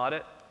sign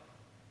audit,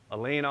 a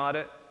lane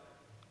audit.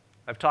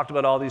 I've talked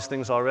about all these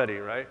things already,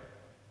 right?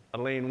 A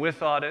lane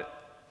width audit,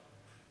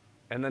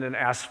 and then an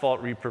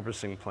asphalt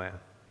repurposing plan.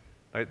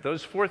 Right?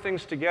 Those 4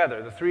 things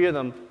together, the 3 of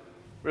them,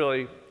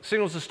 really,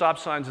 signals to stop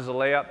signs is a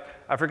layup.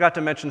 I forgot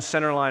to mention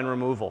centerline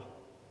removal.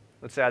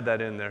 Let's add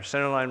that in there,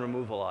 centerline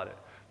removal audit.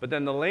 But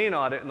then the lane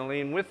audit and the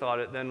lane width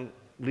audit then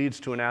leads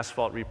to an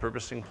asphalt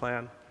repurposing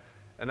plan.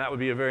 And that would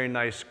be a very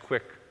nice,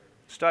 quick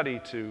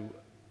study to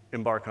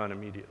embark on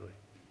immediately.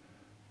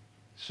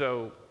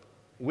 So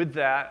with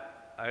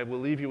that, I will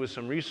leave you with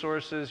some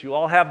resources. You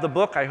all have the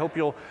book. I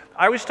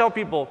always tell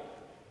people,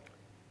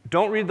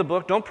 don't read the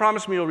book. Don't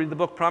promise me you'll read the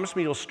book. Promise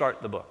me you'll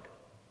start the book.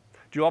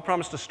 Do you all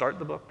promise to start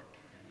the book?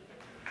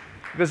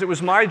 Because it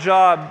was my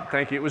job,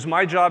 thank you, it was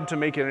my job to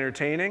make it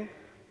entertaining.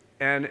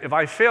 And if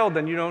I failed,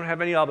 then you don't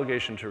have any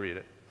obligation to read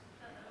it.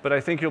 But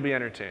I think you'll be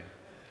entertained.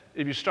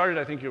 If you start it,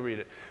 I think you'll read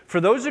it. For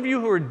those of you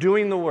who are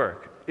doing the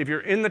work, if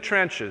you're in the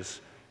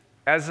trenches,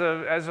 as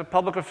a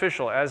public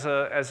official, as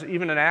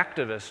even an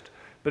activist,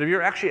 but if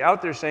you're actually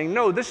out there saying,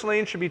 no, this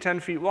lane should be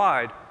 10 feet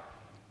wide,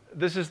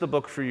 this is the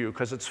book for you,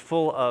 because it's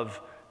full of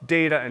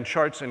data and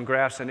charts and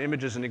graphs and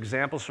images and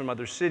examples from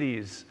other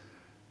cities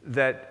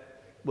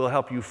that will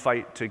help you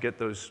fight to get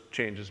those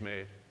changes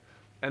made.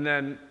 And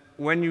then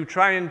when you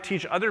try and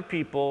teach other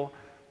people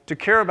to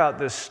care about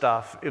this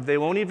stuff, if they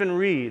won't even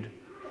read,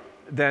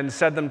 then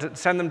send them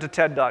to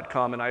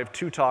TED.com, and I have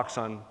 2 talks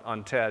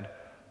on TED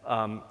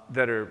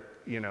that are,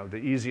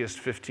 the easiest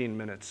 15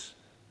 minutes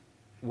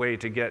way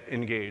to get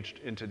engaged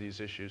into these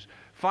issues.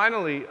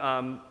 Finally,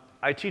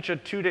 I teach a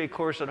 2-day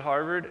course at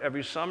Harvard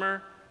every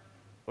summer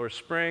or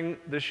spring.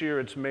 This year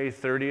it's May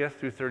 30th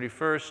through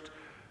 31st.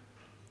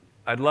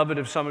 I'd love it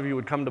if some of you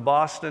would come to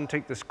Boston,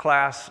 take this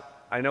class.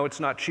 I know it's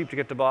not cheap to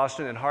get to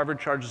Boston, and Harvard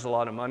charges a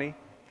lot of money.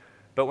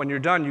 But when you're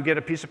done, you get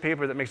a piece of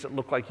paper that makes it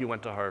look like you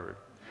went to Harvard.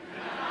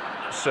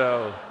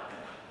 So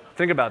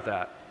think about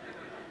that.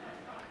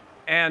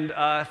 And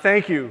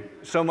thank you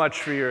so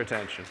much for your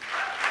attention.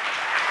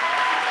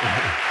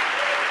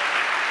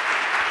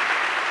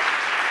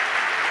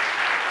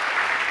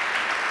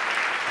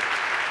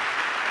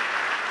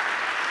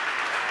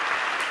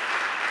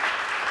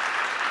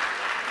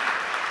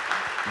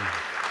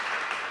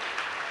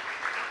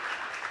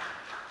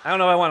 I don't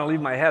know if I want to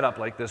leave my head up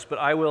like this, but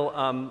I will.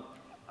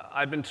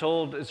 I've been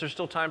told, is there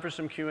still time for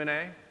some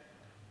Q&A?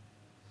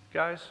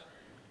 Guys?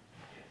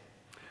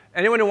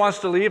 Anyone who wants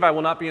to leave, I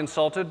will not be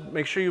insulted.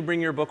 Make sure you bring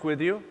your book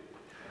with you.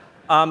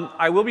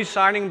 I will be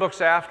signing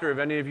books after. If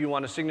any of you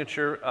want a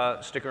signature,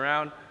 stick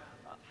around.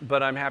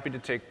 But I'm happy to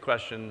take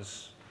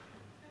questions.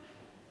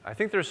 I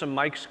think there's some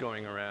mics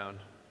going around.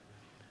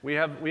 We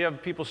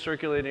have people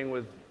circulating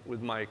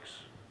with mics.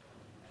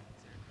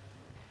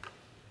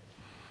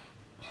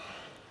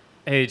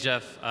 Hey,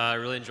 Jeff. I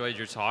really enjoyed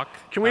your talk.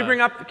 Can we bring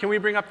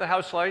up the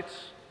house lights?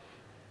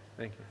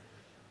 Thank you.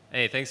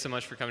 Hey, thanks so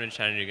much for coming to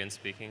Chattanooga and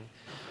speaking.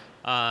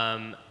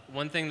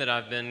 One thing that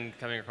I've been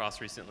coming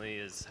across recently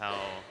is how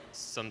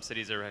some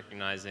cities are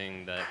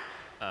recognizing that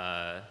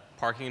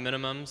parking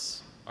minimums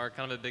are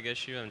kind of a big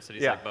issue, and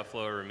cities like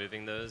Buffalo are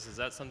removing those. Is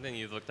that something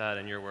you've looked at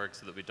in your work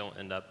so that we don't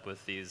end up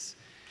with these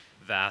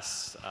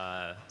vast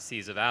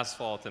seas of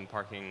asphalt and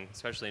parking,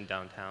 especially in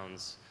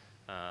downtowns,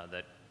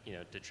 that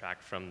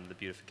detract from the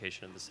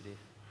beautification of the city?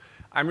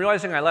 I'm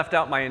realizing I left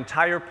out my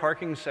entire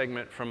parking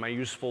segment from my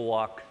useful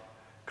walk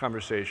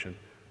conversation,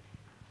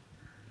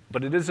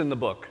 but it is in the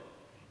book.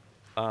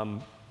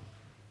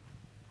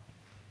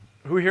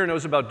 Who here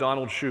knows about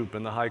Donald Shoup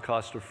and the high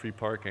cost of free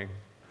parking?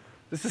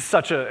 This is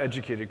such an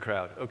educated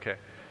crowd. Okay,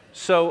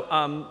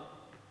 so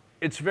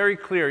it's very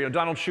clear.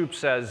 Donald Shoup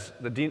says,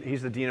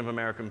 he's the Dean of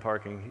American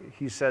Parking.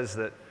 He says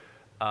that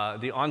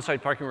the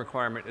on-site parking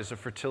requirement is a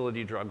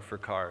fertility drug for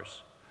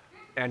cars.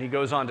 And he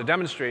goes on to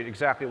demonstrate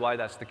exactly why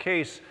that's the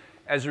case.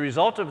 As a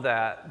result of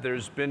that,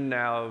 there's been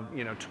now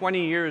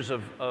 20 years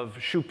of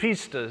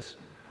Shoupistas,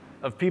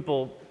 of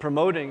people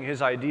promoting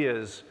his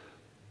ideas,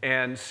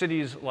 and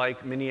cities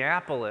like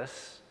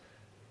Minneapolis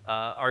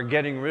are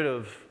getting rid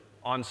of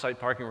on-site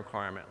parking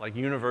requirement, like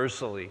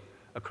universally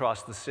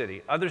across the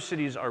city. Other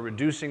cities are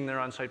reducing their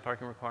on-site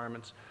parking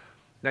requirements.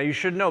 Now you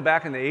should know,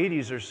 back in the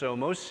 80s or so,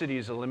 most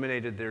cities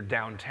eliminated their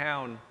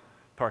downtown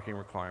parking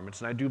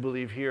requirements, and I do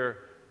believe here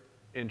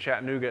in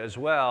Chattanooga as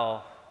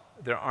well,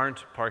 there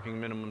aren't parking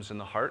minimums in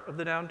the heart of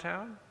the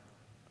downtown.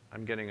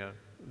 I'm getting a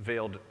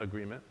veiled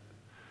agreement.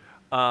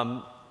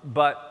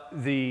 But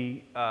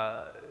the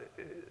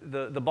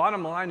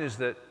bottom line is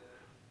that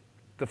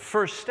the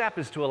first step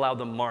is to allow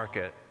the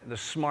market, the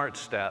smart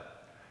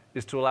step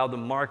is to allow the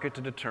market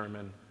to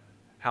determine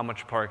how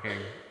much parking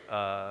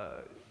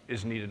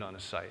is needed on a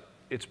site.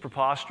 It's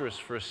preposterous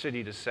for a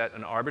city to set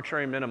an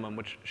arbitrary minimum,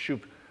 which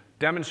Shoup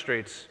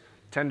demonstrates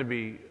tend to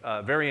be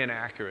very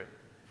inaccurate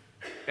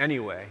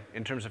anyway,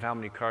 in terms of how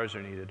many cars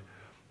are needed.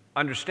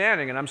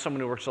 Understanding, and I'm someone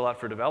who works a lot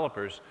for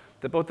developers,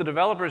 that both the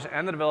developers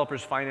and the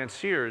developers'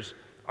 financiers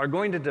are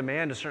going to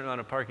demand a certain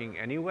amount of parking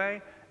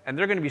anyway, and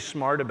they're going to be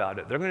smart about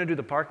it. They're going to do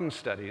the parking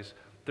studies.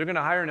 They're going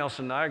to hire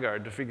Nelson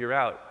Nygaard to figure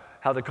out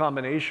how the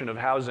combination of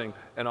housing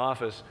and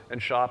office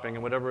and shopping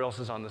and whatever else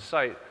is on the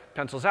site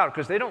pencils out,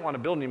 because they don't want to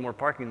build any more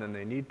parking than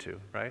they need to,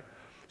 right?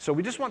 So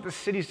we just want the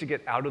cities to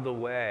get out of the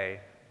way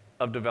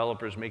of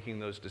developers making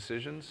those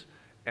decisions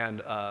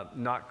and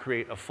not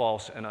create a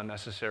false and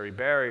unnecessary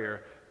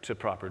barrier to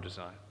proper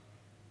design.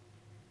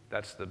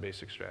 That's the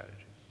basic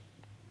strategy.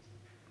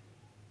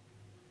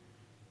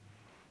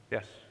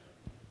 Yes?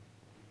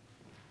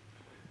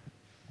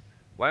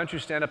 Why don't you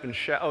stand up and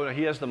shout? Oh, no,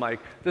 he has the mic.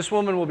 This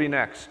woman will be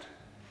next.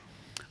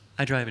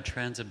 I drive a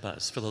transit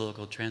bus for the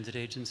local transit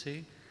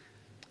agency.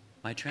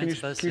 My transit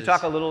bus Can you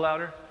talk a little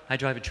louder? I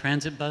drive a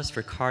transit bus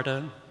for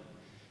CARTA.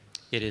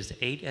 It is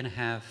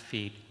 8.5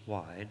 feet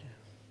wide,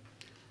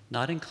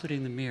 not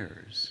including the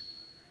mirrors.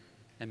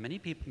 And many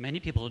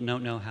people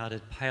don't know how to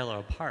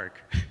parallel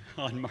park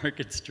on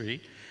Market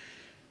Street,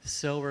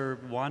 so we're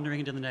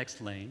wandering into the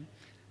next lane.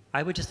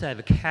 I would just have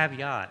a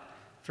caveat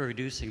for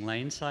reducing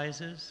lane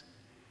sizes.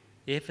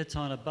 If it's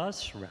on a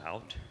bus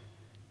route,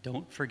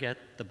 don't forget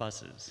the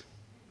buses.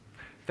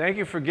 Thank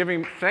you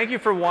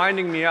for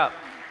winding me up.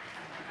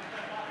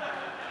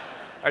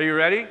 Are you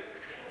ready?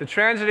 The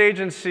transit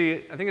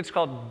agency, I think it's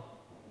called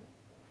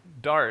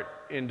DART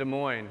in Des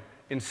Moines,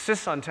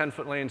 insists on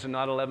 10-foot lanes and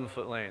not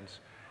 11-foot lanes.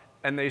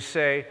 and they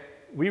say,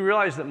 we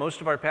realize that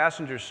most of our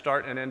passengers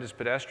start and end as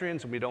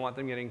pedestrians, and we don't want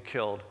them getting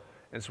killed,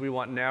 and so we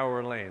want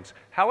narrower lanes.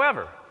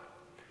 However,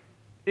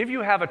 if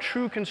you have a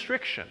true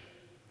constriction,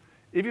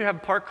 if you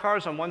have parked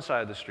cars on one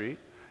side of the street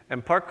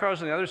and parked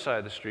cars on the other side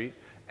of the street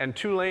and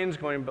 2 lanes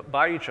going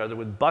by each other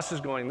with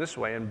buses going this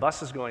way and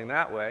buses going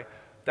that way,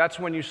 that's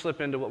when you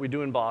slip into what we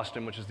do in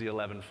Boston, which is the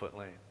 11-foot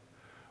lane.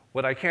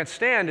 What I can't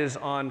stand is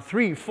on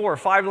 3, 4,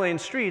 5-lane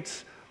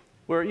streets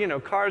where, you know,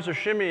 cars are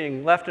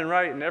shimmying left and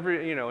right and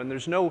and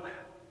there's no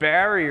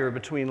barrier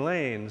between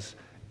lanes,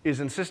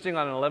 is insisting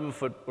on an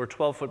 11-foot or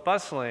 12-foot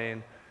bus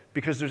lane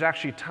because there's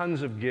actually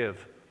tons of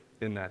give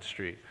in that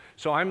street.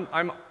 So I'm,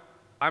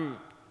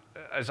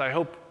 as I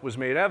hope was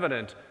made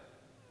evident,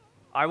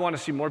 I want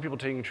to see more people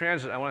taking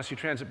transit. I want to see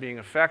transit being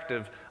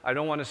effective. I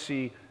don't want to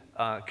see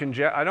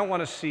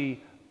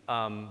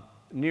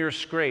near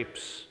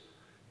scrapes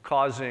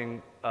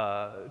causing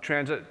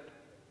transit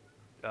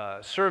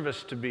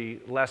service to be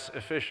less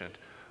efficient.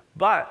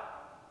 But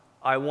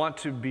I want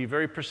to be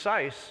very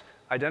precise,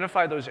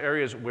 identify those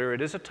areas where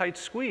it is a tight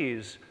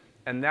squeeze,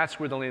 and that's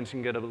where the lanes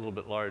can get a little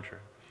bit larger.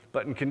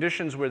 But in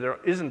conditions where there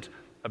isn't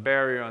a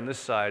barrier on this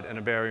side and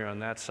a barrier on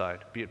that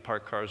side, be it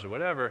parked cars or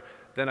whatever,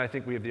 then I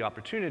think we have the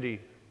opportunity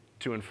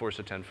to enforce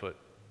a 10-foot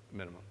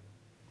minimum,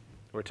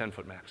 or a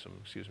 10-foot maximum,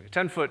 excuse me.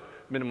 10-foot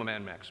minimum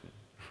and maximum.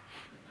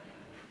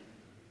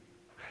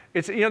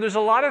 It's, you know, there's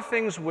a lot of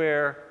things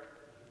where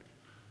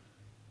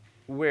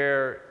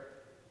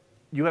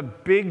you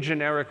have big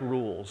generic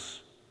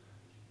rules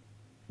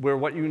where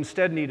what you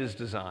instead need is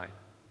design.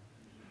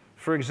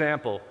 For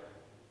example,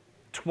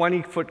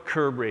 20-foot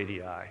curb radii.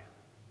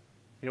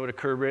 You know what a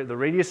curb radius, the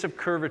radius of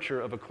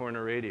curvature of a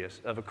corner radius,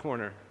 of a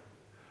corner.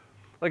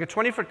 Like a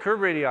 20-foot curb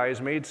radii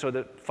is made so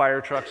that fire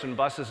trucks and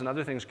buses and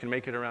other things can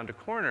make it around a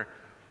corner.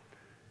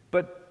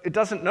 But it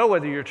doesn't know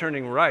whether you're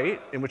turning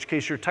right, in which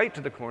case you're tight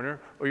to the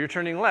corner, or you're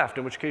turning left,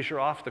 in which case you're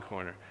off the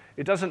corner.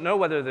 It doesn't know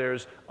whether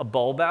there's a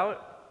bulb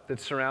out that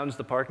surrounds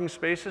the parking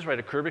spaces, right,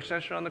 a curb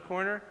extension on the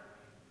corner,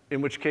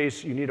 in which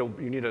case you need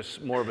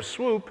more of a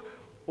swoop,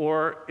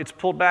 or it's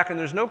pulled back and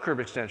there's no curb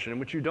extension, in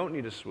which you don't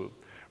need a swoop.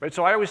 Right?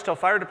 So I always tell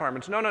fire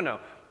departments, no,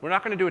 we're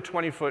not going to do a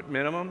 20-foot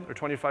minimum or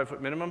 25-foot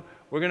minimum.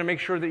 We're going to make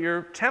sure that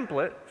your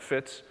template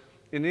fits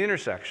in the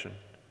intersection.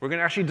 We're going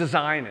to actually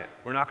design it.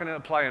 We're not going to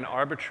apply an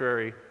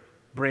arbitrary,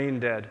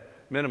 brain-dead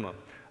minimum.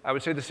 I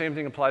would say the same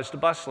thing applies to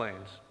bus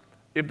lanes.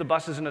 If the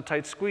bus is in a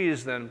tight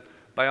squeeze, then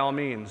by all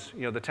means,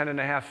 you know, the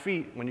 10.5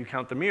 feet, when you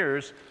count the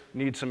mirrors,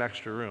 needs some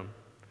extra room.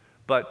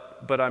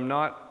 But I'm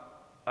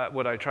not,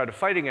 what I try to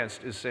fight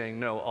against is saying,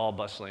 no, all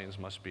bus lanes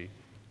must be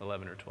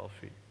 11 or 12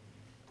 feet.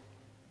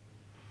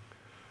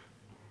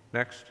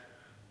 Next.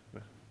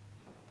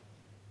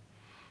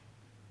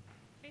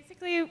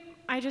 Basically,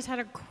 I just had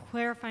a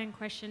clarifying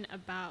question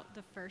about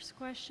the first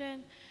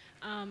question,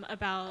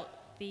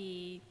 about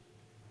the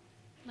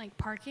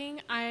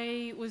parking.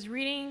 I was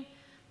reading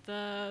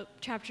the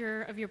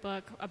chapter of your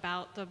book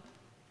about the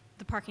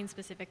parking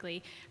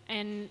specifically,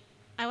 and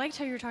I liked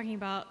how you were talking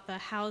about the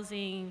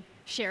housing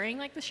sharing,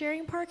 like the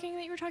sharing parking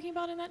that you were talking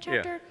about in that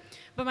chapter. Yeah.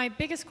 But my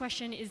biggest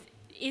question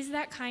is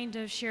that kind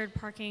of shared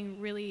parking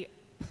really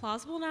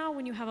plausible now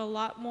when you have a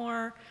lot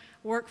more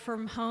work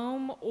from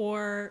home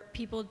or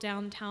people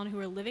downtown who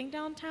are living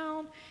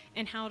downtown?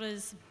 And how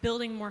does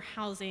building more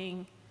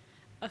housing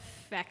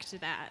affect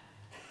that?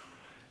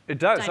 It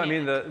does.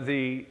 Dynamic?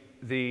 I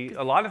mean,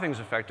 a lot of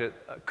things affect it.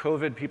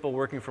 COVID, people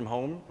working from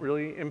home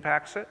really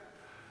impacts it.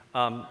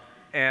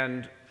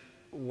 And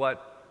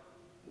what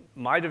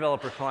my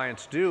developer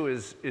clients do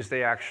is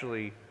they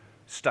actually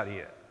study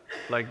it.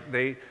 Like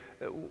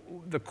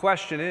the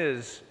question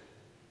is,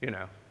 you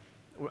know,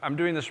 I'm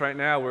doing this right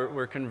now.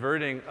 We're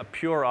converting a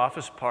pure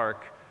office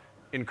park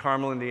in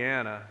Carmel,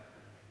 Indiana,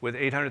 with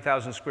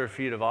 800,000 square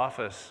feet of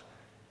office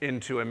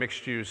into a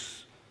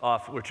mixed-use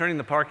office. We're turning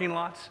the parking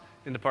lots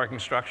into parking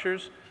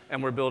structures,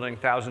 and we're building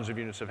thousands of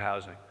units of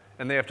housing.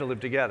 And they have to live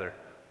together,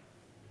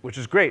 which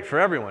is great for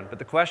everyone. But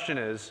the question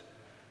is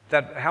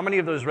that how many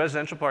of those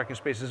residential parking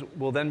spaces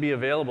will then be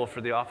available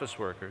for the office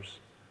workers,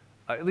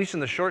 at least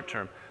in the short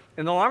term.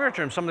 In the longer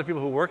term, some of the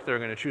people who work there are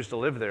going to choose to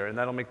live there, and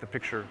that'll make the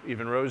picture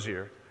even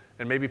rosier.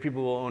 And maybe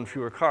people will own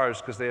fewer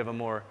cars because they have a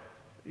more,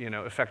 you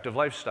know, effective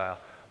lifestyle.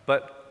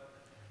 But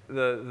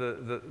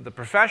the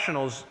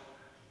professionals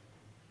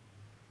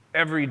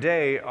every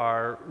day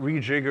are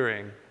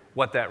rejiggering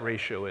what that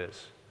ratio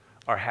is.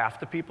 Are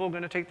half the people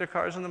going to take their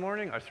cars in the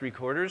morning? Are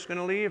 3/4 going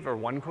to leave? Or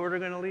 1/4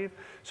 going to leave?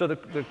 So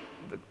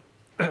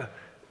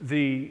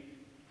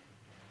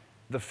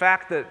the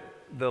fact that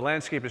the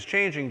landscape is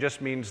changing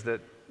just means that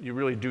you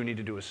really do need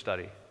to do a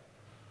study.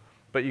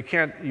 But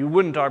you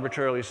wouldn't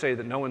arbitrarily say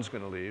that no one's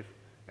going to leave,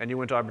 and you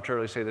wouldn't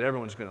arbitrarily say that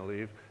everyone's going to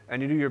leave,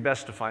 and you do your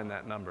best to find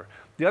that number.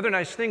 The other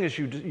nice thing is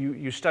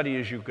you study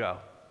as you go.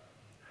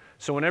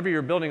 So whenever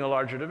you're building a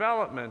larger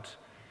development,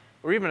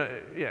 or even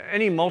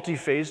any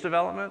multi-phase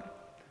development,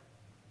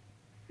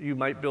 you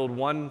might build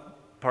one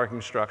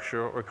parking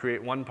structure or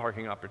create one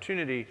parking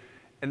opportunity,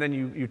 and then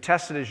you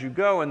test it as you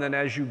go, and then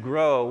as you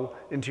grow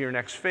into your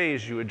next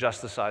phase, you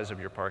adjust the size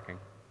of your parking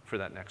for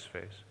that next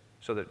phase,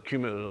 so that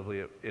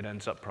cumulatively it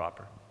ends up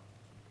proper.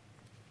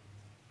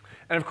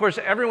 And of course,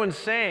 everyone's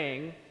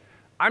saying,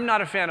 I'm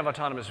not a fan of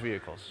autonomous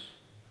vehicles.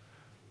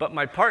 But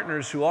my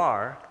partners who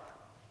are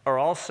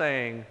all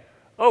saying,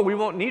 oh, we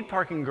won't need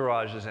parking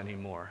garages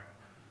anymore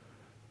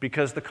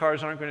because the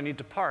cars aren't going to need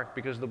to park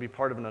because they'll be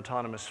part of an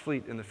autonomous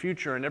fleet in the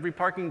future. And every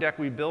parking deck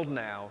we build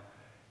now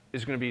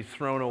is going to be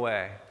thrown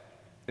away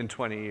in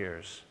 20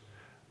 years.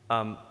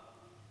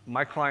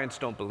 My clients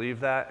don't believe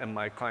that, and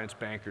my clients'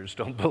 bankers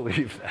don't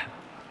believe that.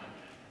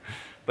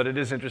 But it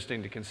is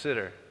interesting to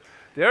consider.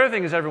 The other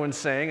thing is everyone's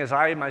saying, as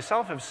I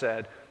myself have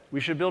said, we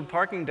should build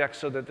parking decks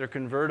so that they're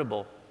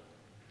convertible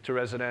to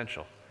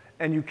residential.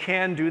 And you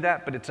can do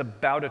that, but it's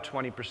about a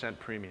 20%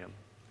 premium.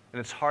 And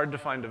it's hard to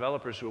find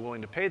developers who are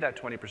willing to pay that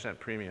 20%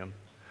 premium.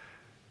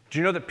 Do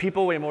you know that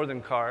people weigh more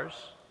than cars?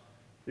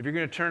 If you're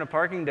going to turn a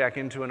parking deck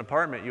into an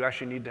apartment, you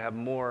actually need to have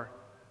more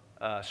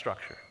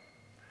structure.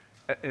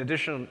 In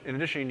addition,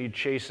 you need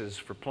chases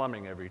for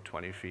plumbing every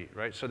 20 feet,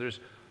 right? So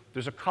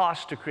there's a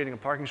cost to creating a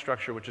parking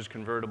structure which is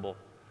convertible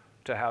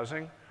to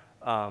housing,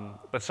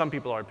 but some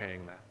people are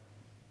paying that.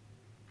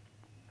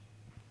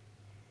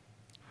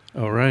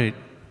 All right.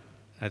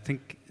 I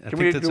think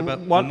that's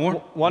about one more.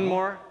 One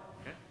more?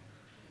 Okay.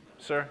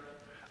 Sir?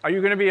 Are you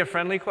going to be a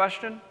friendly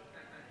question?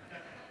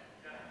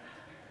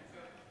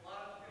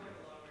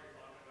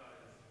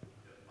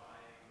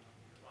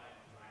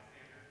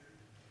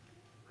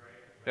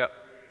 Yeah.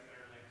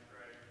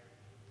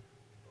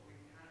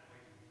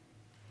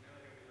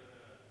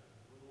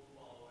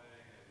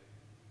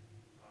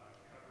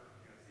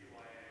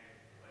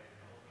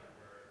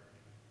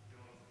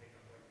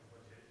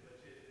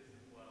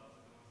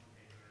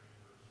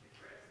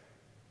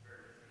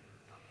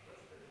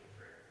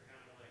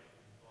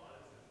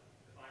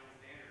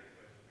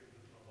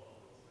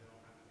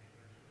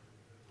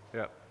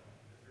 Yeah.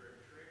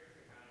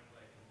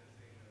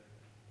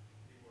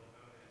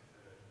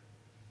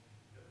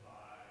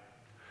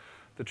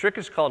 The trick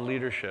is called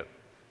leadership.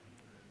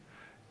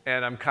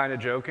 And I'm kind of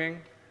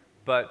joking,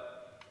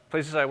 but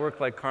places I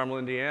work like Carmel,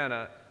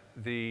 Indiana,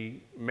 the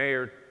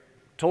mayor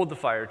told the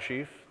fire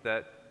chief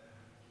that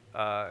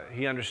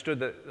he understood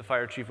that the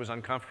fire chief was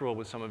uncomfortable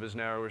with some of his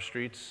narrower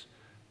streets,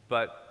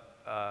 but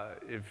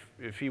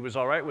if he was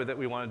all right with it,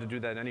 we wanted to do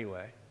that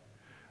anyway.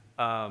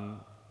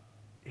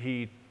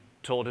 He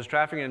told his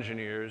traffic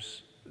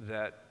engineers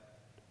that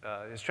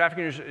his traffic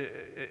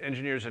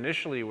engineers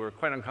initially were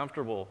quite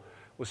uncomfortable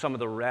with some of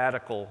the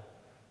radical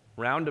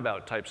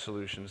roundabout type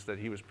solutions that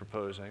he was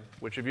proposing,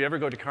 which if you ever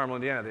go to Carmel,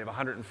 Indiana, they have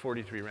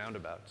 143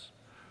 roundabouts.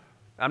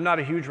 I'm not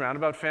a huge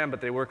roundabout fan, but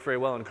they work very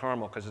well in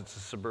Carmel because it's a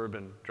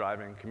suburban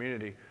driving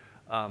community.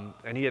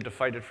 And he had to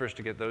fight at first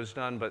to get those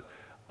done, but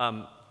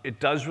it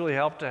does really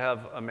help to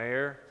have a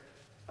mayor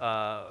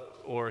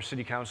or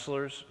city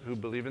councilors who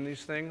believe in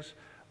these things.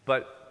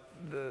 But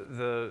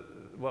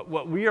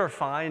what we are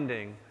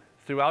finding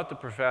throughout the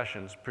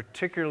professions,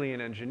 particularly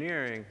in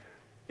engineering,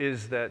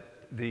 is that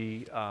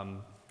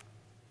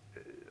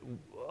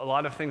a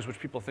lot of things which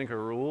people think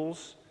are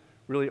rules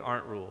really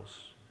aren't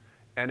rules.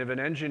 And if an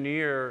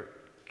engineer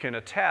can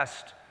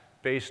attest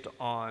based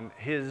on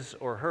his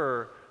or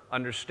her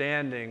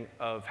understanding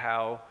of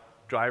how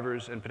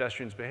drivers and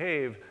pedestrians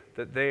behave,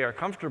 that they are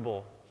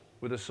comfortable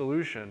with a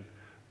solution,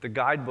 the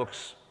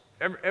guidebooks,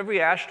 every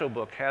AASHTO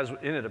book has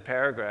in it a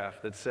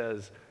paragraph that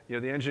says, you know,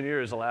 the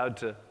engineer is allowed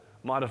to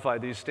modify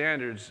these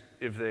standards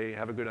if they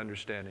have a good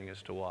understanding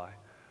as to why.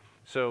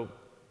 So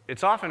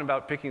it's often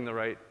about picking the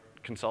right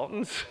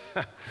consultants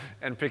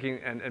and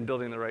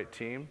building the right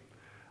team.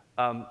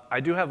 I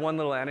do have one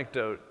little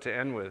anecdote to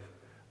end with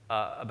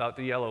about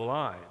the yellow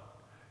line,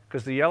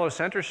 because the yellow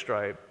center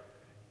stripe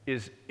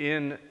is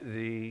in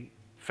the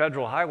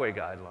federal highway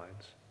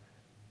guidelines.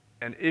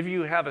 And if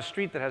you have a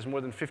street that has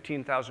more than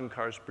 15,000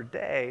 cars per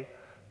day,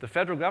 the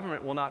federal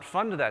government will not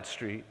fund that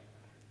street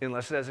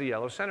unless it has a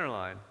yellow center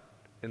line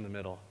in the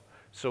middle.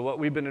 So what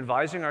we've been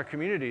advising our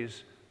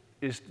communities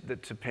is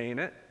that to paint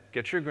it,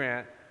 get your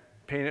grant,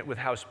 paint it with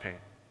house paint,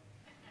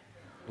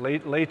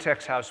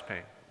 latex house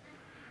paint.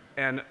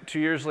 And 2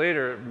 years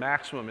later,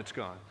 maximum, it's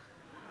gone.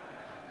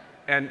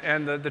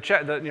 And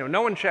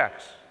no one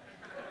checks.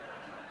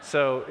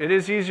 So it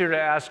is easier to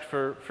ask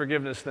for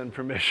forgiveness than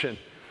permission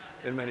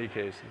in many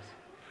cases.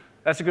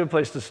 That's a good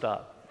place to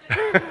stop.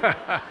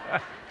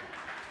 That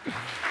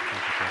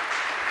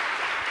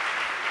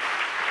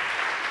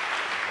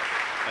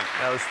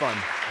was fun.